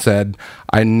to me and said,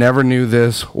 I never knew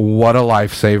this. What a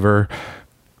lifesaver.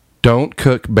 Don't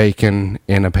cook bacon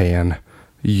in a pan.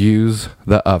 Use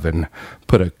the oven.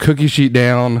 Put a cookie sheet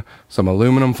down, some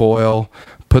aluminum foil,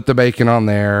 put the bacon on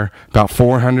there, about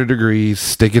 400 degrees,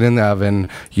 stick it in the oven.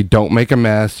 You don't make a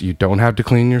mess. You don't have to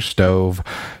clean your stove.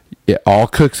 It all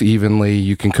cooks evenly.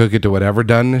 You can cook it to whatever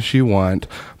doneness you want.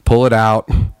 Pull it out.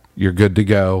 You're good to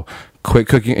go. Quit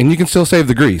cooking, and you can still save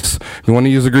the grease. If you want to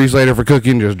use the grease later for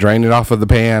cooking, just drain it off of the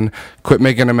pan. Quit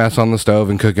making a mess on the stove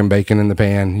and cooking bacon in the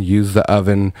pan. Use the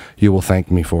oven. You will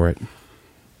thank me for it.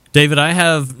 David, I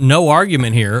have no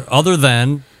argument here other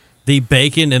than the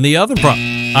bacon in the oven problem.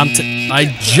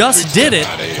 I just did it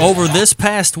over this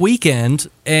past weekend,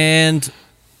 and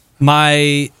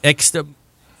my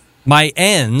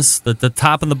ends, the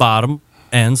top and the bottom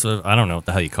ends, I don't know what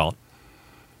the hell you call it,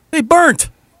 they burnt.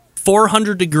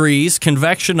 400 degrees,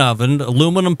 convection oven,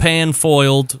 aluminum pan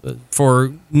foiled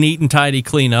for neat and tidy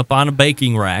cleanup on a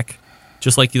baking rack,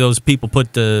 just like those people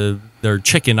put their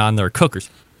chicken on their cookers.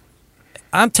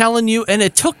 I'm telling you, and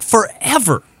it took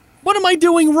forever. What am I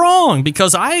doing wrong?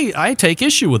 Because I take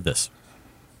issue with this.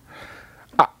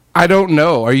 I don't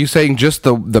know. Are you saying just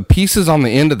the pieces on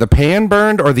the end of the pan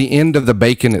burned, or the end of the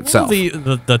bacon itself?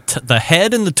 The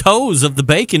head and the toes of the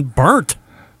bacon burnt.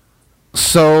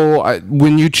 So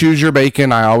when you choose your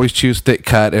bacon, I always choose thick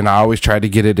cut, and I always try to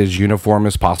get it as uniform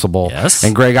as possible. Yes.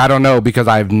 And Greg, I don't know, because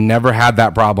I've never had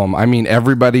that problem. I mean,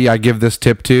 everybody I give this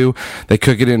tip to, they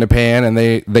cook it in a pan, and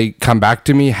they come back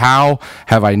to me. How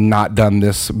have I not done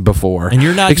this before? And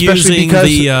you're not using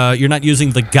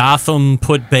the Gotham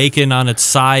put bacon on its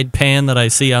side pan that I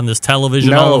see on this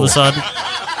television all of a sudden.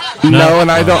 No, and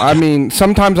I don't. I mean,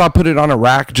 sometimes I'll put it on a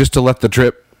rack just to let the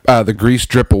drip the grease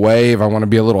drip away, if I want to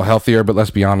be a little healthier. But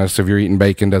let's be honest, if you're eating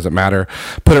bacon, doesn't matter.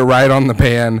 Put it right on the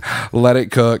pan, let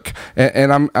it cook,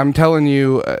 and I'm telling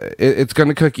you, it's going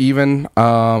to cook even,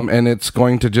 and it's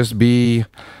going to just be.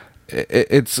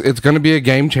 It's going to be a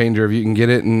game changer if you can get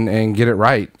it and get it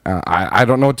right. I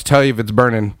don't know what to tell you if it's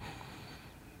burning.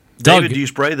 David, do you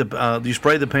spray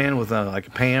the pan with like a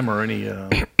Pam or any?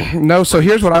 No. So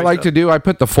here's what I like to do: I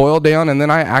put the foil down, and then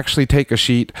I actually take a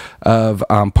sheet of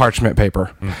parchment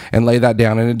paper and lay that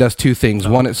down. And it does two things: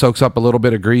 one, it soaks up a little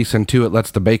bit of grease, and two, it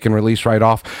lets the bacon release right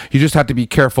off. You just have to be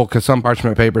careful because some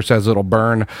parchment paper says it'll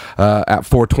burn at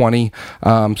 420.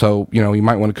 So you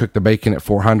might want to cook the bacon at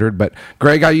 400. But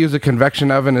Greg, I use a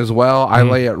convection oven as well. I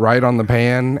lay it right on the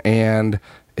pan and.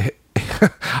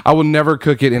 I will never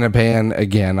cook it in a pan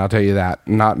again. I'll tell you that.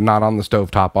 Not on the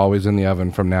stovetop. Always in the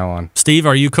oven from now on. Steve,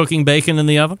 are you cooking bacon in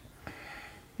the oven?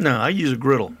 No, I use a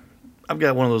griddle. I've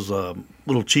got one of those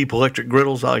little cheap electric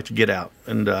griddles I like to get out,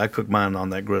 and I cook mine on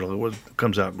that griddle. It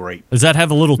comes out great. Does that have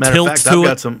a little Matter tilt of fact, to I've it?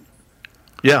 got some.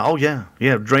 Yeah. Oh yeah.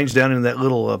 Yeah. It drains down into that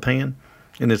little pan,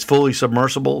 and it's fully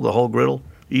submersible. The whole griddle,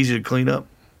 easy to clean up.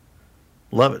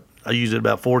 Love it. I used it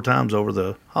about 4 times over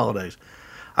the holidays.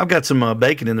 I've got some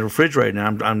bacon in the refrigerator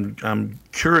now. I'm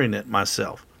curing it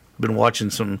myself. I've been watching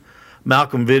some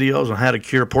Malcolm videos on how to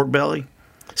cure pork belly.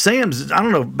 Sam's, I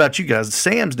don't know about you guys,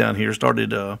 Sam's down here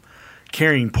started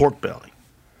carrying pork belly.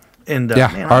 And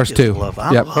man, ours too. I love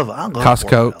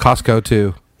Costco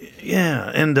too. Yeah,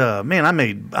 and man,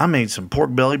 I made some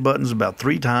pork belly buttons about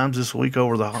 3 times this week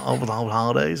over the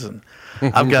holidays, and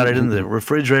I've got it in the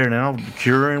refrigerator now,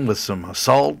 curing with some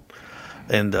salt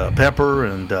and pepper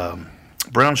and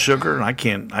brown sugar, and I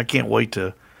can't wait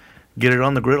to get it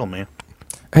on the griddle, man.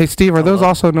 Hey, Steve, are those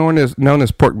also known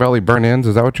as pork belly burn ends?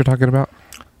 Is that what you're talking about?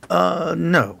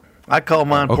 No. I call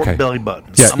mine pork belly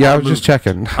buttons. Yeah, I was just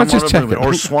checking.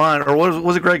 Or swine, or what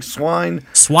was it, Greg? Swine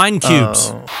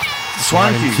cubes.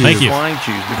 Swine cubes. Thank you. Swine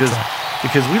cubes,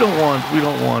 because we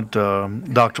don't want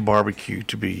Dr. Barbecue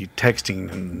to be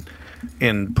texting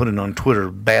and putting on Twitter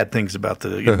bad things about the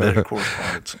medical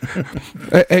correspondence.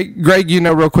 Hey, Greg,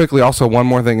 real quickly, also one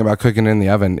more thing about cooking in the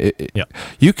oven.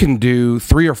 You can do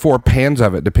 3 or 4 pans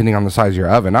of it depending on the size of your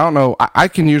oven. I don't know. I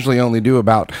can usually only do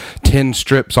about 10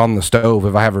 strips on the stove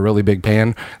if I have a really big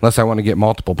pan, unless I want to get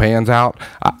multiple pans out.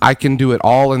 I can do it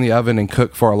all in the oven and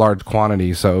cook for a large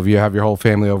quantity. So if you have your whole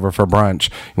family over for brunch,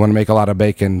 you want to make a lot of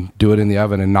bacon, do it in the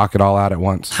oven and knock it all out at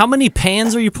once. How many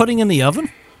pans are you putting in the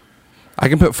oven? I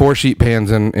can put 4 sheet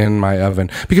pans in my oven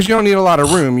because you don't need a lot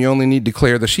of room. You only need to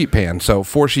clear the sheet pan. So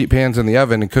 4 sheet pans in the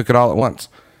oven and cook it all at once.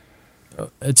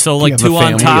 So like 2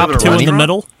 on top, 2 in the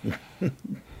middle?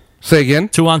 Say again?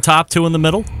 2 on top, 2 in the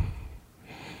middle?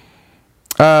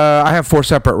 I have 4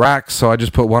 separate racks, so I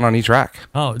just put 1 on each rack.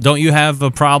 Oh, don't you have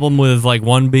a problem with like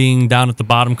one being down at the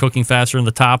bottom cooking faster than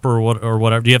the top or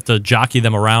whatever? Do you have to jockey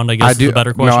them around, I guess is the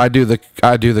better question? No,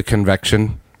 I do the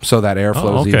convection so that air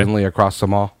flows evenly across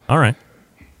them all. All right.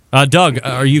 Doug,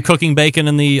 are you cooking bacon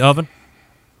in the oven?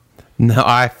 No,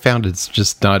 I found it's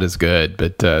just not as good,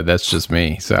 but that's just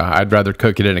me. So I'd rather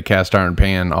cook it in a cast iron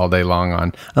pan all day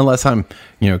long unless I'm,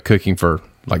 cooking for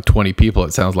like 20 people.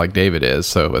 It sounds like David is,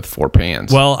 so with 4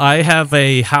 pans. Well, I have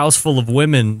a house full of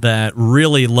women that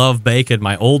really love bacon.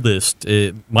 My oldest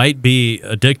might be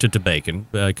addicted to bacon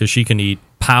because she can eat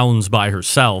pounds by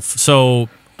herself. So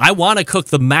I want to cook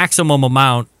the maximum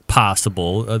amount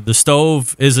possible. The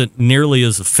stove isn't nearly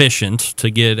as efficient to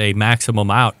get a maximum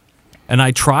out. And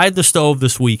I tried the stove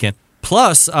this weekend.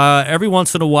 Plus, every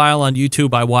once in a while on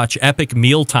YouTube, I watch Epic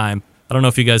Mealtime. I don't know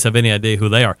if you guys have any idea who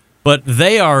they are, but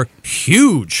they are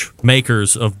huge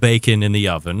makers of bacon in the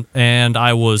oven. And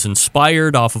I was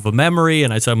inspired off of a memory,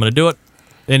 and I said, I'm going to do it.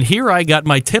 And here I got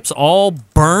my tips all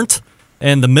burnt,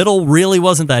 and the middle really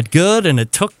wasn't that good, and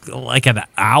it took like an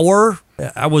hour.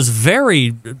 I was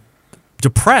very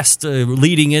depressed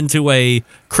leading into a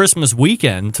Christmas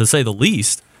weekend, to say the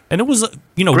least. And it was,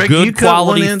 Greg, good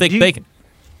quality, thick bacon.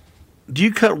 Do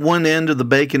you cut one end of the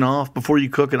bacon off before you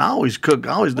cook it? I always cook.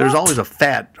 There's always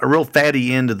a real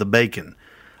fatty end of the bacon.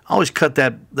 I always cut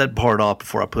that part off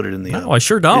before I put it in the oven. No, I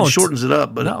sure don't. It shortens it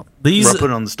up, but I put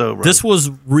it on the stove. Right? This was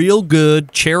real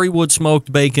good cherry wood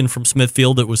smoked bacon from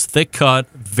Smithfield. It was thick cut,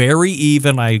 very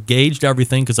even. I gauged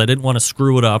everything because I didn't want to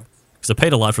screw it up because I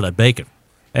paid a lot for that bacon.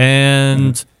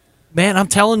 And man, I'm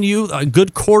telling you, a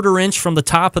good 1/4 inch from the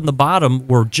top and the bottom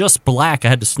were just black. I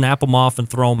had to snap them off and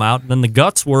throw them out. And then the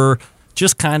guts were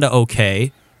just kind of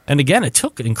okay. And again, it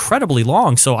took incredibly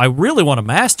long. So I really want to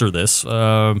master this.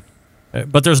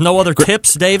 But there's no other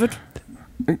tips, David?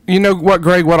 You know what,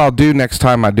 Greg? What I'll do next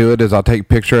time I do it is I'll take a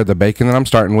picture of the bacon that I'm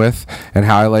starting with and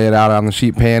how I lay it out on the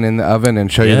sheet pan in the oven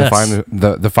and show you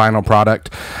the final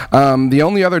product. The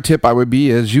only other tip I would be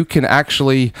is you can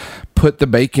actually put the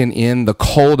bacon in the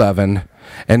cold oven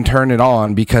and turn it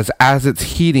on, because as it's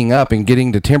heating up and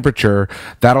getting to temperature,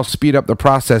 that'll speed up the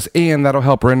process and that'll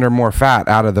help render more fat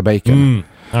out of the bacon.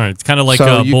 All right, it's kind of like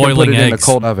so you boiling can put it eggs. in a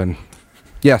cold oven.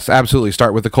 Yes, absolutely.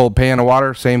 Start with a cold pan of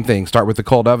water. Same thing. Start with the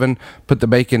cold oven. Put the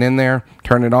bacon in there.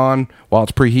 Turn it on. While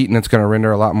it's preheating, it's going to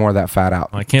render a lot more of that fat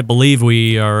out. I can't believe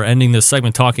we are ending this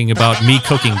segment talking about me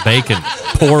cooking bacon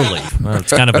poorly.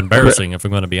 It's kind of embarrassing, if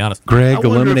I'm going to be honest. Greg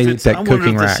eliminated that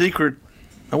cooking rack.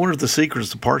 I wonder if the secret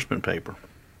is the parchment paper.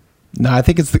 No, I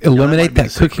think it's eliminate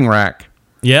that cooking rack.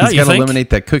 Yeah, you got to eliminate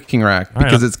that cooking rack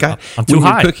because it's got. When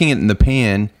you're cooking it in the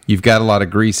pan, you've got a lot of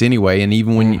grease anyway, and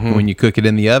even when you cook it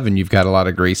in the oven, you've got a lot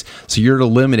of grease. So you're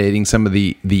eliminating some of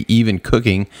the even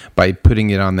cooking by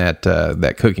putting it on that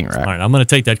cooking rack. All right, I'm going to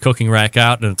take that cooking rack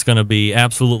out, and it's going to be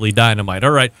absolutely dynamite. All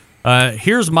right,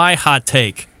 here's my hot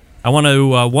take. I want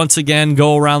to once again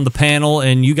go around the panel,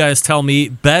 and you guys tell me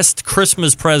best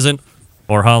Christmas present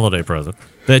or holiday present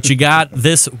that you got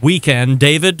this weekend.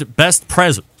 David, best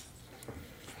present.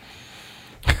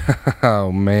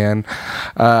 Oh, man.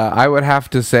 I would have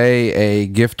to say a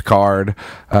gift card.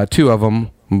 Two of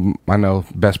them. I know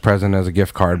best present as a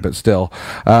gift card, but still.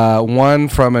 One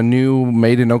from a new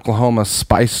Made in Oklahoma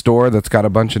spice store that's got a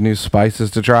bunch of new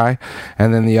spices to try.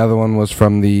 And then the other one was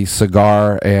from the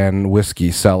cigar and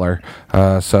whiskey cellar.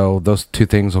 So those two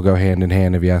things will go hand in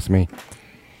hand if you ask me.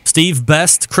 Steve,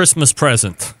 best Christmas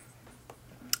present.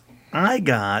 I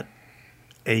got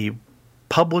a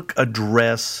public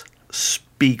address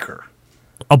speaker.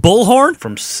 A bullhorn?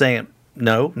 From Sam.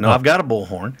 No, I've got a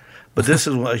bullhorn. But this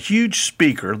is a huge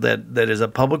speaker that is a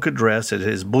public address. It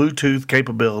has Bluetooth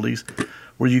capabilities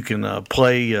where you can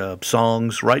play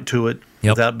songs right to it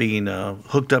without being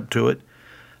hooked up to it.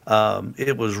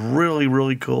 It was really,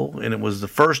 really cool. And it was the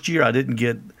first year I didn't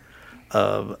get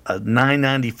a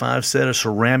 $9.95 set of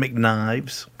ceramic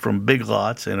knives from Big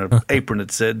Lots and an apron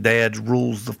that said "Dad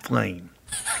rules the flame."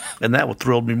 And that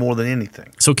thrilled me more than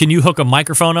anything. So can you hook a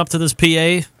microphone up to this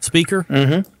PA speaker?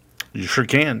 Mm-hmm. You sure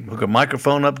can. Hook a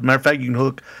microphone up. Matter of fact, you can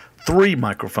hook 3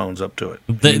 microphones up to it.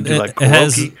 It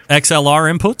has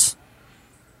XLR inputs?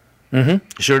 Mm-hmm.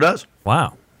 It sure does.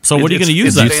 Wow. So what are you going to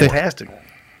use that for? It's fantastic.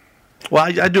 Well,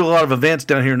 I do a lot of events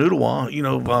down here in Ottawa. You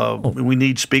know, we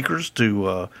need speakers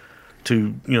to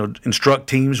instruct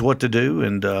teams what to do.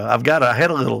 And I had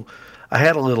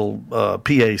a little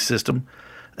PA system.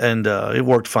 And it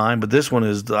worked fine, but this one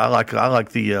is I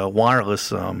like the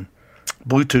wireless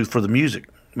Bluetooth for the music.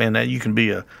 Man, that you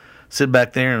can sit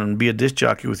back there and be a disc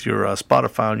jockey with your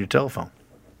Spotify on your telephone.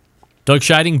 Doug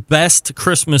Scheiding, best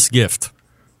Christmas gift.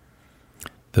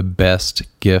 The best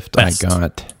gift I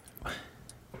got.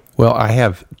 Well, I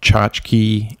have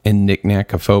tchotchke and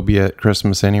knick-knackophobia at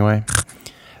Christmas anyway.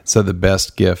 So the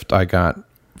best gift I got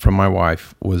from my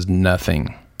wife was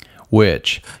nothing,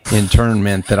 which in turn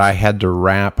meant that I had to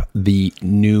wrap the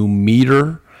new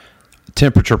meter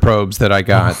temperature probes that I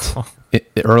got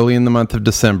early in the month of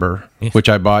December, which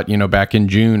I bought, back in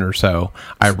June or so.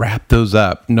 I wrapped those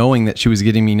up knowing that she was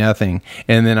getting me nothing.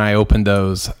 And then I opened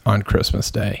those on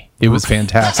Christmas Day. It was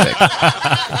fantastic.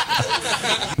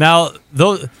 Now,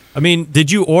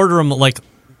 did you order them like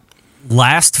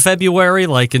last February,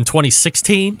 like in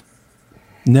 2016?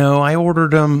 No, I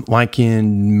ordered them like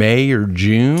in May or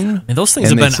June. And those things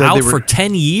have been out for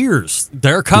 10 years.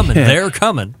 They're coming. Yeah. They're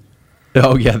coming.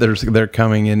 Oh, yeah, they're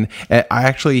coming. And I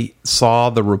actually saw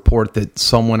the report that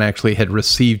someone actually had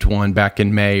received one back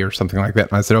in May or something like that.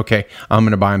 And I said, okay, I'm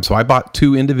going to buy them. So I bought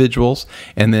 2 individuals,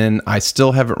 and then I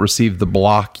still haven't received the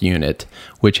block unit,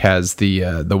 which has the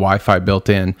Wi-Fi built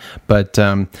in. But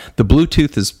the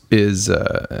Bluetooth is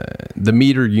the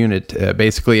meter unit.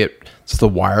 Basically, it's the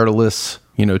wireless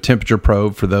temperature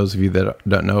probe for those of you that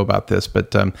don't know about this.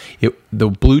 But the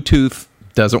Bluetooth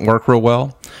doesn't work real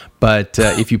well. But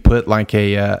if you put like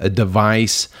a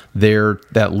device there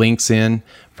that links in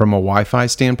from a Wi-Fi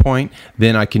standpoint,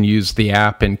 then I can use the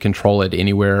app and control it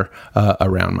anywhere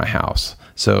around my house.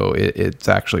 So it's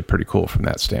actually pretty cool from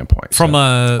that standpoint.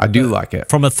 I do like it.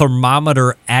 From a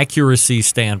thermometer accuracy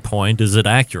standpoint, is it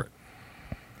accurate?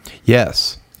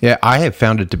 Yes. Yeah, I have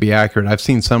found it to be accurate. I've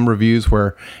seen some reviews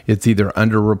where it's either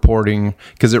under-reporting,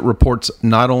 because it reports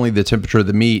not only the temperature of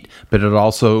the meat, but it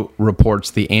also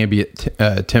reports the ambient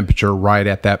temperature right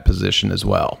at that position as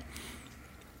well.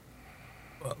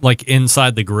 Like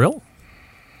inside the grill?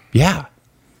 Yeah.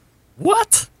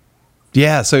 What?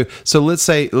 Yeah, so let's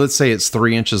say it's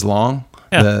 3 inches long.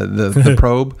 the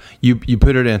probe. You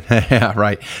put it in. Yeah,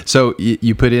 right. So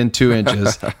you put in 2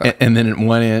 inches, and then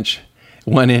 1 inch.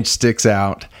 1 inch sticks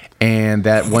out, and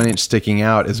that 1 inch sticking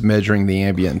out is measuring the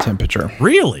ambient temperature.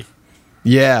 Really?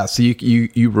 Yeah. So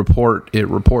you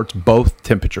reports both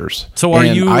temperatures. So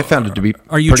I found it to be.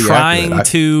 Are you trying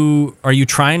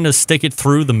to stick it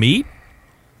through the meat?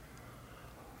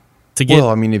 Well,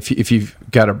 I mean, if you've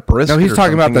got a brisket. No, he's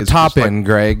talking about the top end, like,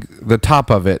 Greg. The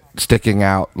top of it sticking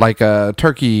out like a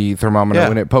turkey thermometer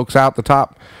when it pokes out the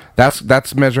top.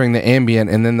 That's measuring the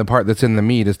ambient, and then the part that's in the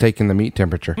meat is taking the meat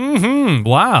temperature. Mm-hmm.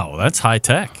 Wow, that's high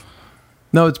tech.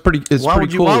 No, it's pretty. It's why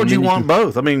pretty cool. Why would you want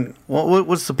both? I mean,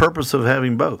 what's the purpose of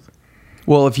having both?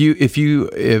 Well, if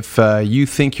you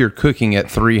think you're cooking at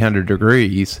 300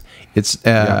 degrees,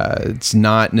 it's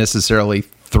not necessarily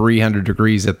 300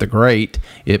 degrees at the grate.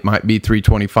 It might be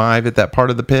 325 at that part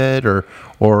of the pit, or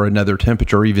another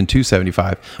temperature, or even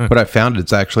 275. But I found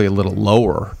it's actually a little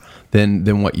lower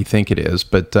than what you think it is.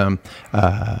 But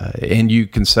and you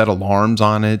can set alarms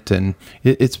on it, and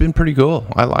it's been pretty cool.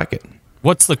 I like it.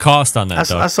 What's the cost on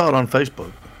that? I saw it on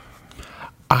Facebook.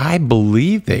 I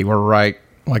believe they were like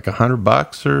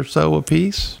 $100 or so a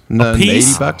piece. No,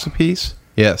 $80 a piece.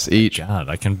 Yes, each. God,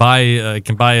 I can buy a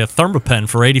Thermapen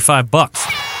for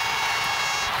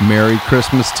 $85. Merry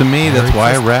Christmas to me. That's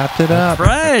why I wrapped it up.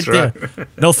 Right. That's right. Yeah.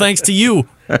 No thanks to you,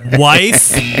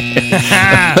 wife.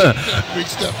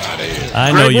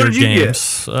 I know your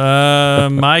games.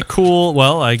 My cool.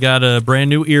 Well, I got a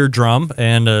brand new eardrum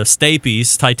and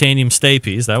Stapes, titanium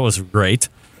Stapes. That was great.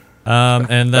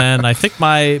 And then I think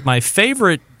my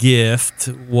favorite gift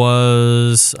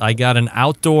was I got an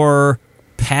outdoor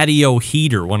patio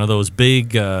heater, one of those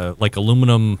big like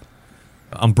aluminum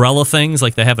umbrella things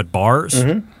like they have at bars.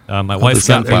 Mm-hmm. My wife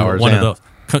got me one of those.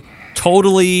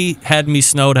 Totally had me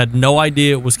snowed, had no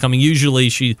idea it was coming.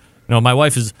 Usually my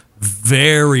wife is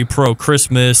very pro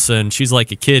Christmas, and she's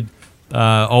like a kid.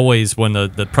 Always when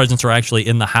the presents are actually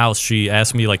in the house, she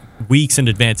asks me like weeks in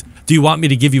advance, do you want me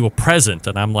to give you a present?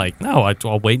 And I'm like, no,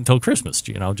 I'll wait until Christmas,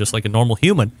 just like a normal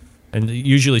human. And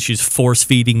usually she's force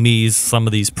feeding me some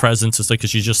of these presents because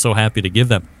she's just so happy to give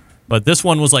them. But this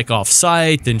one was like off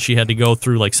site, and she had to go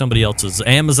through like somebody else's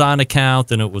Amazon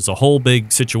account, and it was a whole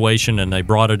big situation. And they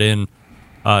brought it in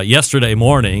yesterday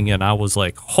morning, and I was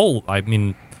like,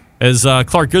 as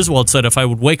Clark Griswold said, if I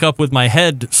would wake up with my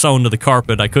head sewn to the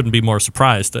carpet, I couldn't be more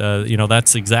surprised.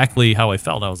 That's exactly how I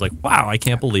felt. I was like, wow, I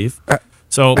can't believe.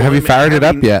 So have you fired it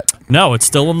up yet? No, it's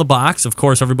still in the box. Of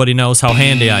course, everybody knows how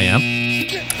handy I am.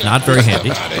 Not very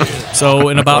handy. So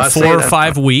in about 4 or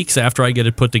 5 weeks after I get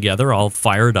it put together, I'll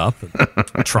fire it up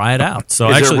and try it out. So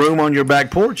is there room on your back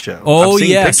porch, though? Oh, I've seen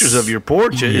yes. pictures of your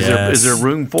porch. Yes. Is there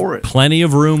room for it? Plenty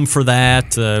of room for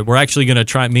that. We're actually going to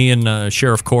try. Me and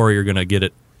Sheriff Corey are going to get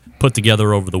it put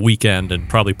together over the weekend and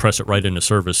probably press it right into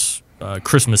service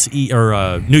Christmas Eve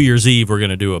or New Year's Eve. We're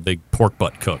going to do a big pork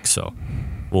butt cook. So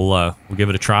we'll give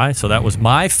it a try. So that was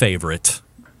my favorite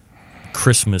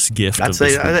Christmas gift. I'd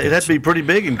say that'd be pretty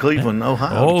big in Cleveland,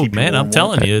 Ohio. Oh man, I'm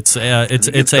telling you, it's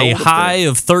a high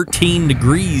of 13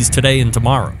 degrees today and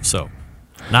tomorrow. So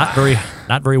not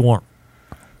very warm.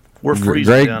 We're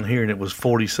freezing down here, and it was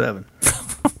 47.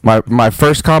 My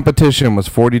first competition was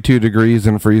 42 degrees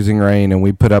and freezing rain, and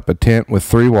we put up a tent with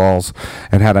 3 walls.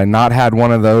 And had I not had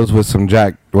one of those with some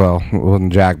Jack, well, it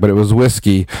wasn't Jack, but it was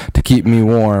whiskey to keep me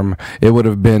warm, it would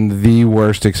have been the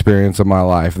worst experience of my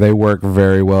life. They work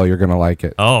very well. You're going to like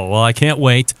it. Oh, well, I can't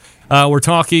wait. We're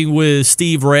talking with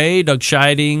Steve Ray, Doug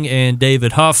Scheiding, and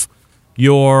David Huff,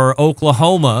 your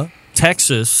Oklahoma,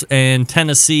 Texas, and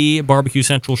Tennessee Barbecue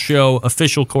Central Show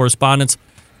official correspondents.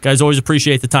 Guys, always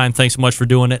appreciate the time. Thanks so much for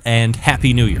doing it, and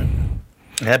Happy New Year.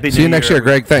 Happy New Year. See you next year,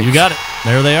 Greg. Thanks. You got it.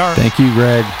 There they are. Thank you,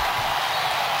 Greg.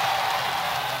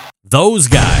 Those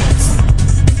guys.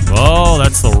 Oh,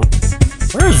 that's the...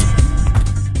 Where is it?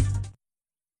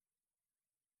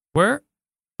 Where?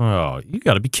 Oh, you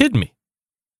got to be kidding me.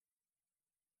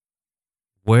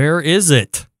 Where is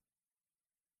it?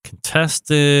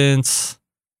 Contestants.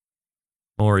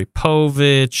 Maury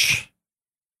Povich.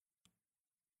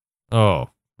 Oh,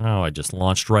 I just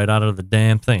launched right out of the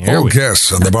damn thing. All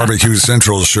guests on the Barbecue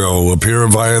Central Show appear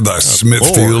via the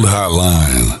Smithfield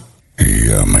Hotline.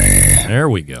 Yummy. There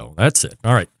we go. That's it.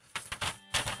 All right.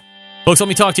 Folks, let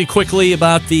me talk to you quickly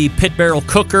about the Pit Barrel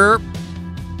Cooker.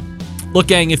 Look,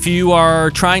 gang, if you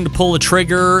are trying to pull a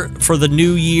trigger for the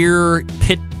new year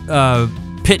pit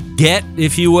get,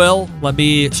 if you will, let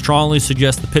me strongly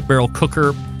suggest the Pit Barrel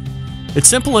Cooker. It's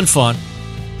simple and fun,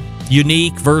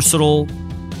 unique, versatile,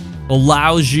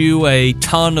 allows you a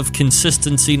ton of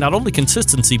consistency, not only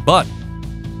consistency, but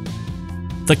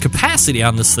the capacity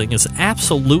on this thing is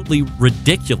absolutely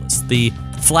ridiculous. The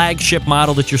flagship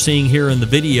model that you're seeing here in the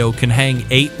video can hang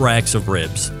 8 racks of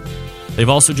ribs. They've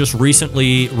also just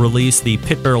recently released the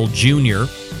Pit Barrel Junior.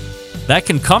 That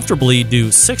can comfortably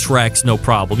do 6 racks, no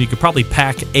problem. You could probably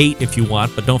pack 8 if you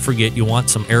want, but don't forget you want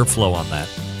some airflow on that.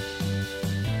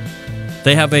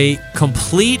 They have a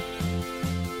complete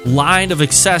line of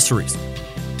accessories,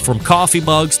 from coffee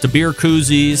mugs to beer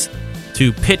koozies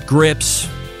to pit grips,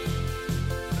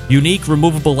 unique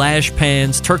removable ash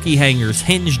pans, turkey hangers,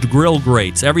 hinged grill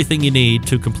grates, everything you need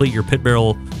to complete your Pit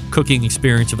Barrel cooking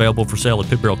experience, available for sale at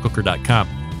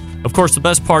pitbarrelcooker.com. Of course, the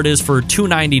best part is for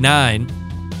 $299.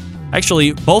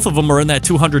 Actually, both of them are in that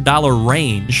 $200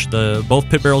 range. Both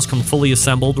pit barrels come fully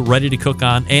assembled, ready to cook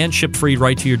on, and shipped free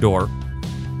right to your door.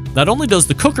 Not only does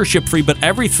the cooker ship free, but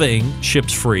everything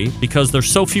ships free because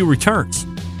there's so few returns.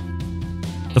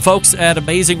 The folks at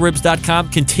AmazingRibs.com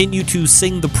continue to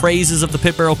sing the praises of the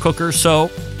Pit Barrel Cooker, so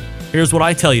here's what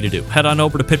I tell you to do. Head on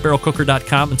over to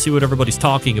pitbarrelcooker.com and see what everybody's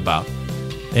talking about.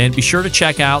 And be sure to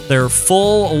check out their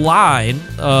full line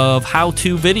of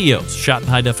how-to videos, shot in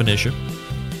high definition.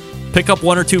 Pick up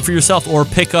 1 or 2 for yourself, or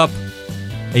pick up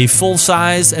a full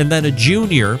size and then a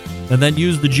junior, and then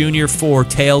use the junior for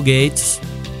tailgates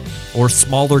or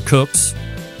smaller cooks,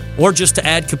 or just to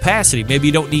add capacity. Maybe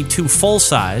you don't need 2 full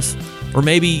size, or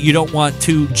maybe you don't want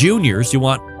 2 juniors, you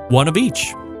want 1 of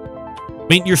each. I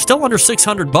mean, you're still under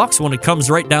 $600 when it comes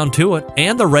right down to it,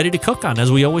 and they're ready to cook on,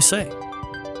 as we always say.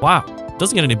 Wow,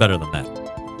 doesn't get any better than that.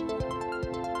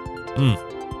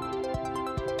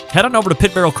 Head on over to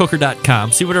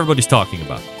pitbarrelcooker.com, see what everybody's talking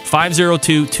about.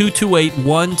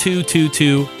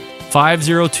 502-228-1222,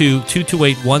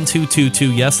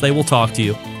 502-228-1222. Yes, they will talk to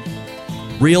you.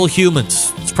 Real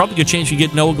humans. It's probably a good chance you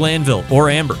get Noah Glanville or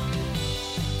Amber.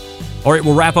 All right,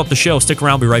 we'll wrap up the show. Stick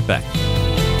around. Be right back.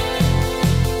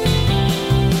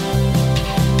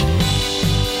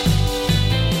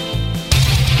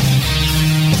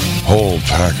 Whole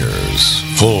packers,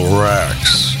 full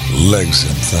racks, legs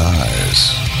and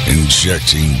thighs,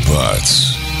 injecting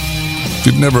butts. If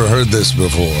you've never heard this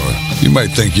before, you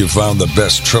might think you found the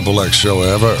best XXX show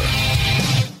ever.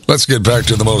 Let's get back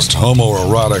to the most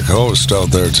homoerotic host out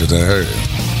there today,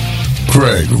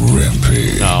 Greg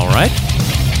Rempe. All right.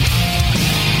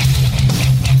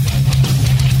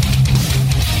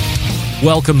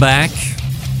 Welcome back.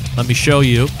 Let me show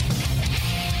you.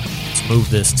 Let's move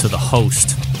this to the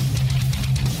host.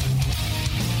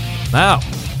 Now,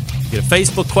 get a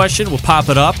Facebook question. We'll pop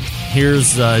it up.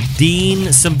 Here's Dean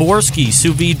Simborski,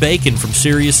 sous vide bacon from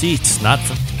Serious Eats. Not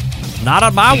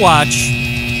on my watch.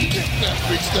 Get that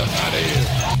big stuff out of here.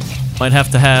 Might have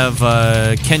to have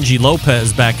Kenji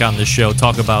Lopez back on the show,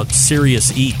 talk about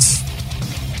Serious Eats.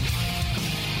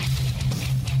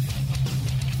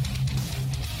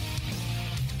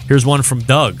 Here's one from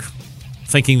Doug,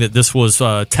 thinking that this was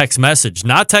text message.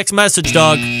 Not text message,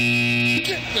 Doug.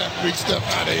 Get that big stuff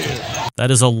out of here.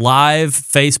 That is a live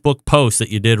Facebook post that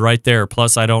you did right there.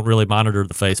 Plus, I don't really monitor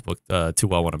the Facebook too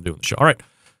well when I'm doing the show. All right,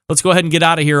 let's go ahead and get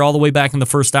out of here. All the way back in the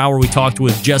first hour, we talked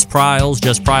with Jess Pryles,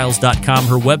 JessPryles.com,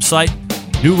 her website.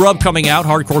 New rub coming out,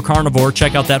 Hardcore Carnivore.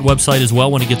 Check out that website as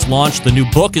well when it gets launched. The new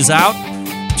book is out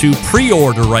to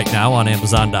pre-order right now on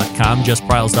Amazon.com.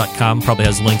 JessPryles.com probably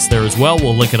has links there as well.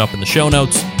 We'll link it up in the show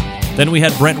notes. Then we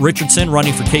had Brent Richardson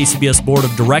running for KCBS Board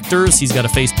of Directors. He's got a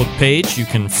Facebook page. You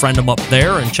can friend him up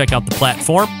there and check out the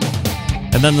platform.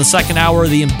 And then the second hour,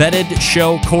 the Embedded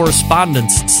Show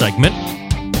Correspondence segment.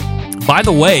 By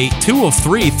the way, 2 of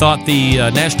 3 thought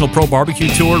the National Pro Barbecue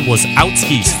Tour was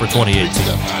outskis for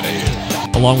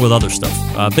 2018, along with other stuff.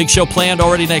 Big show planned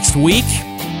already next week.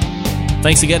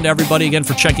 Thanks again to everybody again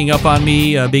for checking up on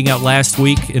me, being out last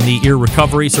week in the ear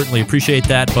recovery. Certainly appreciate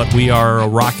that, but we are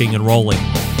rocking and rolling.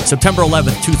 September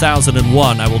 11th,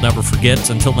 2001, I will never forget.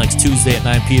 Until next Tuesday at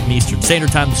 9 p.m. Eastern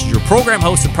Standard Time, this is your program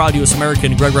host of Proud U.S.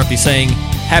 American, Greg Rempe, saying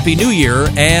Happy New Year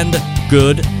and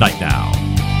good night now.